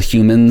show called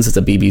Humans. It's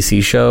a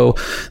BBC show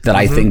that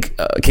I think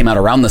came out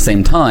around the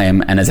same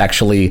time and is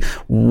actually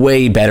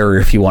way better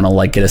if you want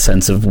to get a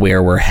sense of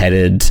where we're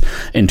headed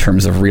in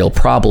terms of real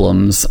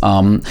problems.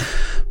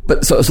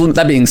 But so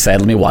that being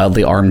said, let me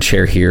wildly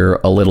armchair here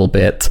a little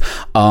bit.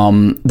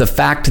 The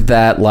fact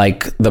that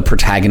the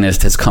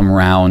protagonist has come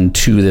around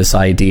to this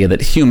idea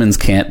that humans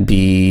can't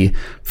be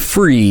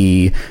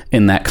free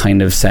in that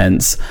kind of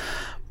sense,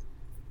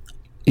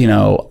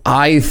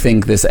 I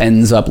think this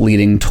ends up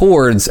leading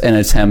towards an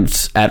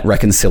attempt at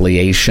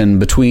reconciliation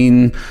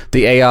between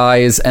the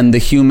AIs and the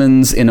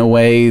humans in a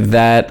way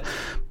that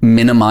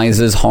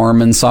minimizes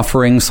harm and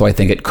suffering. So I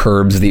think it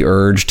curbs the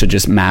urge to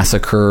just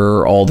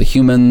massacre all the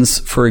humans,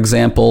 for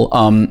example.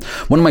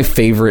 One of my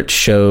favorite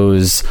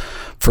shows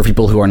for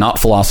people who are not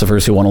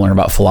philosophers who want to learn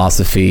about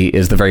philosophy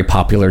is the very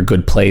popular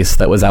Good Place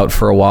that was out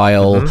for a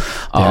while.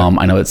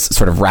 I know it's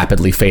sort of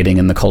rapidly fading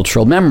in the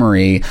cultural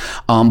memory,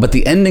 but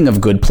the ending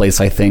of Good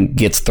Place, I think,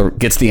 gets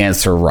the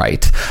answer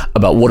right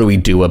about what do we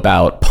do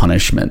about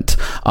punishment.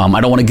 I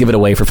don't want to give it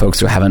away for folks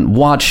who haven't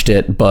watched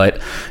it,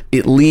 but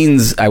it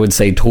leans, I would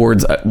say,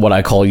 towards what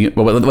they call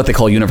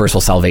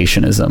universal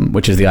salvationism,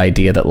 which is the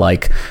idea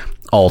that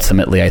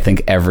ultimately, I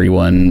think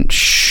everyone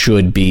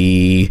should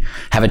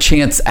have a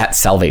chance at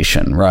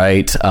salvation,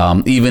 right?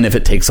 Even if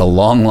it takes a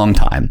long, long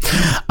time.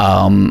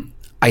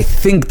 I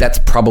think that's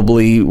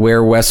probably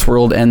where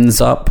Westworld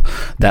ends up.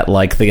 That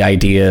the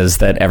idea is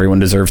that everyone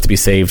deserves to be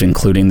saved,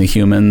 including the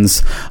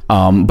humans.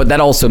 But that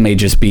also may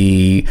just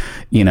be,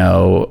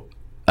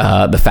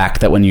 the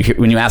fact that when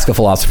you ask a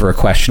philosopher a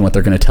question, what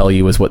they're going to tell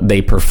you is what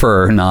they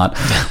prefer, not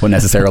what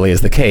necessarily is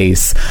the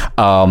case.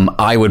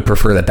 I would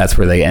prefer that that's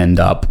where they end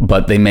up,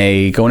 but they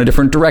may go in a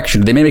different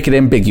direction. They may make it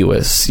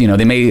ambiguous.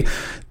 They may.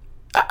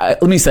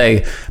 Let me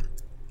say,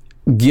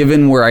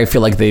 given where I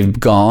feel like they've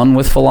gone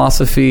with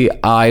philosophy,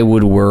 I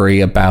would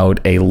worry about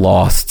a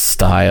lost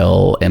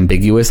style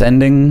ambiguous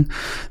ending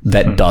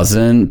that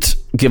doesn't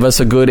give us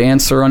a good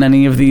answer on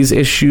any of these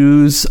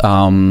issues.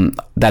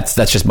 That's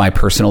just my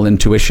personal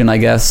intuition, I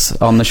guess,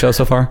 on the show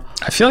so far.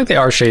 I feel like they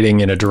are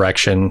shading in a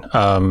direction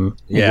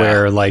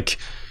where, like,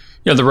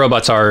 you know, the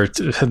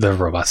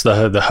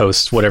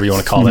hosts, whatever you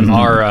want to call them,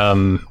 are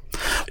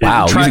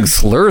wow, using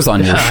slurs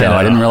on your show.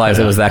 I didn't realize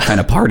it was that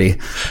kind of party.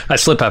 I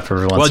slip up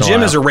every once in a while. Well,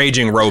 Jim is a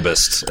raging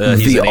robust.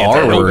 He's the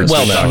R word.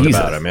 Well known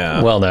about him.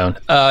 Yeah, well known.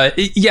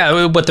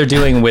 What they're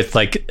doing with,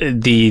 like,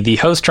 the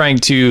host trying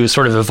to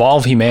sort of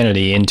evolve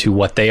humanity into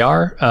what they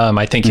are,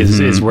 I think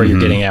is where you're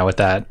getting at with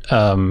that.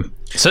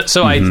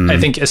 So I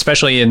think,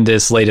 especially in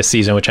this latest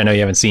season, which I know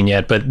you haven't seen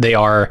yet, but they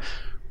are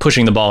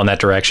pushing the ball in that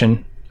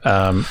direction.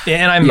 And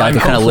I'm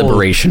kind of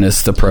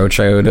liberationist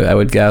approach, I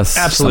would guess.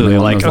 Absolutely.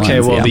 Like,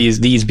 okay, well,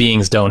 these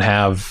beings don't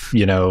have,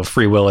 you know,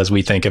 free will as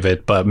we think of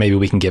it, but maybe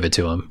we can give it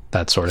to them,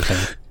 that sort of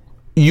thing.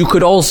 You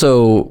could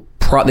also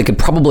they could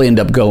probably end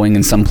up going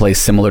in some place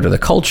similar to the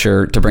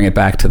culture. To bring it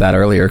back to that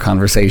earlier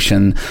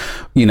conversation,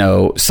 you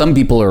know, some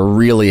people are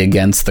really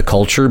against the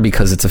culture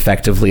because it's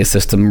effectively a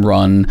system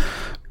run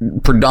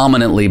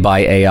predominantly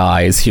by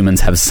AIs.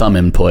 Humans have some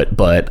input,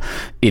 but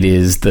it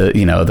is the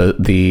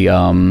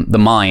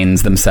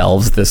minds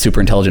themselves, the super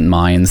intelligent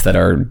minds, that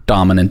are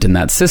dominant in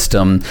that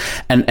system.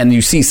 And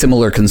you see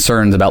similar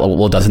concerns about,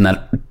 well, doesn't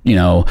that, you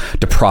know,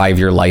 deprive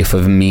your life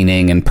of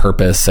meaning and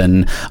purpose?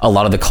 And a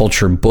lot of the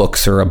culture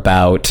books are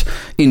about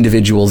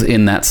individuals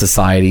in that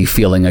society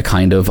feeling a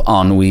kind of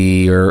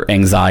ennui or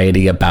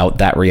anxiety about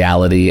that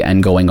reality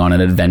and going on an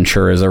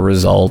adventure as a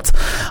result.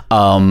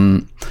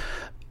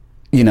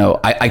 You know,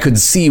 I could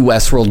see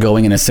Westworld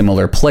going in a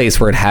similar place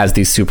where it has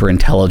these super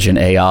intelligent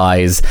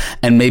AIs,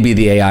 and maybe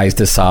the AIs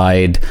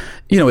decide,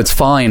 you know, it's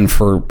fine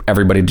for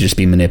everybody to just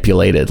be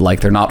manipulated. Like,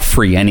 they're not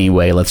free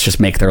anyway. Let's just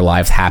make their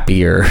lives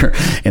happier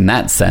in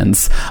that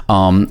sense.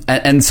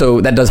 And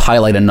so that does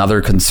highlight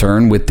another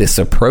concern with this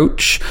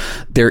approach.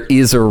 There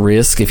is a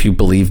risk, if you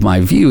believe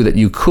my view, that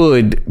you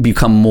could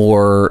become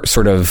more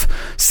sort of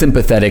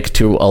sympathetic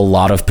to a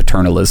lot of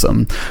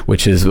paternalism,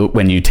 which is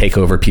when you take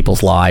over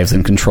people's lives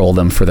and control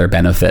them for their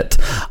benefit.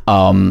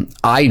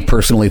 I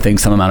personally think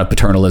some amount of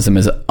paternalism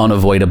is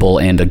unavoidable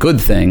and a good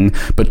thing,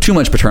 but too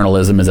much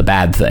paternalism is a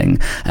bad thing.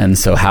 And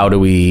so how do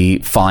we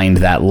find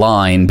that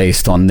line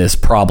based on this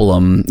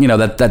problem? You know,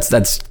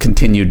 that's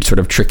continued sort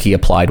of tricky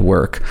applied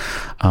work.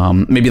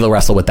 Maybe they'll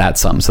wrestle with that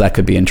some, so that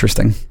could be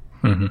interesting.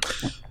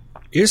 Mm-hmm.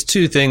 Here's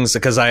two things,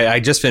 because I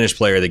just finished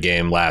Player of the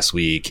Game last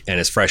week, and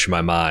it's fresh in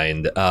my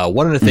mind.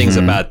 One of the things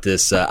about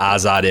this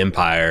Azad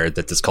Empire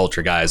that this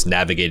culture guy is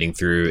navigating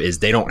through is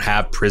they don't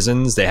have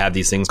prisons. They have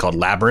these things called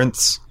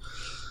labyrinths,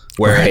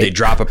 where they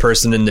drop a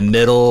person in the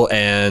middle,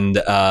 and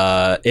they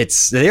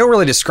don't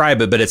really describe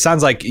it, but it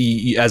sounds like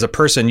as a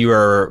person, you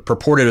are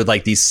purported with,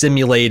 like, these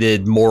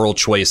simulated moral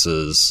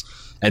choices.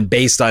 And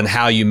based on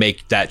how you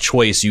make that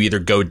choice, you either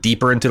go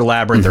deeper into the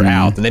labyrinth or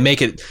out. And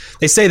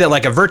they say that,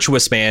 like, a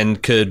virtuous man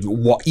could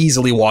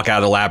easily walk out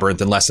of the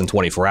labyrinth in less than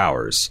 24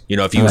 hours, you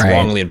know, if he was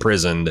wrongly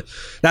imprisoned.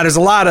 Now, there's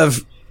a lot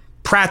of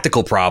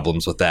practical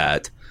problems with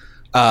that,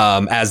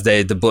 as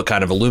the book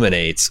kind of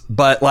illuminates.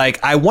 But, like,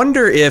 I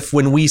wonder if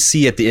when we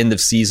see at the end of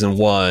season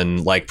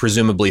 1, like,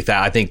 presumably,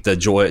 I think the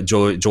Joy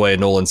and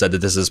Nolan said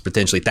that this is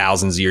potentially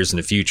thousands of years in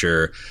the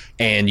future,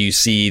 and you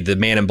see the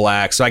Man in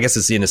Black. So I guess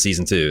it's the end of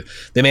season 2.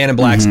 The Man in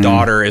Black's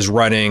daughter is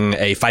running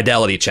a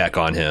fidelity check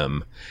on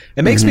him.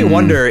 It makes me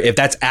wonder if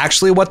that's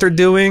actually what they're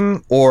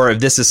doing, or if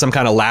this is some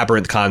kind of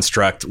labyrinth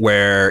construct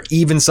where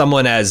even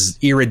someone as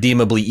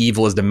irredeemably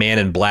evil as the Man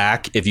in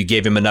Black, if you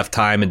gave him enough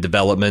time and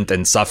development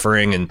and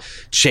suffering and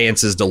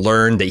chances to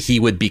learn, that he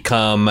would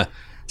become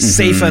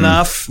safe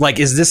enough. Like,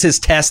 is this his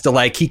test to,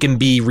 like, he can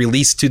be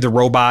released to the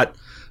robot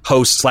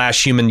host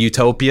 / human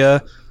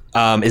utopia?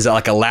 Is it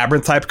like a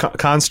labyrinth type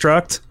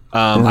construct?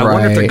 I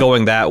wonder if they're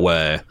going that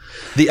way.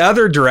 The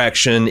other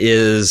direction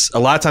is, a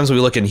lot of times when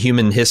we look in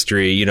human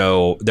history, you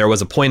know, there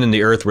was a point in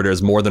the earth where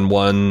there's more than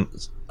one,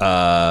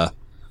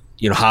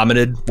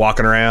 hominid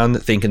walking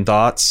around thinking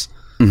thoughts.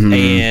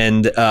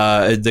 And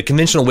the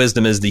conventional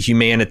wisdom is the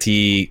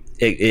humanity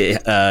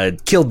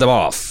killed them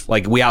off.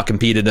 Like, we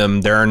outcompeted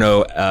them. There are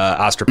no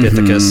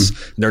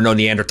Australopithecus. There are no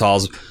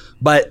Neanderthals.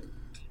 But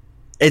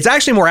it's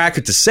actually more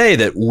accurate to say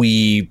that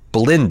we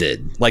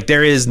blended. Like,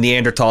 there is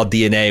Neanderthal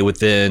DNA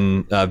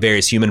within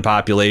various human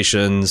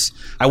populations.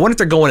 I wonder if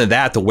they're going to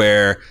that, to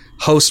where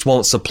hosts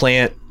won't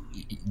supplant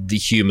the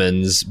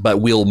humans,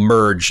 but we'll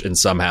merge in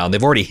somehow. And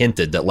they've already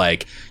hinted that,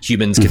 like,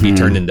 humans can be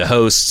turned into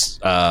hosts.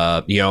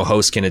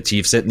 Hosts can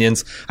achieve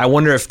sentience. I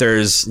wonder if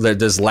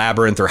there's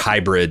labyrinth or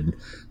hybrid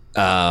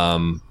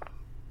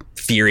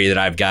theory that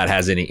I've got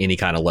has any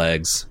kind of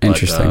legs.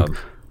 Interesting.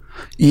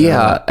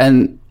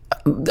 And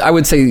I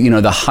would say, you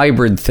know, the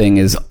hybrid thing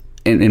is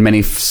in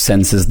many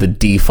senses the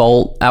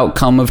default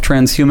outcome of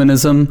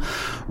transhumanism,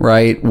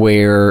 right?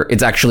 Where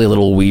it's actually a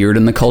little weird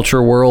in the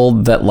culture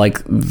world that,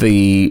 like,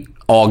 the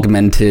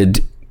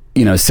augmented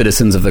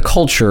citizens of the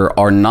culture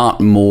are not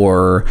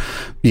more,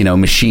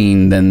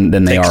 machine than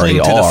they already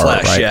are. The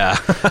flesh, right? Yeah.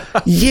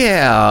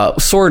 Yeah,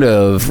 sort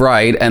of,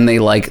 right. And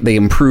they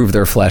improve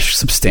their flesh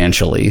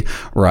substantially,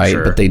 right?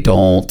 Sure. But they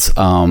don't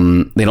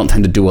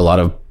tend to do a lot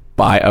of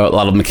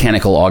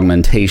mechanical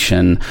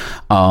augmentation.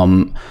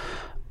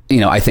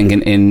 I think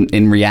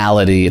in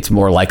reality, it's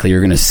more likely you're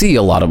going to see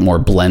a lot of more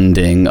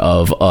blending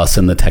of us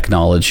and the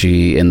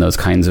technology in those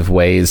kinds of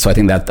ways. So I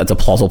think that's a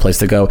plausible place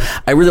to go.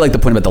 I really like the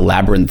point about the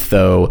labyrinth,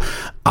 though.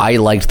 I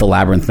liked the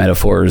labyrinth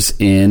metaphors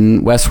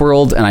in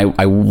Westworld, and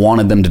I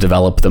wanted them to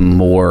develop them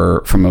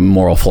more from a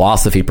moral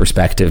philosophy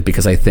perspective,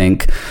 because I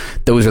think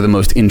those are the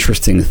most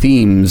interesting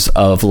themes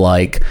of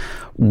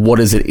what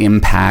does it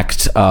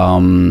impact,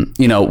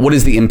 what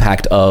is the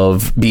impact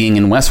of being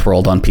in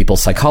Westworld on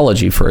people's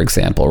psychology, for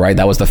example, right?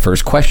 That was the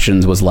first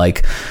questions, was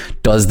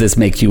does this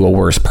make you a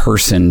worse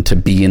person to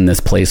be in this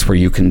place where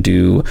you can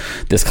do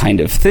this kind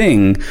of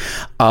thing?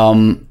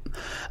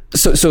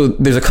 So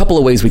there's a couple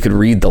of ways we could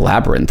read the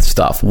labyrinth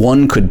stuff.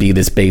 One could be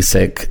this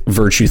basic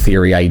virtue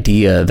theory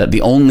idea that the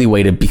only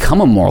way to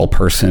become a moral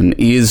person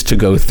is to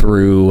go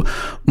through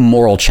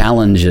moral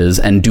challenges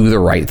and do the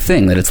right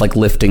thing, that it's like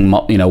lifting,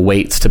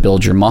 weights to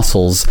build your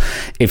muscles.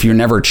 If you're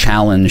never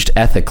challenged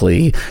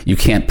ethically, you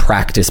can't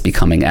practice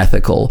becoming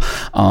ethical.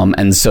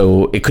 And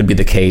so it could be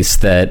the case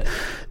that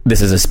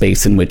this is a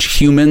space in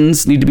which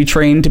humans need to be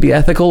trained to be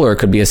ethical, or it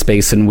could be a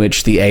space in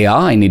which the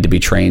AI need to be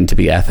trained to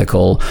be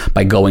ethical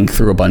by going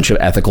through a bunch of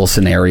ethical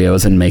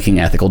scenarios and making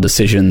ethical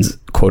decisions,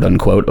 quote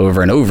unquote,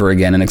 over and over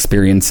again, and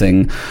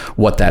experiencing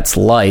what that's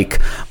like.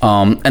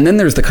 And then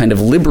there's the kind of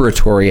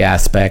liberatory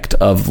aspect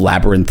of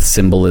labyrinth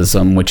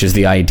symbolism, which is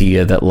the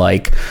idea that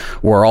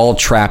we're all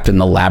trapped in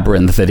the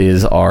labyrinth that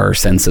is our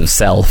sense of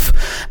self,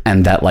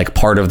 and that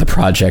part of the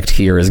project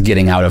here is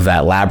getting out of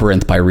that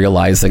labyrinth by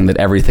realizing that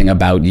everything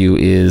about you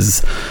is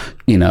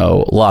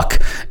luck,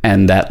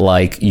 and that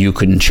you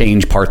can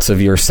change parts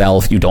of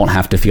yourself. You don't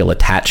have to feel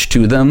attached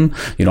to them.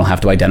 You don't have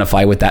to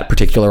identify with that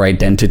particular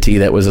identity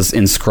that was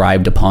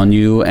inscribed upon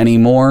you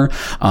anymore.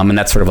 And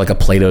that's sort of like a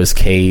Plato's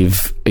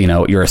cave,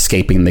 you're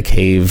escaping the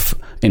cave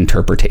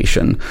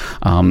interpretation.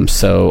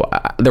 So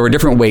there were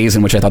different ways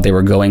in which I thought they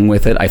were going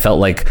with it. I felt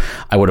like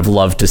I would have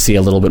loved to see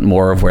a little bit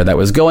more of where that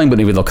was going, but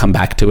maybe they'll come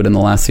back to it in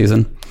the last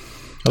season.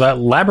 Well,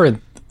 that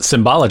labyrinth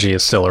symbology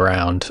is still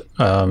around.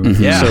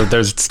 So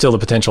there's still the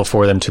potential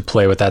for them to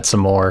play with that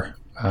some more.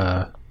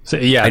 I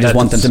just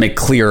want them to make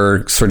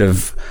clear sort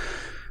of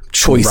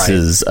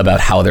choices about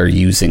how they're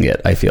using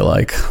it, I feel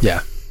like.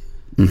 Yeah.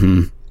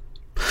 Mm-hmm.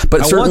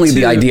 But certainly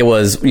the idea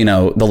was,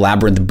 the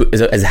labyrinth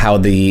is how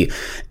the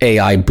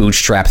AI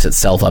bootstraps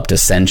itself up to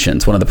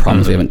sentience. One of the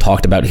problems we haven't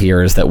talked about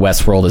here is that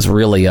Westworld is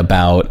really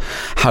about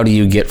how do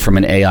you get from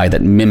an AI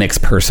that mimics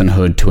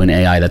personhood to an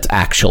AI that's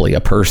actually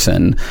a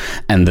person.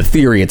 And the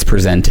theory it's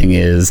presenting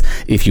is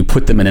if you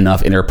put them in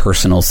enough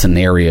interpersonal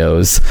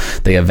scenarios,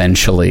 they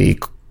eventually,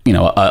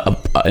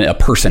 a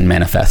person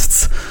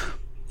manifests.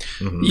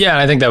 Mm-hmm. Yeah,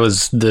 I think that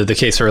was the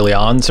case early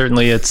on.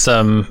 Certainly it's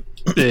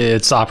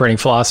operating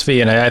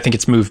philosophy, and I think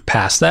it's moved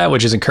past that,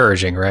 which is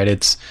encouraging, right?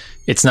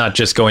 It's not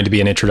just going to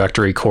be an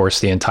introductory course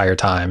the entire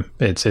time.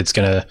 It's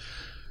going to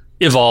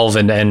evolve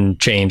and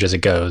change as it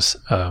goes.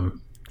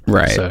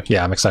 Right. So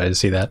yeah, I'm excited to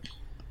see that.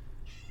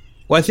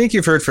 Well, I think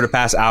you've heard for the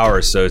past hour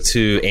or so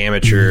two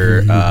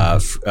amateur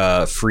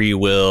free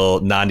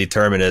will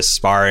non-determinists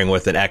sparring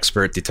with an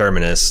expert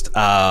determinist.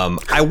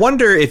 I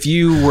wonder if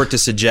you were to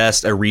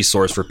suggest a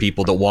resource for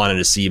people that wanted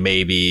to see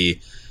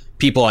maybe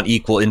people on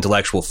equal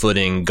intellectual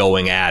footing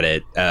going at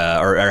it,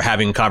 or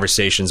having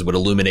conversations that would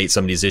illuminate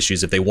some of these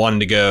issues. If they wanted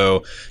to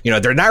go,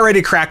 they're not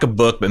ready to crack a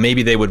book, but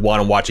maybe they would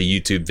want to watch a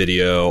YouTube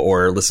video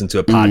or listen to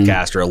a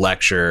podcast or a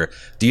lecture.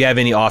 Do you have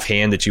any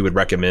offhand that you would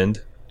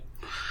recommend?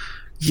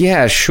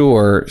 Yeah,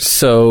 sure.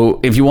 So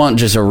if you want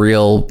just a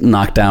real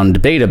knockdown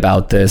debate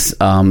about this,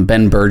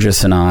 Ben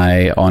Burgess and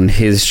I on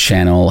his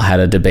channel had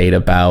a debate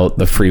about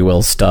the free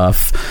will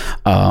stuff.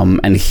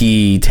 And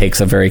he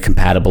takes a very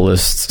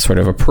compatibilist sort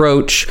of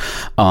approach.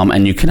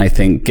 And you can, I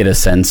think, get a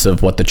sense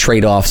of what the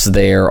trade-offs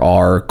there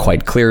are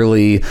quite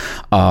clearly.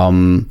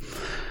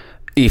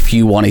 If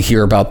you want to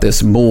hear about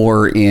this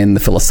more in the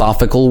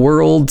philosophical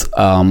world,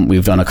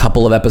 we've done a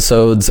couple of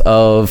episodes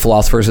of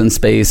Philosophers in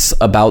Space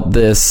about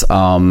this.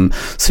 So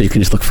you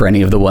can just look for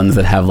any of the ones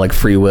that have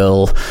free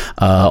will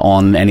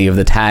on any of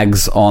the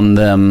tags on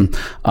them.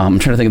 I'm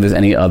trying to think if there's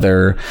any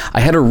other. I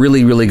had a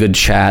really, really good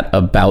chat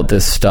about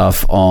this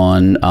stuff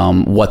on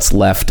What's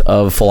Left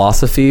of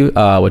Philosophy,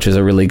 which is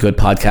a really good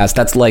podcast.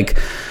 That's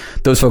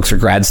those folks are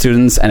grad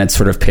students, and it's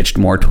sort of pitched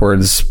more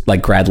towards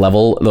grad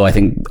level, though I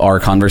think our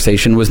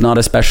conversation was not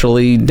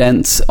especially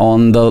dense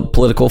on the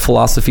political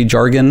philosophy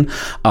jargon.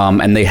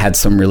 And they had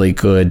some really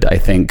good, I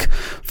think,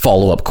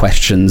 follow-up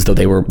questions, though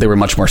they were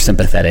much more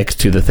sympathetic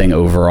to the thing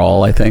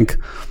overall, I think.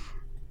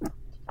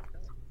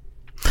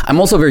 I'm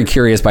also very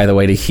curious, by the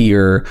way, to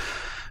hear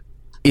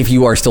if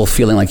you are still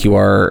feeling like you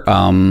are,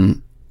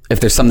 if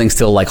there's something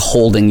still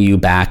holding you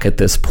back at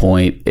this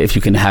point, if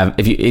you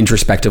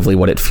introspectively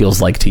what it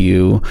feels like to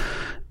you,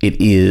 it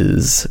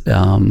is,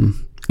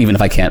 even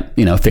if I can't,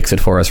 fix it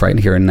for us right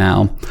here and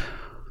now.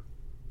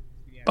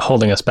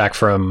 Holding us back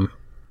from...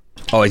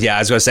 Oh yeah, I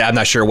was going to say, I'm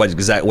not sure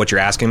what you're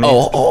asking me.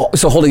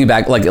 So holding you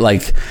back,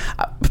 like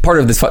part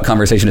of this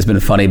conversation has been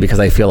funny because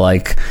I feel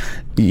like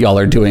y'all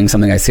are doing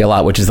something I see a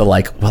lot, which is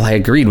I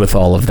agreed with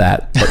all of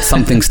that, but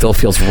something still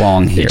feels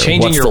wrong here.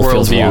 Changing your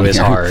worldview is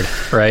hard,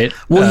 right?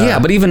 Well, yeah,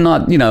 but even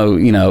not,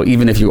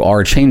 even if you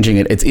are changing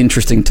it, it's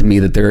interesting to me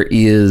that there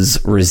is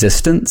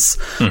resistance.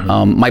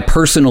 Mm-hmm. My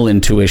personal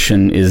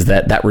intuition is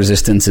that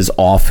resistance is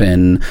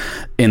often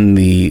in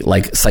the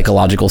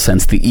psychological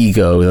sense, the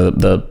ego,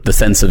 the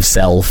sense of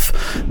self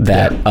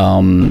that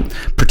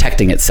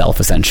protecting itself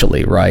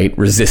essentially, right?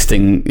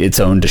 Resisting its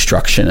own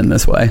destruction in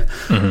this way.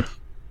 Mm-hmm.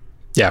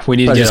 Yeah, we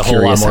need to get a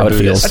whole lot more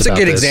Buddhist. That's a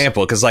good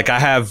example because I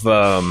have...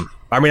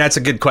 that's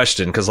a good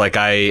question because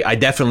I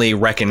definitely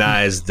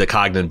recognize the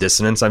cognitive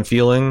dissonance I'm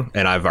feeling,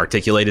 and I've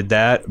articulated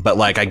that.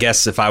 But I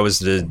guess if I was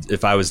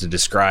to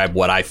describe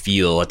what I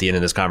feel at the end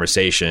of this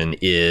conversation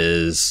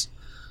is,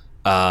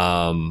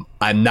 I'm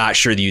not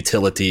sure the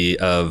utility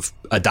of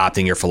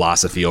adopting your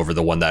philosophy over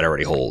the one that I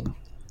already hold,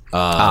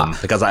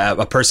 because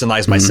a person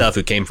like myself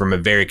who came from a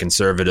very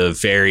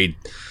conservative, very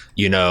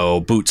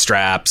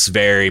bootstraps,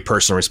 very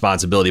personal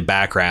responsibility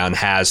background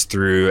has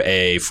through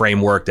a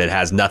framework that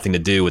has nothing to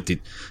do with the,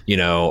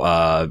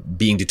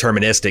 being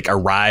deterministic,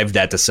 arrived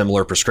at the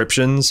similar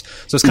prescriptions.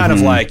 So it's kind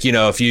of like,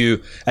 if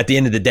you, at the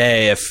end of the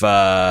day, if,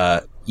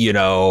 I'm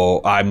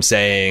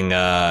saying,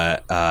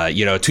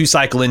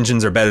 2-cycle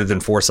engines are better than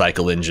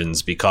 4-cycle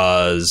engines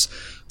because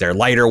they're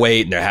lighter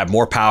weight and they have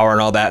more power and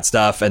all that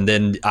stuff. And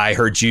then I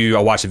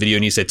watched a video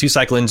and you said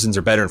 2-cycle engines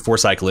are better than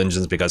 4-cycle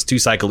engines because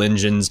 2-cycle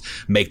engines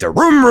make the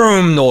room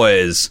room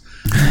noise.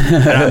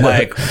 And I'm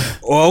like,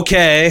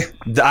 okay,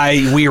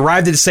 we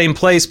arrived at the same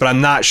place, but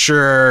I'm not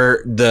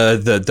sure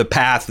the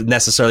path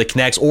necessarily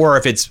connects, or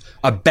if it's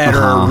a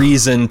better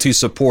reason to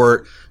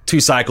support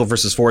 2-cycle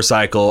versus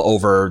 4-cycle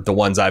over the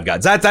ones I've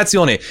got. That's the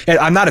only.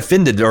 I'm not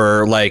offended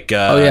or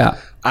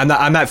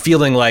I'm not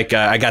feeling like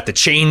I got the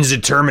change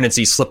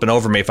determinacy slipping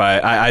over me. If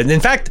I in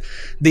fact,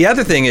 the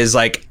other thing is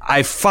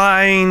I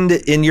find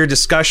in your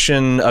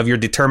discussion of your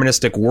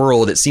deterministic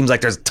world, it seems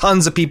like there's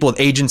tons of people with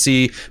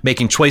agency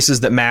making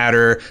choices that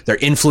matter. They're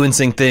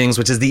influencing things,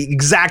 which is the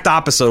exact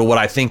opposite of what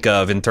I think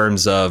of in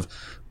terms of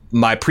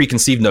my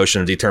preconceived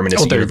notion of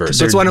deterministic universe.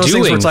 So it's one of those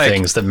things where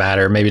things that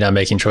matter, maybe not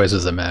making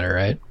choices that matter,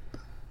 right?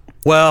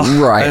 Well,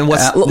 right. And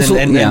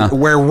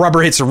where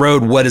rubber hits the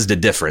road, what is the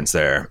difference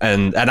there?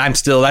 And I'm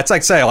still, that's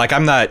I'm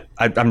trying not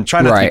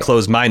to be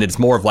closed-minded. It's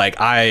more of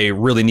I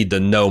really need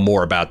to know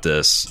more about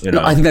this.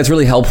 I think that's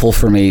really helpful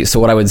for me. So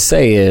what I would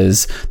say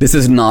is this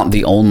is not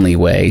the only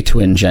way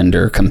to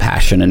engender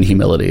compassion and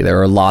humility.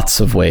 There are lots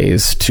of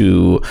ways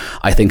to,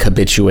 I think,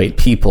 habituate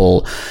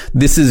people.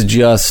 This is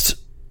just,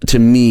 to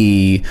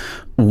me,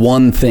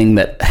 one thing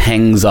that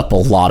hangs up a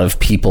lot of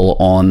people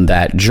on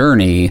that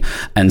journey.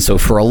 And so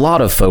for a lot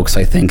of folks,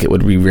 I think it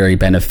would be very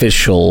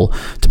beneficial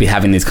to be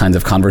having these kinds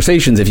of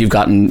conversations if you've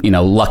gotten,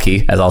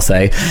 lucky, as I'll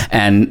say,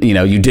 and,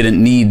 you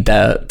didn't need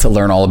to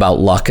learn all about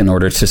luck in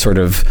order to sort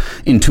of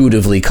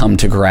intuitively come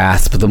to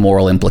grasp the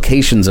moral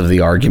implications of the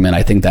argument.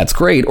 I think that's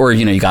great. Or,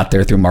 you got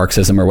there through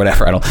Marxism or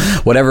whatever.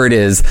 Whatever it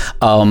is,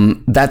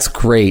 that's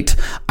great.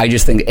 I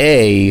just think,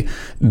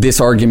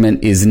 this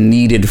argument is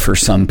needed for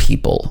some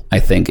people. I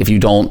think if you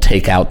don't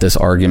take out this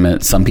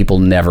argument, some people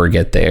never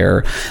get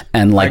there.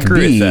 And I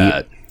agree with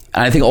that.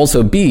 And I think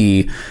also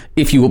B,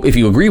 if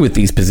you agree with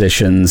these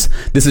positions,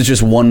 this is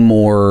just one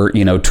more,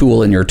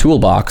 tool in your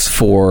toolbox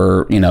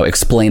for,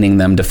 explaining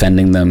them,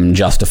 defending them,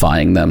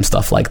 justifying them,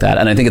 stuff like that.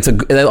 And I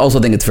think I also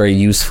think it's very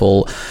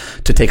useful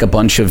to take a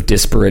bunch of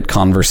disparate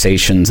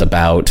conversations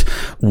about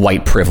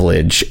white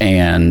privilege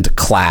and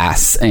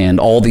class and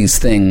all these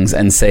things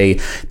and say,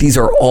 these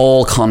are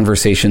all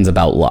conversations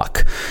about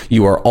luck.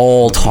 You are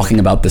all talking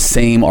about the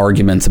same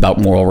arguments about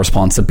moral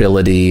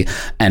responsibility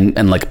and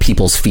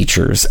people's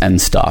features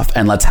and stuff.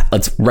 And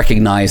let's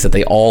recognize that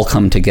they all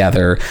come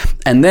together,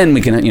 and then we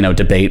can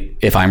debate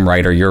if I'm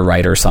right or you're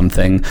right or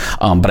something.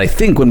 But I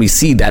think when we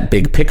see that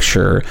big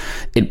picture,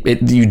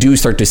 you do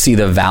start to see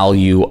the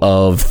value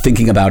of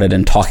thinking about it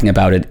and talking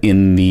about it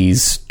in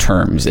these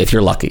terms. If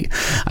you're lucky,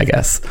 I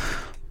guess.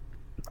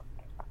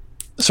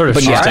 Sort of.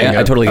 But yeah,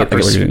 I totally get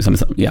what you're doing.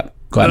 Yeah,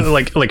 go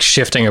ahead. Like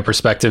shifting a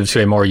perspective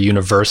to a more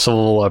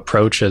universal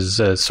approach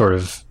as sort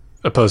of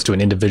opposed to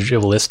an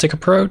individualistic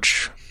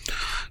approach.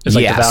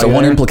 So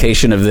one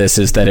implication of this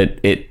is that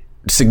it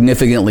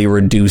significantly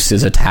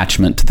reduces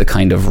attachment to the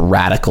kind of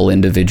radical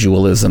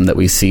individualism that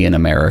we see in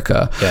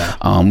America,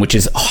 which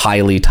is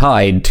highly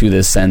tied to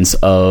this sense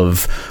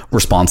of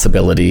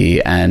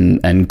responsibility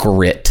and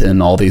grit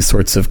and all these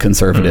sorts of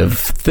conservative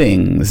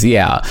things.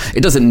 Yeah,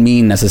 it doesn't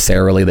mean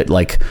necessarily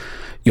that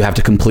you have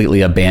to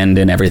completely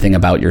abandon everything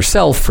about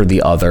yourself for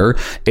the other.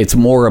 It's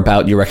more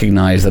about you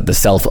recognize that the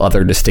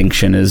self-other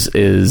distinction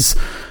is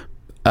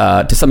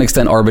to some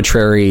extent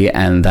arbitrary,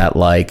 and that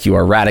like you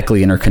are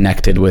radically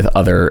interconnected with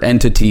other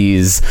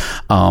entities,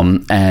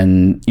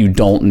 and you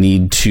don't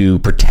need to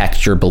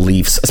protect your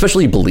beliefs,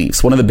 especially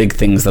beliefs. One of the big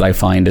things that I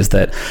find is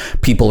that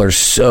people are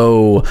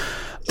so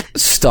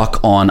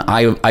stuck on,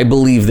 I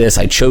believe this,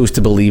 I chose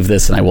to believe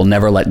this, and I will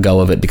never let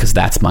go of it because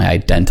that's my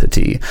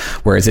identity.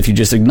 Whereas if you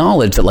just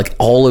acknowledge that like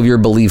all of your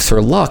beliefs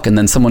are luck, and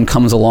then someone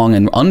comes along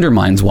and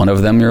undermines one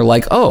of them, you're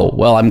like, oh,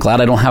 well, I'm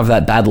glad I don't have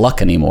that bad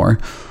luck anymore.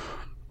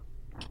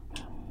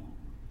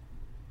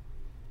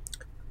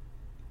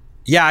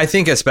 Yeah, I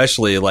think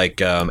especially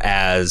like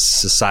as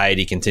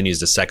society continues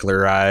to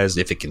secularize,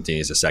 if it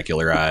continues to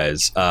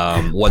secularize,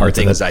 one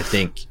thing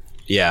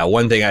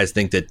I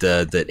think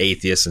that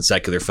atheists and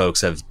secular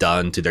folks have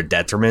done to their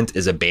detriment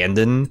is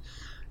abandon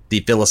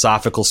the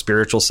philosophical,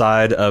 spiritual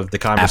side of the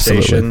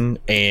conversation.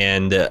 Absolutely.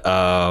 And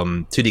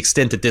to the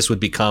extent that this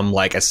would become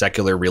like a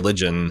secular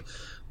religion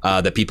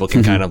that people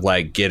can kind of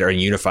like get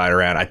unified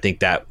around, I think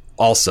that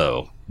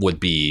also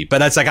would be. But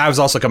that's like, I was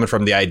also coming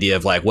from the idea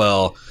of like,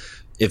 well,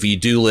 if you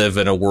do live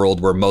in a world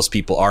where most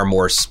people are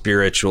more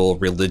spiritual,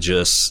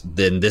 religious,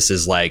 then this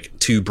is like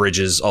two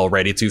bridges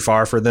already too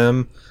far for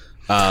them.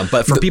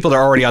 But for people that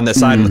are already on this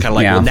side, kind of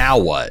like, well, now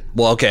what?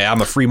 Well, okay, I'm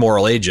a free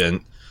moral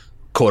agent,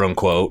 quote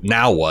unquote.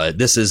 Now what?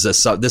 This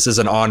is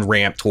an on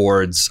ramp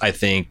towards, I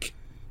think,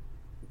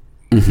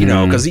 you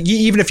know, because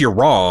even if you're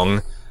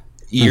wrong,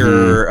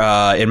 you're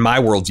in my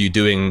worldview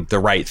doing the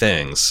right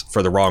things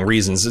for the wrong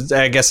reasons.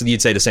 I guess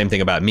you'd say the same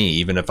thing about me.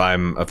 Even if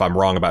I'm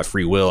wrong about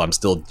free will, I'm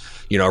still,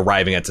 you know,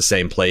 arriving at the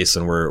same place,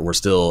 and we're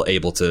still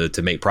able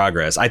to make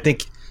progress. I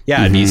think,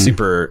 yeah, it'd be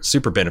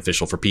super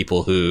beneficial for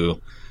people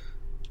who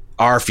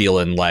are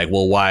feeling like,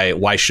 well,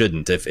 why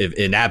shouldn't, if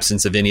in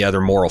absence of any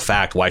other moral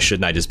fact, why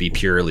shouldn't I just be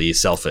purely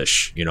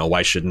selfish? You know,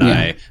 why shouldn't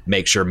I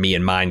make sure me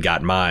and mine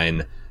got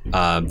mine?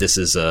 This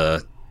is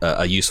a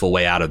useful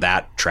way out of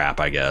that trap,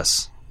 I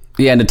guess.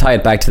 Yeah, and to tie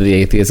it back to the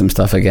atheism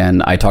stuff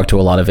again, I talk to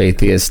a lot of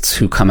atheists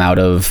who come out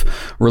of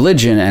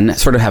religion and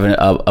sort of have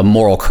a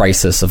moral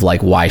crisis of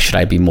like, why should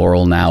I be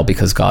moral now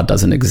because God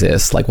doesn't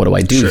exist? Like, what do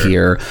I do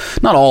here?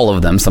 Not all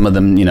of them. Some of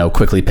them, you know,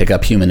 quickly pick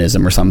up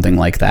humanism or something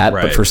like that.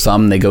 Right. But for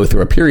some, they go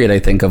through a period, I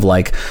think, of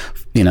like,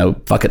 you know,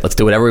 fuck it, let's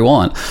do whatever we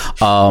want.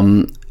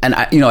 And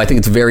I think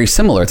it's very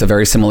similar. It's a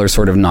very similar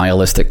sort of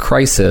nihilistic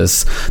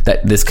crisis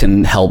that this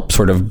can help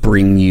sort of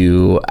bring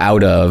you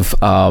out of.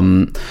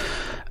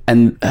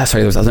 And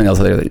sorry, there was something else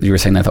that you were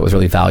saying that I thought was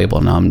really valuable.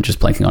 Now I'm just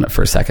blanking on it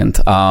for a second.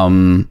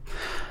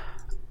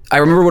 I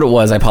remember what it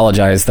was. I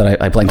apologize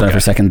that I blanked on it for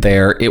a second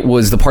there. It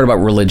was the part about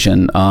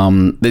religion.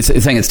 It's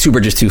saying it's two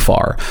bridges too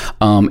far.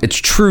 It's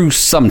true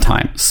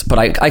sometimes, but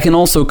I can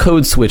also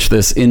code switch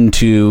this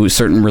into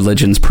certain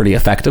religions pretty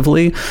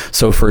effectively.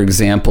 So, for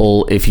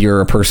example, if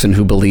you're a person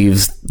who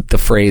believes the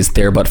phrase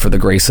 "there but for the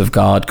grace of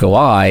God go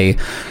I,"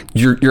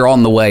 you're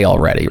on the way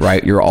already,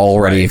 right? You're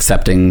already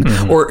accepting,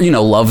 or, you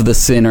know, love the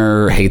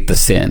sinner, hate the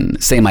sin.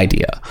 Same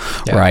idea,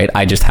 right?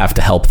 I just have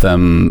to help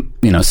them,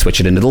 you know, switch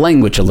it into the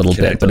language a little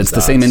bit, but it's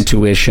the same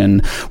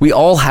intuition. We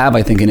all have,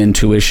 I think, an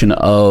intuition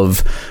of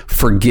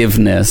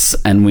forgiveness,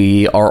 and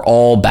we are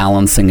all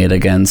balancing it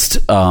against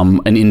an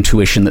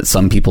intuition that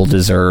some people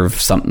deserve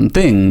some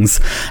things.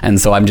 And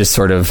so I'm just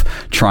sort of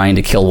trying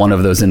to kill one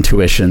of those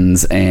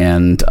intuitions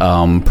and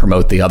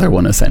promote the other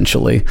one,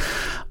 essentially.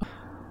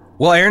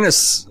 Well, Aaron,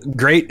 it's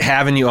great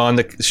having you on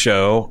the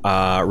show.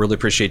 Really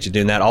appreciate you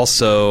doing that.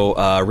 Also,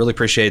 really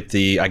appreciate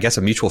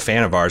a mutual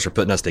fan of ours for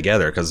putting us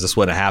together, because this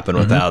wouldn't happen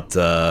without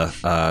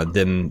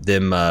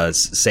them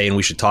saying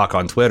we should talk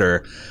on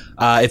Twitter.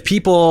 If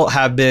people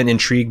have been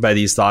intrigued by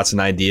these thoughts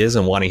and ideas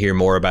and want to hear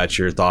more about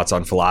your thoughts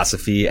on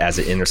philosophy as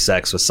it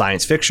intersects with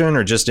science fiction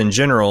or just in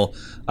general,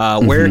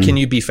 where can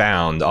you be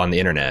found on the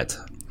internet?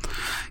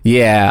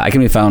 Yeah, I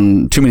can be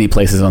found too many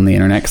places on the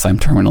internet because I'm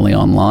terminally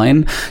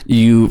online.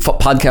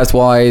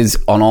 Podcast-wise,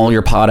 on all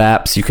your pod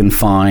apps, you can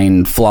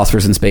find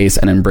Philosophers in Space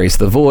and Embrace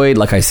the Void.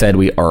 Like I said,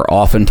 we are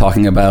often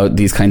talking about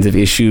these kinds of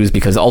issues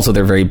because also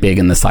they're very big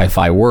in the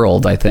sci-fi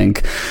world, I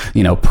think.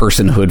 You know,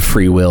 personhood,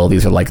 free will,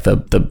 these are like the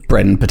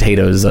bread and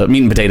potatoes,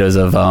 meat and potatoes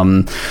of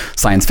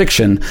science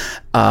fiction.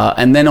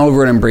 And then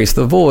over at Embrace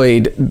the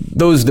Void,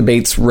 those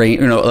debates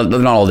range, you know,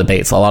 not all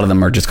debates, a lot of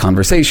them are just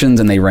conversations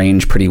and they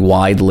range pretty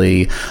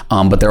widely.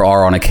 But there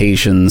are on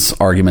occasions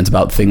arguments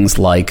about things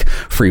like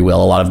free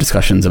will, a lot of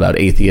discussions about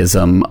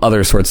atheism,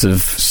 other sorts of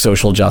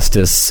social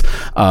justice,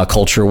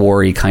 culture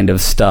war-y kind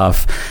of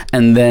stuff.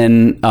 And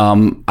then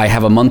I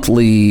have a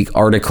monthly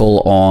article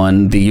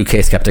on the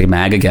UK Skeptic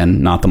Mag,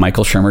 again, not the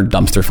Michael Shermer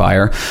dumpster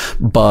fire,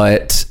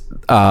 but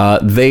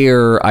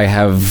there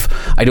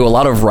I do a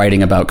lot of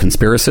writing about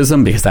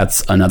conspiracism because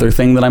that's another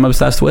thing that I'm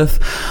obsessed with.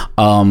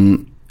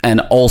 And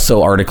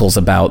also articles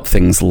about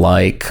things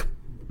like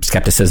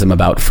skepticism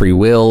about free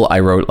will. I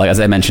wrote, like, as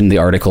I mentioned, the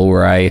article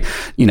where I,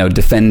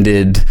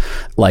 defended,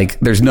 like,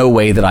 there's no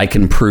way that I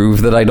can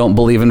prove that I don't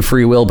believe in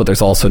free will, but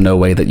there's also no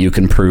way that you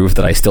can prove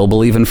that I still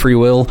believe in free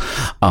will.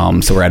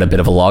 So we're at a bit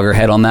of a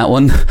loggerhead on that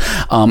one.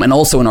 And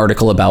also an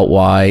article about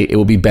why it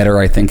would be better,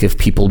 I think, if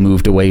people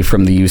moved away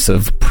from the use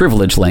of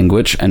privilege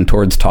language and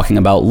towards talking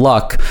about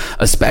luck,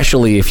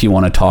 especially if you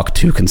want to talk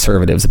to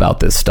conservatives about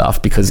this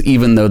stuff, because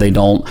even though they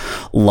don't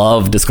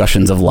love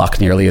discussions of luck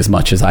nearly as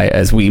much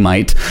as we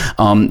might,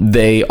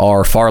 they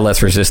are far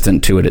less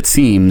resistant to it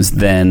seems,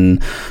 than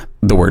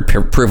the word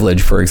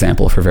privilege, for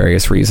example, for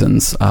various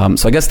reasons.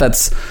 So I guess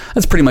that's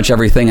pretty much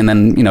everything. And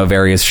then,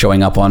 various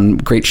showing up on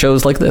great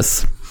shows like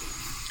this.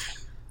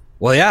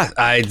 Well, yeah,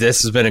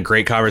 this has been a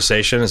great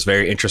conversation. It's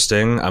very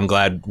interesting. I'm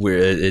glad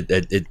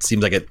it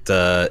seems like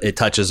it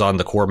touches on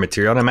the core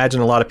material. And I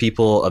imagine a lot of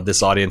people of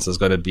this audience is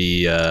going to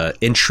be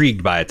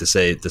intrigued by it, to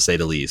say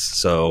the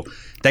least. So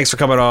thanks for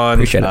coming on.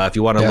 Appreciate it. If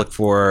you want to look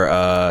for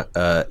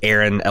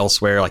Aaron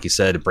elsewhere, like you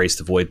said, Embrace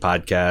the Void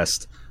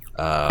podcast.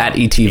 At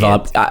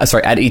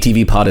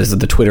ETV Pod is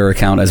the Twitter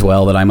account as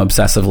well that I'm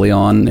obsessively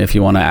on. If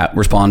you want to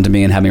respond to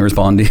me and have me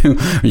respond to you,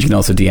 you can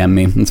also DM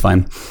me. It's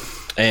fine.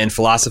 And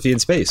Philosophy in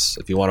Space,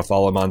 if you want to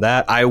follow him on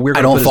that. I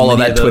don't follow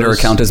that Twitter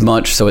account as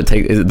much, so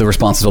the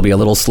responses will be a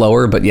little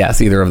slower. But yes,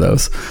 either of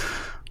those.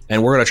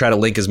 And we're going to try to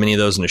link as many of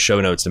those in the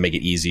show notes to make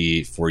it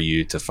easy for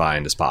you to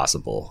find as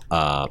possible.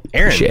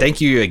 Aaron,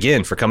 thank you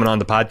again for coming on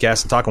the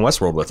podcast and talking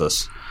Westworld with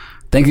us.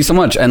 Thank you so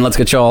much. And let's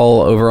get you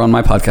all over on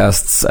my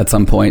podcasts at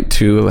some point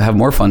to have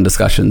more fun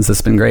discussions.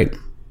 It's been great.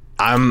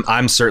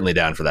 I'm certainly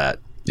down for that.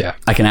 Yeah.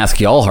 I can ask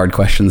you all hard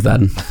questions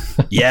then.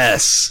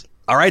 Yes.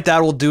 All right,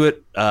 that will do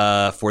it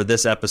for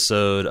this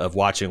episode of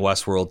Watching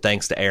Westworld.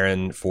 Thanks to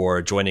Aaron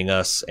for joining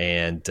us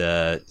and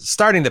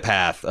starting the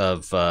path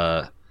of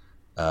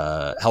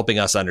helping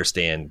us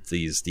understand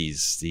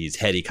these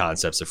heady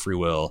concepts of free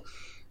will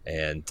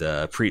and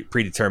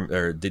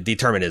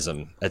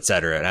determinism,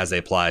 etc., and as they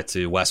apply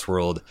to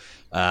Westworld.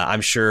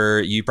 I'm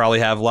sure you probably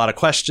have a lot of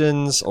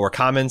questions or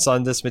comments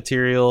on this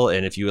material,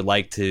 and if you would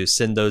like to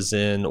send those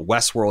in,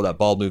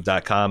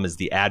 westworld@baldmove.com is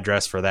the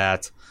address for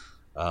that.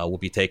 We'll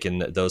be taking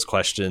those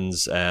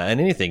questions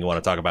and anything you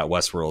want to talk about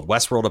Westworld.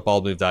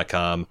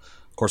 Westworld@baldmove.com.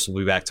 Of course,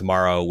 we'll be back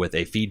tomorrow with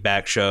a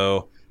feedback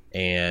show.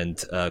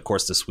 And of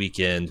course, this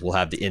weekend, we'll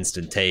have the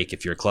Instant Take.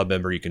 If you're a club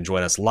member, you can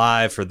join us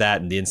live for that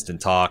and the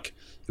Instant Talk.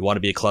 If you want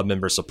to be a club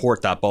member,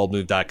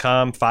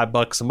 support.baldmove.com.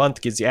 $5 a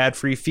month gives you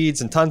ad-free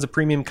feeds and tons of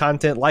premium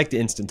content like the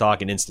Instant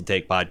Talk and Instant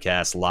Take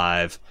podcast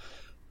live.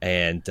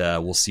 And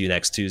we'll see you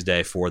next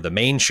Tuesday for the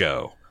main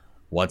show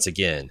once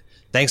again.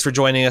 Thanks for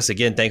joining us.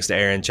 Again, thanks to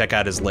Aaron. Check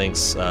out his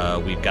links.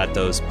 We've got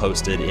those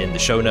posted in the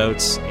show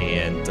notes,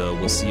 and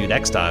we'll see you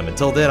next time.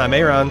 Until then, I'm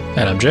Aaron.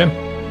 And I'm Jim.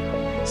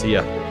 See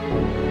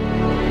ya.